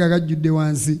 amaziga gajjudde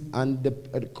wansi. And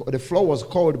the floor was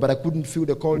cold, but I couldn't feel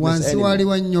the coldness Wansi waali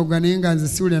anymore. wannyoga naye nga nze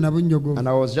siwulira na bunnyogovu. And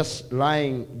I was just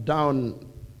lying down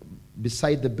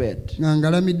beside the bed Nga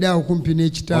ngalamidde awo kumpi on the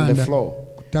n'ekitanda floor.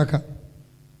 ku ttaka.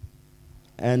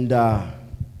 And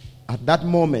at that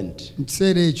moment, Mu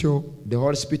kiseera ekyo the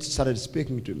Holy Spirit started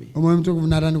speaking to me, Omwoyo Omutukuvu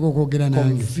n'atandika okwogera nange,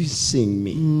 convincing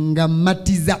me nga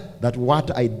mmatiza that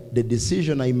the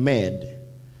decision I made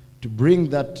to bring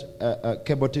that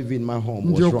cable TV in my home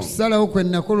nti was wrong. okusalawo kwe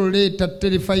nakola oleeta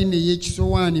terefayina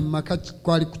ey'ekisowaani mu maka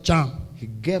kwali kukyamu. He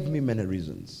gave me many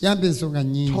reasons, Yampa ensonga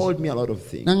nnyingi, told me a lot of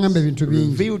things, n'aŋŋamba ebintu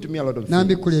bingi, revealed to me a lot of things.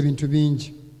 n'ambikkula ebintu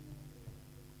bingi,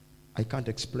 I can't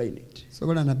explain it.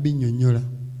 sobola nabbi nnyonnyola.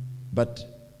 But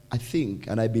I think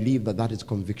and I believe that is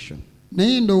conviction.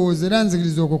 Naye ndowooza era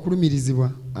nzikiriza okwo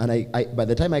kulumirizibwa. And by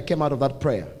the time I came out of that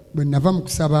prayer, Bwe nava mu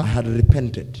kusaba I had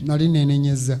repented. nali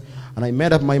neenenyezza And I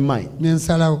made up my mind ne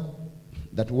nsalawo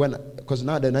that because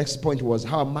now the next point was,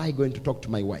 how am I going to talk to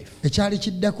my wife? Ekyali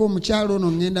kiddako omukyalo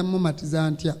ono ngenda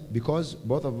mumatiza ntya. Because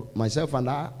both of myself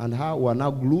and her were now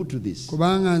glued to this.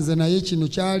 Kubanga nze naye kino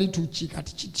kyali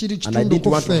kati kiri And I kitundu didn't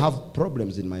want to kuffe. have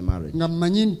problems in my marriage. Nga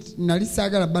mmanyi nali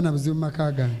saagala bba na buzibu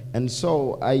maka gange. And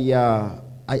so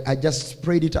I just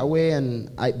prayed it away,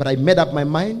 but I made up my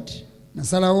mind.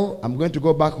 Nasalawo I'm going to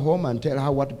go back home and tell her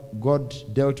what God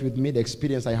dealt with me, the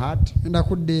experience I had. ngenda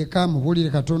kudda eka mubuulire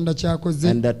Katonda kyakoze.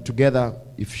 And that together,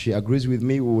 if she agrees with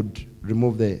me, we would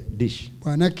remove the dish.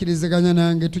 Bw'anakkiriziganya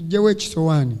nange tuggyewo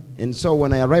ekisowaani. And so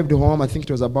when I arrived home, I think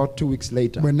it was about 2 weeks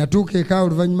later, Bwe natuuka eka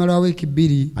oluvannyuma lwa wiiki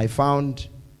bbiri I found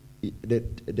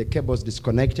the cables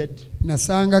disconnected,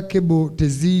 nasanga kebo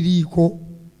teziriiko.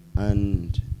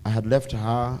 and I had left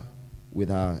her with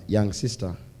her young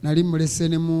sister, Nali mulese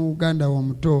ne muganda we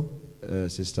omuto.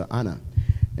 Sister Anna.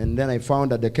 And then I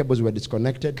found that the cables were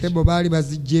disconnected, Kebo baali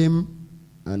baziggyeemu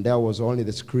and there was only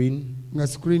the screen, nga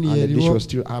screen and the dish yeriwo was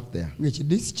still up there.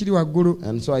 ng'ekidisi kiri waggulu.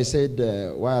 And so I said,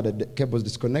 why are the cables Ne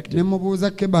disconnected? mubuuza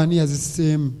kebo ani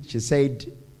yazisseemu. She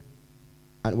said,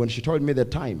 and when she told me the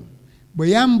time, Bwe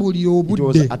yambuulira it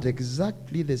was obudde, at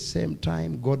exactly the same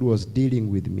time God was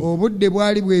dealing with me, obudde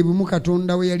bwali bwe bumu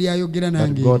Katonda we yali ayogera that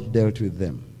nange. God dealt with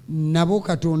them. Nabo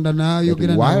Katonda That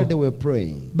n'ayogera while they nabo. were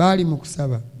praying, Baali mu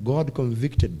kusaba. God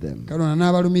convicted them Katonda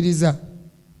n'abalumiriza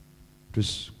to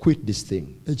quit this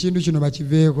thing, ekintu kino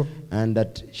bakiveeko. and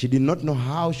that she did not know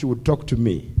how she would talk to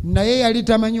me Naye yali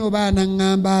tamanyi oba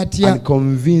anaŋŋamba atya and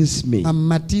convince me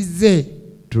ammatize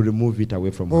to remove it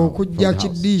away from her, from okujja the house.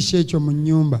 kidiisha ekyo mu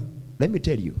nnyumba. Let me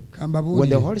tell you, when the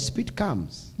Kambabuulire, Holy Spirit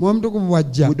comes, Mwoyo Mutukuvu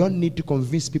bw'ajja we don't need to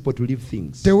convince people to leave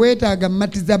things. teweetaaga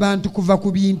mmatiza bantu kuva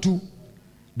ku bintu.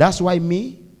 That's why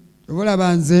me,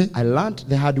 Obulaba nze I learned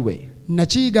the hard way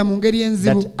nakiyiga mu ngeri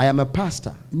enzibu. that I am a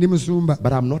pastor, Ndi musumba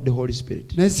but I'm not the Holy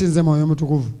Spirit. naye si nze Mwoyo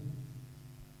Mutukuvu.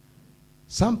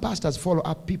 Some pastors follow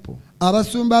up people,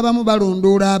 Abasumba abamu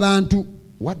balondoola abantu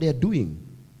what they are doing,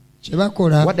 kye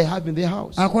bakola. what they have in their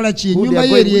house. Akola ki? Who they Ennyumba are ye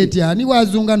going eri with. etya? Ani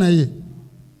waazunga naye?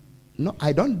 No,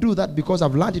 I don't do that because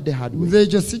I've learned it the hard way. Nze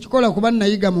ekyo sikikola kuba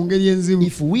nayiga mu ngeri enzibu.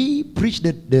 If we preach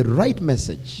the right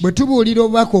message, Bwe tubuulira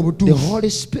obubaka the obutuufu, Holy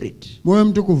Spirit Mwoyo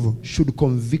Mutukuvu should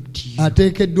convict you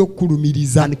ateekeddwa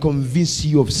okukulumiriza and convince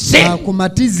you of sin.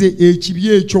 akumatize ekibi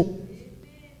ekyo.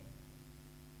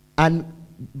 And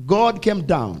God came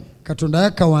down. Katonda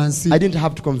yakka wansi. I didn't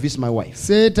have to convince my wife,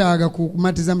 Seetaaga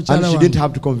kumatiza and mukyala she didn't wange,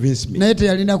 have to convince me. naye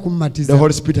teyalina The kummatiza.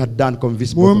 Holy Spirit had done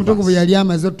convince Mwoyo both of Mutukuvu us. yali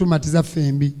amaze otumatiza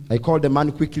fembi. I called the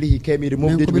man quickly. He came. He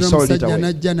removed it. We Nenkubira sold it omusajja away.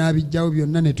 n'ajja n'abijjawo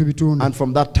byonna ne tubitunda. And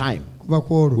from that time, Kuva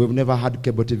ku olwo we've never had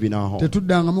cable TV in our home.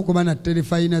 tetuddangamu kuba na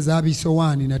terefayina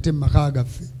z'abisowaani nate mu maka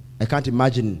gaffe. I can't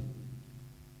imagine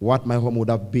what my home would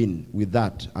have been with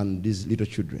that and these little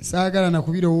children. Saagala na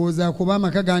kubirowooza kuba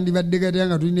amaka gandibadde gatya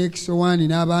nga tulina ekisowaani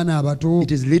n'abaana abato.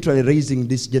 It is literally raising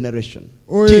this generation.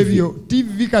 Ebyo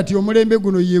TV kati omulembe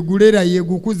guno yegulera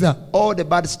yegukuza. All the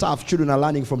bad stuff children are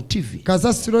learning from TV.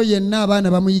 Kasasiro yenna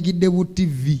abaana bamuyigidde bu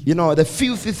TV. You know, the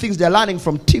filthy things they're learning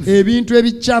from TV. Ebintu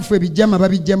ebicaafu ebijjama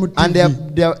babijja mu And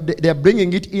TV. they're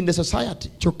bringing it in the society.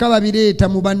 Kyokka babireeta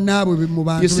mu bannaabwe mu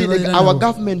bantu You see, be babeera our nabo.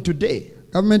 government today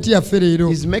Gavumenti yaffe leero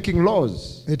is making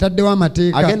laws etaddewo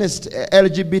amateeka against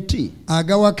LGBT.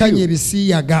 agawakanya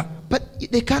ebisiyaga. But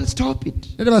they can't stop it.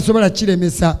 Naye tebasobola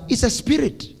kiremesa. It's a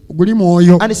spirit. Guli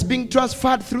mwoyo. And it's being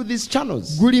transferred through these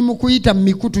channels. Guli mu kuyita mu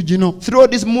mikutu gino. Through all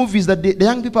these movies that the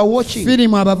young people are watching.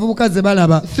 Firimu abavubuka ze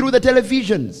balaba. Through the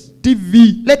televisions.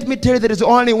 TV. Let me tell you, there is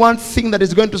only one thing that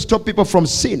is going to stop people from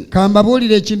sin.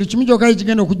 Kambabuulira ekintu kimu kyokka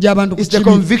ekigenda okujja abantu ku It's the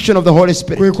kibi. conviction of the Holy Kwe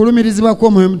Spirit. kulumirizibwa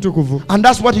kw'Omwoyo Mutukuvu. And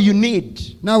that's what you need.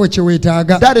 Naawe kye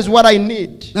weetaaga. That is what I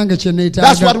need. Nange kye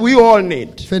That's what neetaaga. we all need.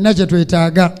 Ffenna kye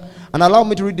twetaaga. And allow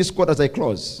me to read this quote as I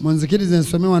close. Munzikirize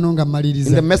nsome wano nga In the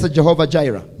mmaliriza. message Jehovah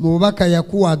Jireh. Mu bubaka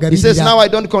yakuwa He says, now agabirira. I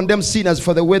don't condemn sinners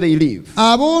for the way they live.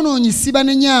 Aboonoonyi si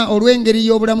banenya olw'engeri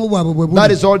y'obulamu bwabwe bwe That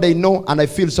buli. is all they know, and I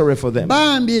feel sorry for them.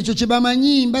 Bambi ekyo kye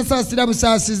bamanyi mbasaasira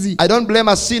busaasizi. I don't blame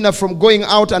a sinner from going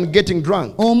out and getting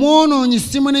drunk. Omwonoonyi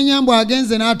si munenya mbw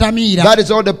agenze n'atamiira. That is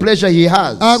all the pleasure he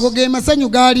has. Ago ge masanyu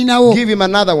g'alinawo. Give him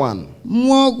another one.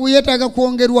 Yeetaaga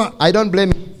kwongerwa. I don't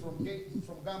blame him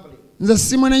from gambling. Nze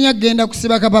si munenya kgenda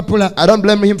kusiba kapapula. I don't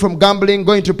blame him from gambling,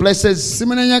 going to places, Si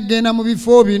munenya kgenda mu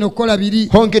bifo bino kukola biri.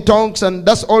 honky tonks, and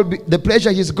that's all the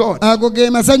pleasure he's got. Ago ge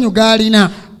masanyu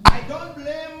g'alina. I don't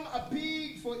blame a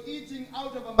pig for eating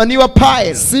out of a manure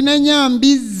pile. Sinenya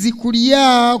mbizzi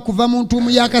kulya kuva mu ntuumu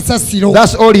ya kasasiro.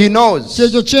 That's all he knows.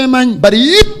 Kyekyo kyemanyi. But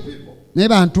you, Naye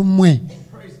bantu mmwe.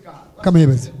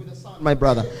 Kameebaze. my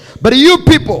brother, but you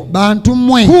people Bantu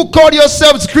mmwe. who call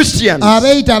yourselves Christians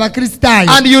Abeeyita abakristaayo.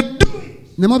 and you do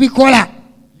it, Ne mubikola.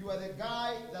 you are the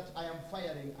guy that I am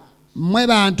Mmwe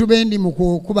bantu bendi mu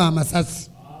kukuba amasasi.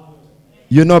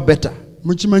 You know better.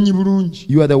 Mukimanyi bulungi.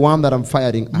 You are the one that I'm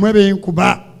firing at. Mmwe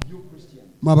benkuba.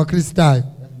 Mu Abakristaayo.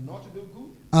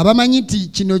 Abamanyi nti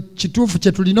kino kituufu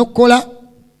kye tulina okukola.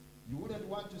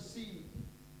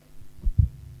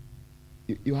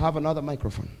 You have another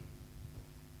microphone.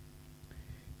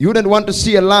 You wouldn't want to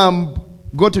see a lamb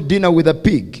go to dinner with a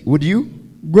pig, would you?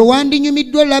 Gwe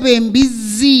wandinyumiddwa olaba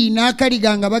embizzi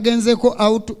n'akaliga nga bagenzeko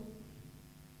out.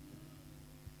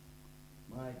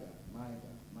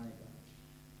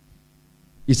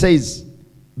 He says,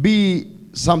 be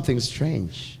something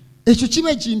strange. Ekyo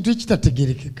kiba ekintu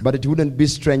ekitategerekeka. But it wouldn't be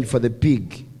strange for the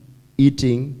pig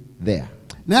eating there.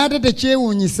 Naye ate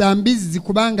tekyewuunyisa mbizzi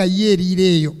kubanga ye eriira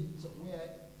eyo.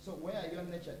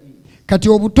 Kati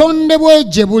obutonde bwe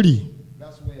gye buli.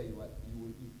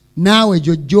 Naawe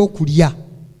gy'ojja okulya.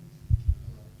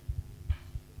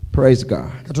 Praise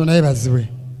God. Katonda yeebazibwe.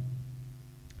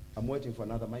 I'm waiting for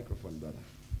another microphone, brother.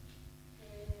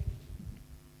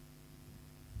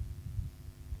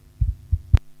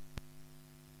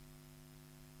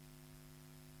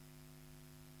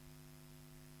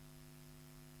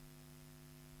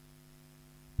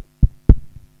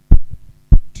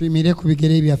 Tuyimire ku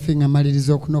bigere byaffe nga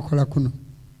maliriza okunokola kuno.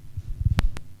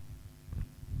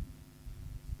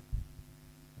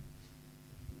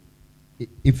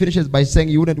 He finishes by saying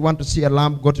you wouldn't want to see a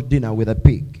lamb go to dinner with a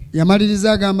pig.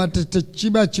 Yamaliriza agamba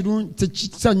tekiba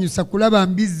tekisanyusa kulaba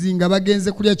mbizzi nga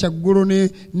bagenze kulya kyaggulo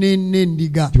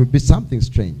n'endiga. It would be something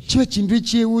strange. Kiba kintu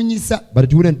ekyewuunyisa. But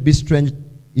it wouldn't be strange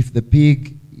if the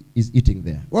pig is eating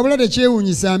there. Wabula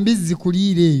tekyewuunyisa mbizzi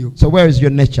kuliira eyo. So where is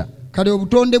your nature? Kale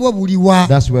obutonde bwo buliwa.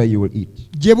 That's where you will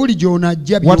eat. Gye buli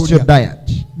gy'onajja by'olya. What's your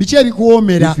diet? Biki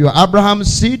ebikuwoomera? If you are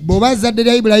Abraham's seed, bw'oba zadde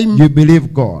lya Ibulayimu, you believe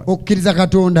God. okkiriza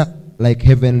Katonda. Like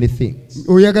heavenly things.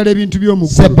 Oyagala ebintu by'omu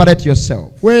ggulu. Separate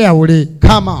yourself. Weeyawule.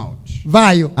 Come out.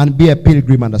 Vaayo. And be a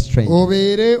pilgrim and a stranger.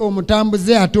 Obeere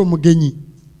omutambuze ate omugenyi.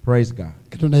 Praise God.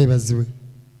 Katonda yeebazibwe.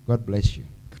 God bless you.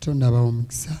 Katonda abawe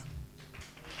omukisa.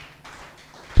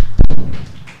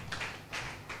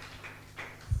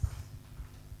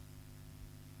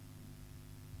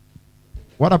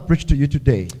 What I preached to you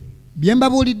today bye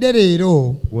mbabuulidde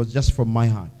leero was just from my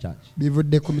heart, church.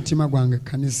 bivudde ku mutima gwange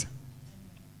kanisa.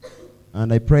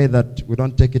 And I pray that we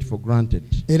don't take it for granted.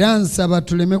 Era nsaba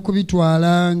tuleme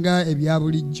kubitwala nga ebya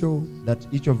bulijjo. That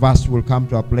each of us will come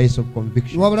to a place of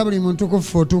conviction. Wabula buli muntu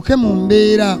kufu otuuke mu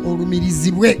mbeera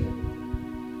olumirizibwe.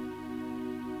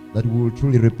 That we will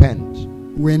truly repent.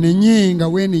 Weenenye nga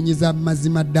weenenyeza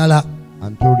mazima ddala.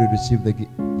 And truly receive the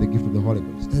gift of the Holy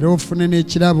Ghost. Era ofune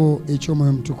n'ekirabo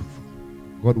eky'omwoyo mutukuvu.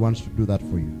 God wants to do that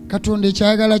for you. Katonda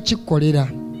ekyagala kikkolera.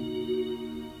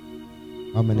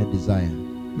 How many desire?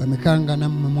 Bameka nga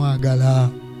nammwe mwagala.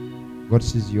 God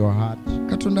sees your heart.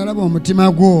 Katonda alaba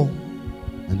omutima gwo.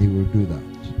 And he will do that.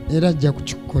 Era ajja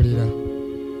kukikkolera.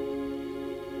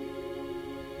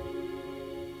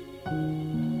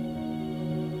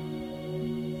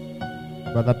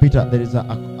 Brother Peter, there is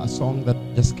a song that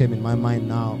just came in my mind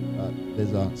now.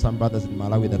 There's some brothers in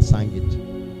Malawi that sang it.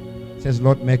 It says,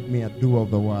 Lord, make me a doer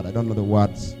of the word. I don't know the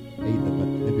words either, but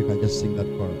maybe you can just sing that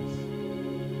chorus.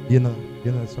 Do you know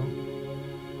the song?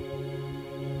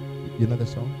 You know the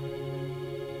song?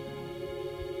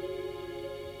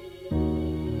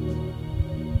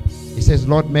 It says,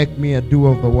 Lord, make me a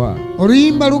doer of the word.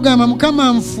 Oluyimba lugamba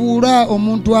Mukama nfuula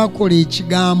omuntu akola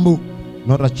ekigambo.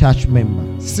 Not a church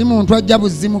member. Si muntu ajja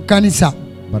buzzi mu kkanisa.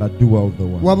 But a doer of the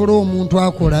word. Wabula omuntu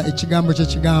akola ekigambo kye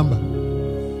kigamba.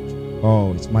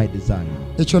 Oh, it's my desire.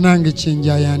 Ekyo nange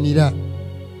kyenjayanira.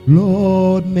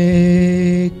 Lord,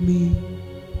 make me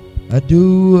a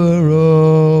doer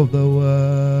of the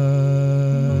word.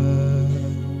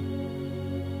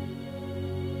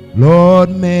 Lord,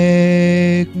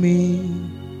 make me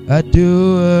a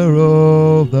doer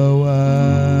of the word.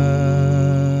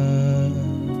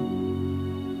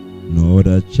 Not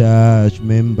a church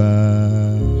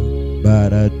member,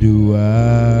 but a doer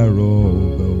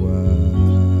of the word.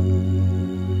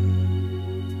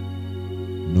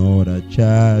 Not a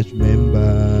church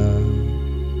member,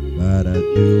 but a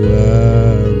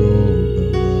doer of the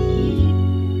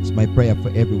word. It's my prayer for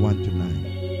everyone tonight.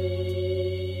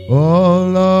 Oh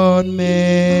Lord,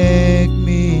 make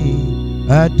me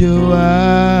a doer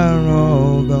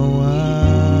of the word.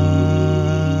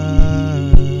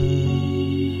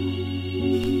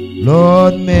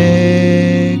 Lord,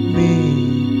 make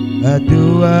me a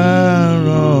doer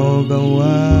of the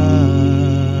word.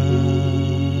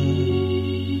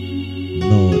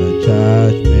 Not a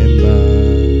church member,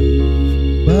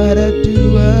 but a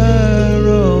doer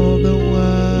of the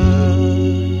word.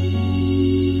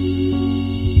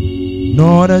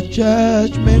 Not a a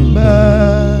church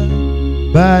member,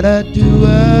 but a doer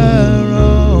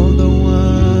of the word.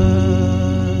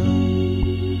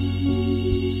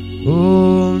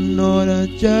 Oh, not a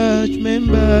church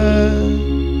member,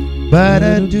 but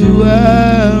a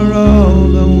doer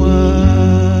of the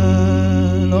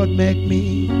word. Lord, make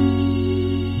me.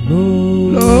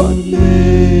 Lord,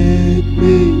 make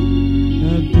me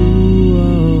a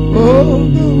doer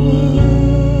of the word.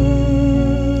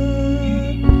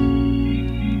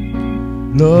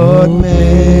 Lord,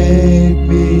 make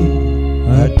me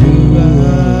a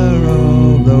doer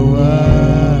of the word.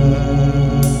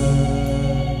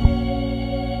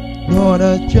 Not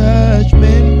a church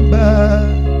member,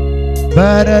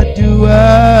 but a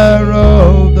doer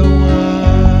of the word.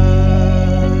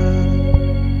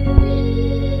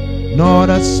 Not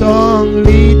a song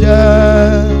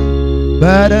leader,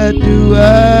 but a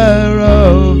doer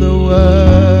of the word.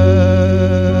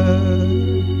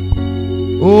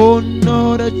 Oh,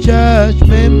 not a church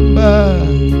member,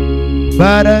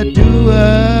 but a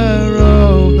doer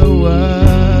of the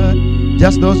word.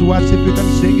 Just those words, if you can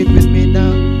sing it with me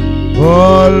now.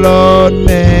 Oh, Lord,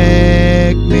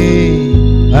 make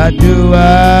me a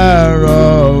doer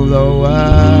of the word.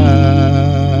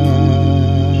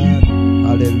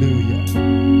 Hallelujah.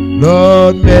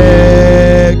 Lord,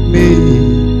 make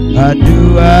me a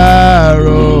doer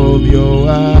of your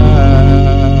word.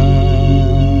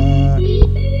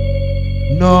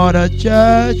 Not a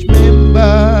church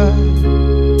member,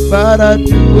 but a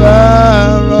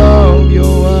doer of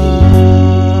your word.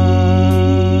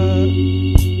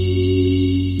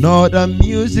 Not a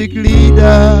music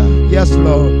leader, yes,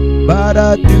 Lord, but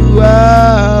a doer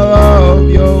of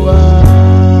your word.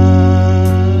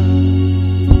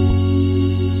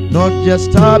 Not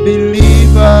just a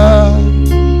believer,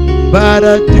 but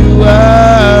a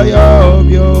doer of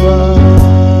your word.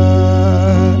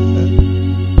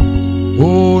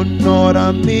 Oh, not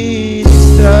a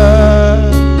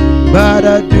minister, but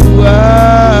a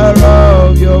doer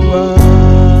of your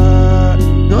word.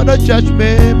 Not a church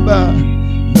member,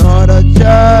 not a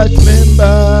church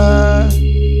member,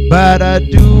 but a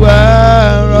doer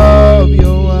of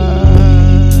your word.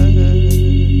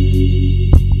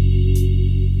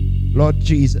 Lord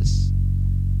Jesus,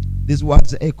 these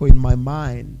words echo in my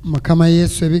mind.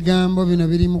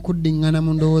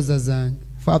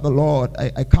 Father Lord,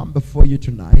 I come before you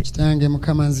tonight. I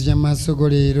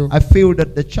feel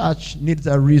that the church needs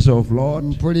a resolve,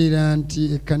 Lord.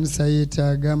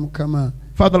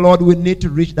 Father Lord, we need to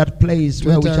reach that place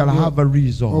where we shall have a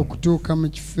resolve,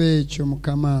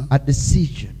 a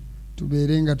decision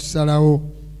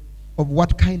of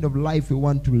what kind of life we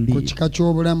want to live.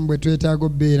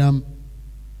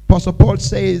 Apostle Paul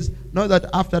says, not that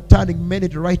after turning many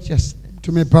to righteousness,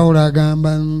 that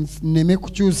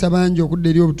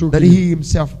he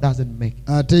himself doesn't make it.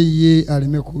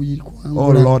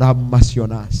 Oh Lord, have mercy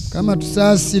on us.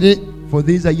 For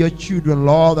these are your children,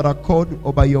 Lord, that are called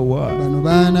by your word.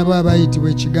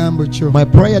 My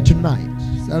prayer tonight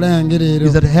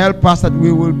is that help us that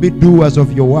we will be doers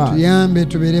of your word.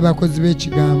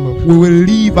 We will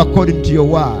live according to your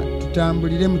word.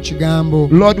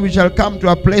 Lord, we shall come to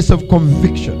a place of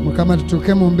conviction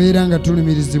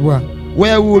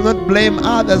where we will not blame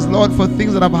others, Lord, for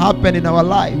things that have happened in our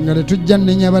life,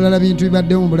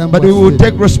 but we will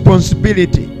take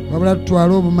responsibility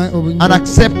and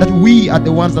accept that we are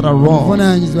the ones that are wrong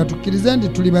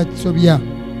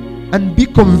and be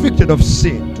convicted of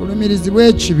sin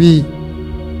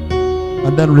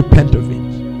and then repent of it.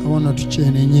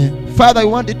 Father, I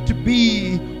want it to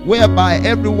be whereby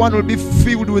everyone will be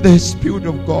filled with the Spirit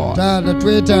of God.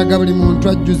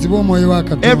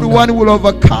 Everyone will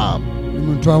overcome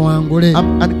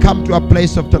and come to a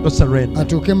place of total surrender.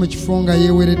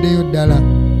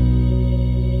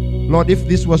 Lord, if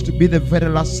this was to be the very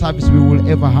last service we will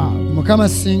ever have,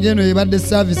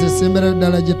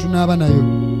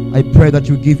 I pray that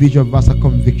you give each of us a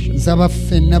conviction.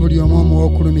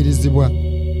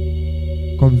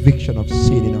 Conviction of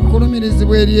sin in our heart.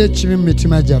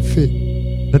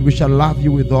 That we shall love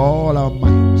you with all our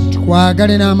might,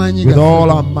 with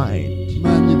all our mind,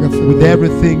 with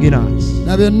everything in us.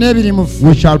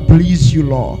 We shall please you,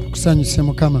 Lord.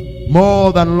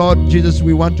 More than, Lord Jesus,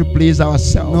 we want to please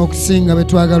ourselves.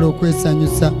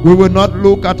 We will not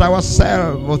look at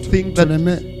ourselves or think that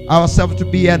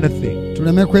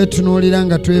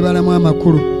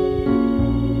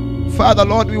Father,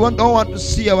 Lord, we don't want to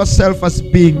see ourselves as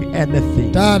being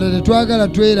anything. taata tetwagala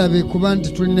twerabe kuba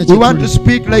nti tulina We want to kyetuli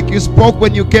speak like you spoke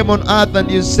when you came on earth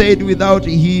and you said, without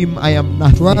him I am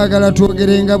nothing. twagala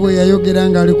twogere nga bwe yayogera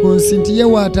ng'ali ku nsi nti ye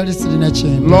waatali sirina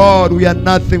kyenda Lord, we are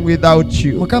nothing without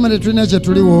you. mukama tetulina kye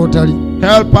tuli wootali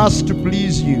Help us to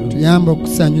please you. tuyambe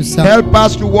okusanyusa Help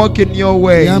us to walk in your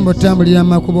way. tuyambe otambulira mu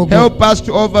makubo go Help us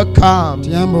to overcome.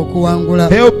 tuyambe okuwangula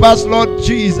Help us, Lord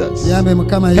Jesus. tuyambe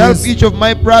mukama Help yesu each of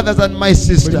my brothers and my buli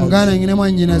sisters muganda ngine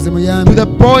mwannyinaze to muyambe the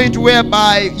point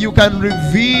whereby you can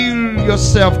reveal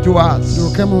yourself to us.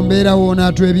 tuuke mu mbeera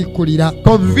wonaatwebikkulira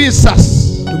Convince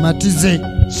us. tumatize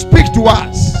Speak to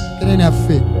us. ere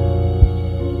naffe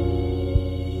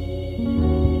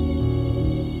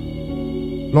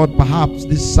Lord, perhaps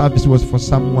this service was for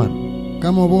someone.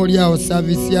 kama oba oli awo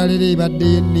saaviisi ya leero ebadde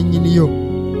yennenyiniyo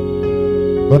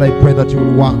Lord, I pray that you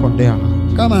will work on their heart.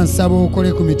 kama nsaba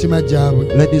okole ku mitima gyabwe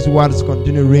Let these words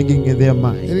continue ringing in their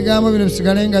mind ebigambo bino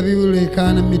bisigale nga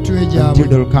bibuleekaana mu mitwe until gyabwe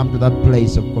they will come to that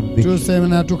place of conviction. tuuse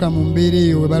natuuka mu mbeera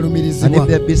eyo we And balumirizibwa if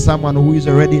there be someone who is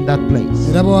already in that place,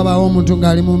 era bwe wabaawo omuntu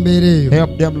ng'ali mu mbeera eyo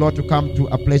help them, Lord, to come to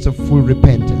a place of full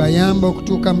repentance. bayamba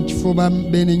okutuuka mu kifo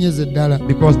beenenyeze ddala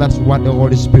Because that's what the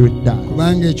Holy Spirit does.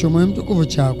 kubanga ekyo omwoyo mutukuvu It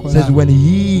kyakola says when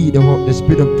He, the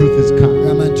Spirit of truth, is come,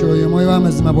 gamba nti oyo omwoyo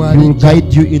w'amazima He will bw'alijja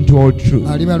guide you into all truth.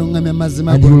 alibalungamya amazima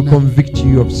And He will gonna convict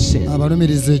you of sin.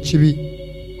 abalumiriza ekibi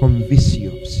Convince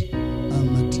you of sin.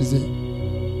 amatize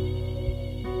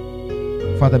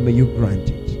Father, may you grant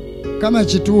it. kama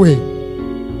kituwe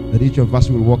That each of us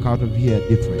will walk out of here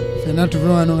different. ffenna tuve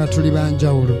wano nga tuli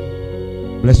banjawulo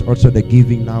Bless also the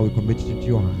giving now. We commit it into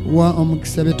your hand. wa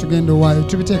omukisa bye tugenda owaayo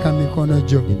tubiteeka mu mikono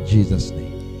gyo In Jesus'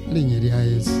 name. linnya erya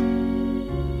yesu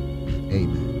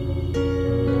Amen.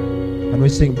 Can we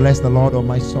sing, Bless the Lord, O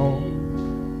my soul?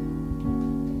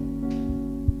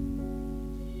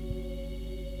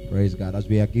 Praise God. As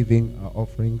we are giving our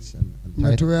offerings and nga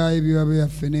tithe, tuweeyo ebiwabo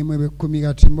byaffe n'emu eby'ekkumi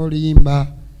gatimba oluyimba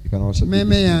you can also do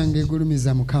mmeeme these yange things.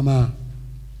 egulumiza mukama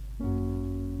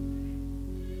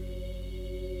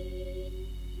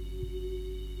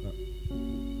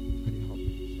Can you help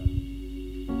me?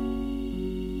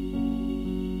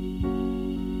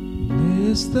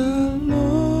 Bless the Lord.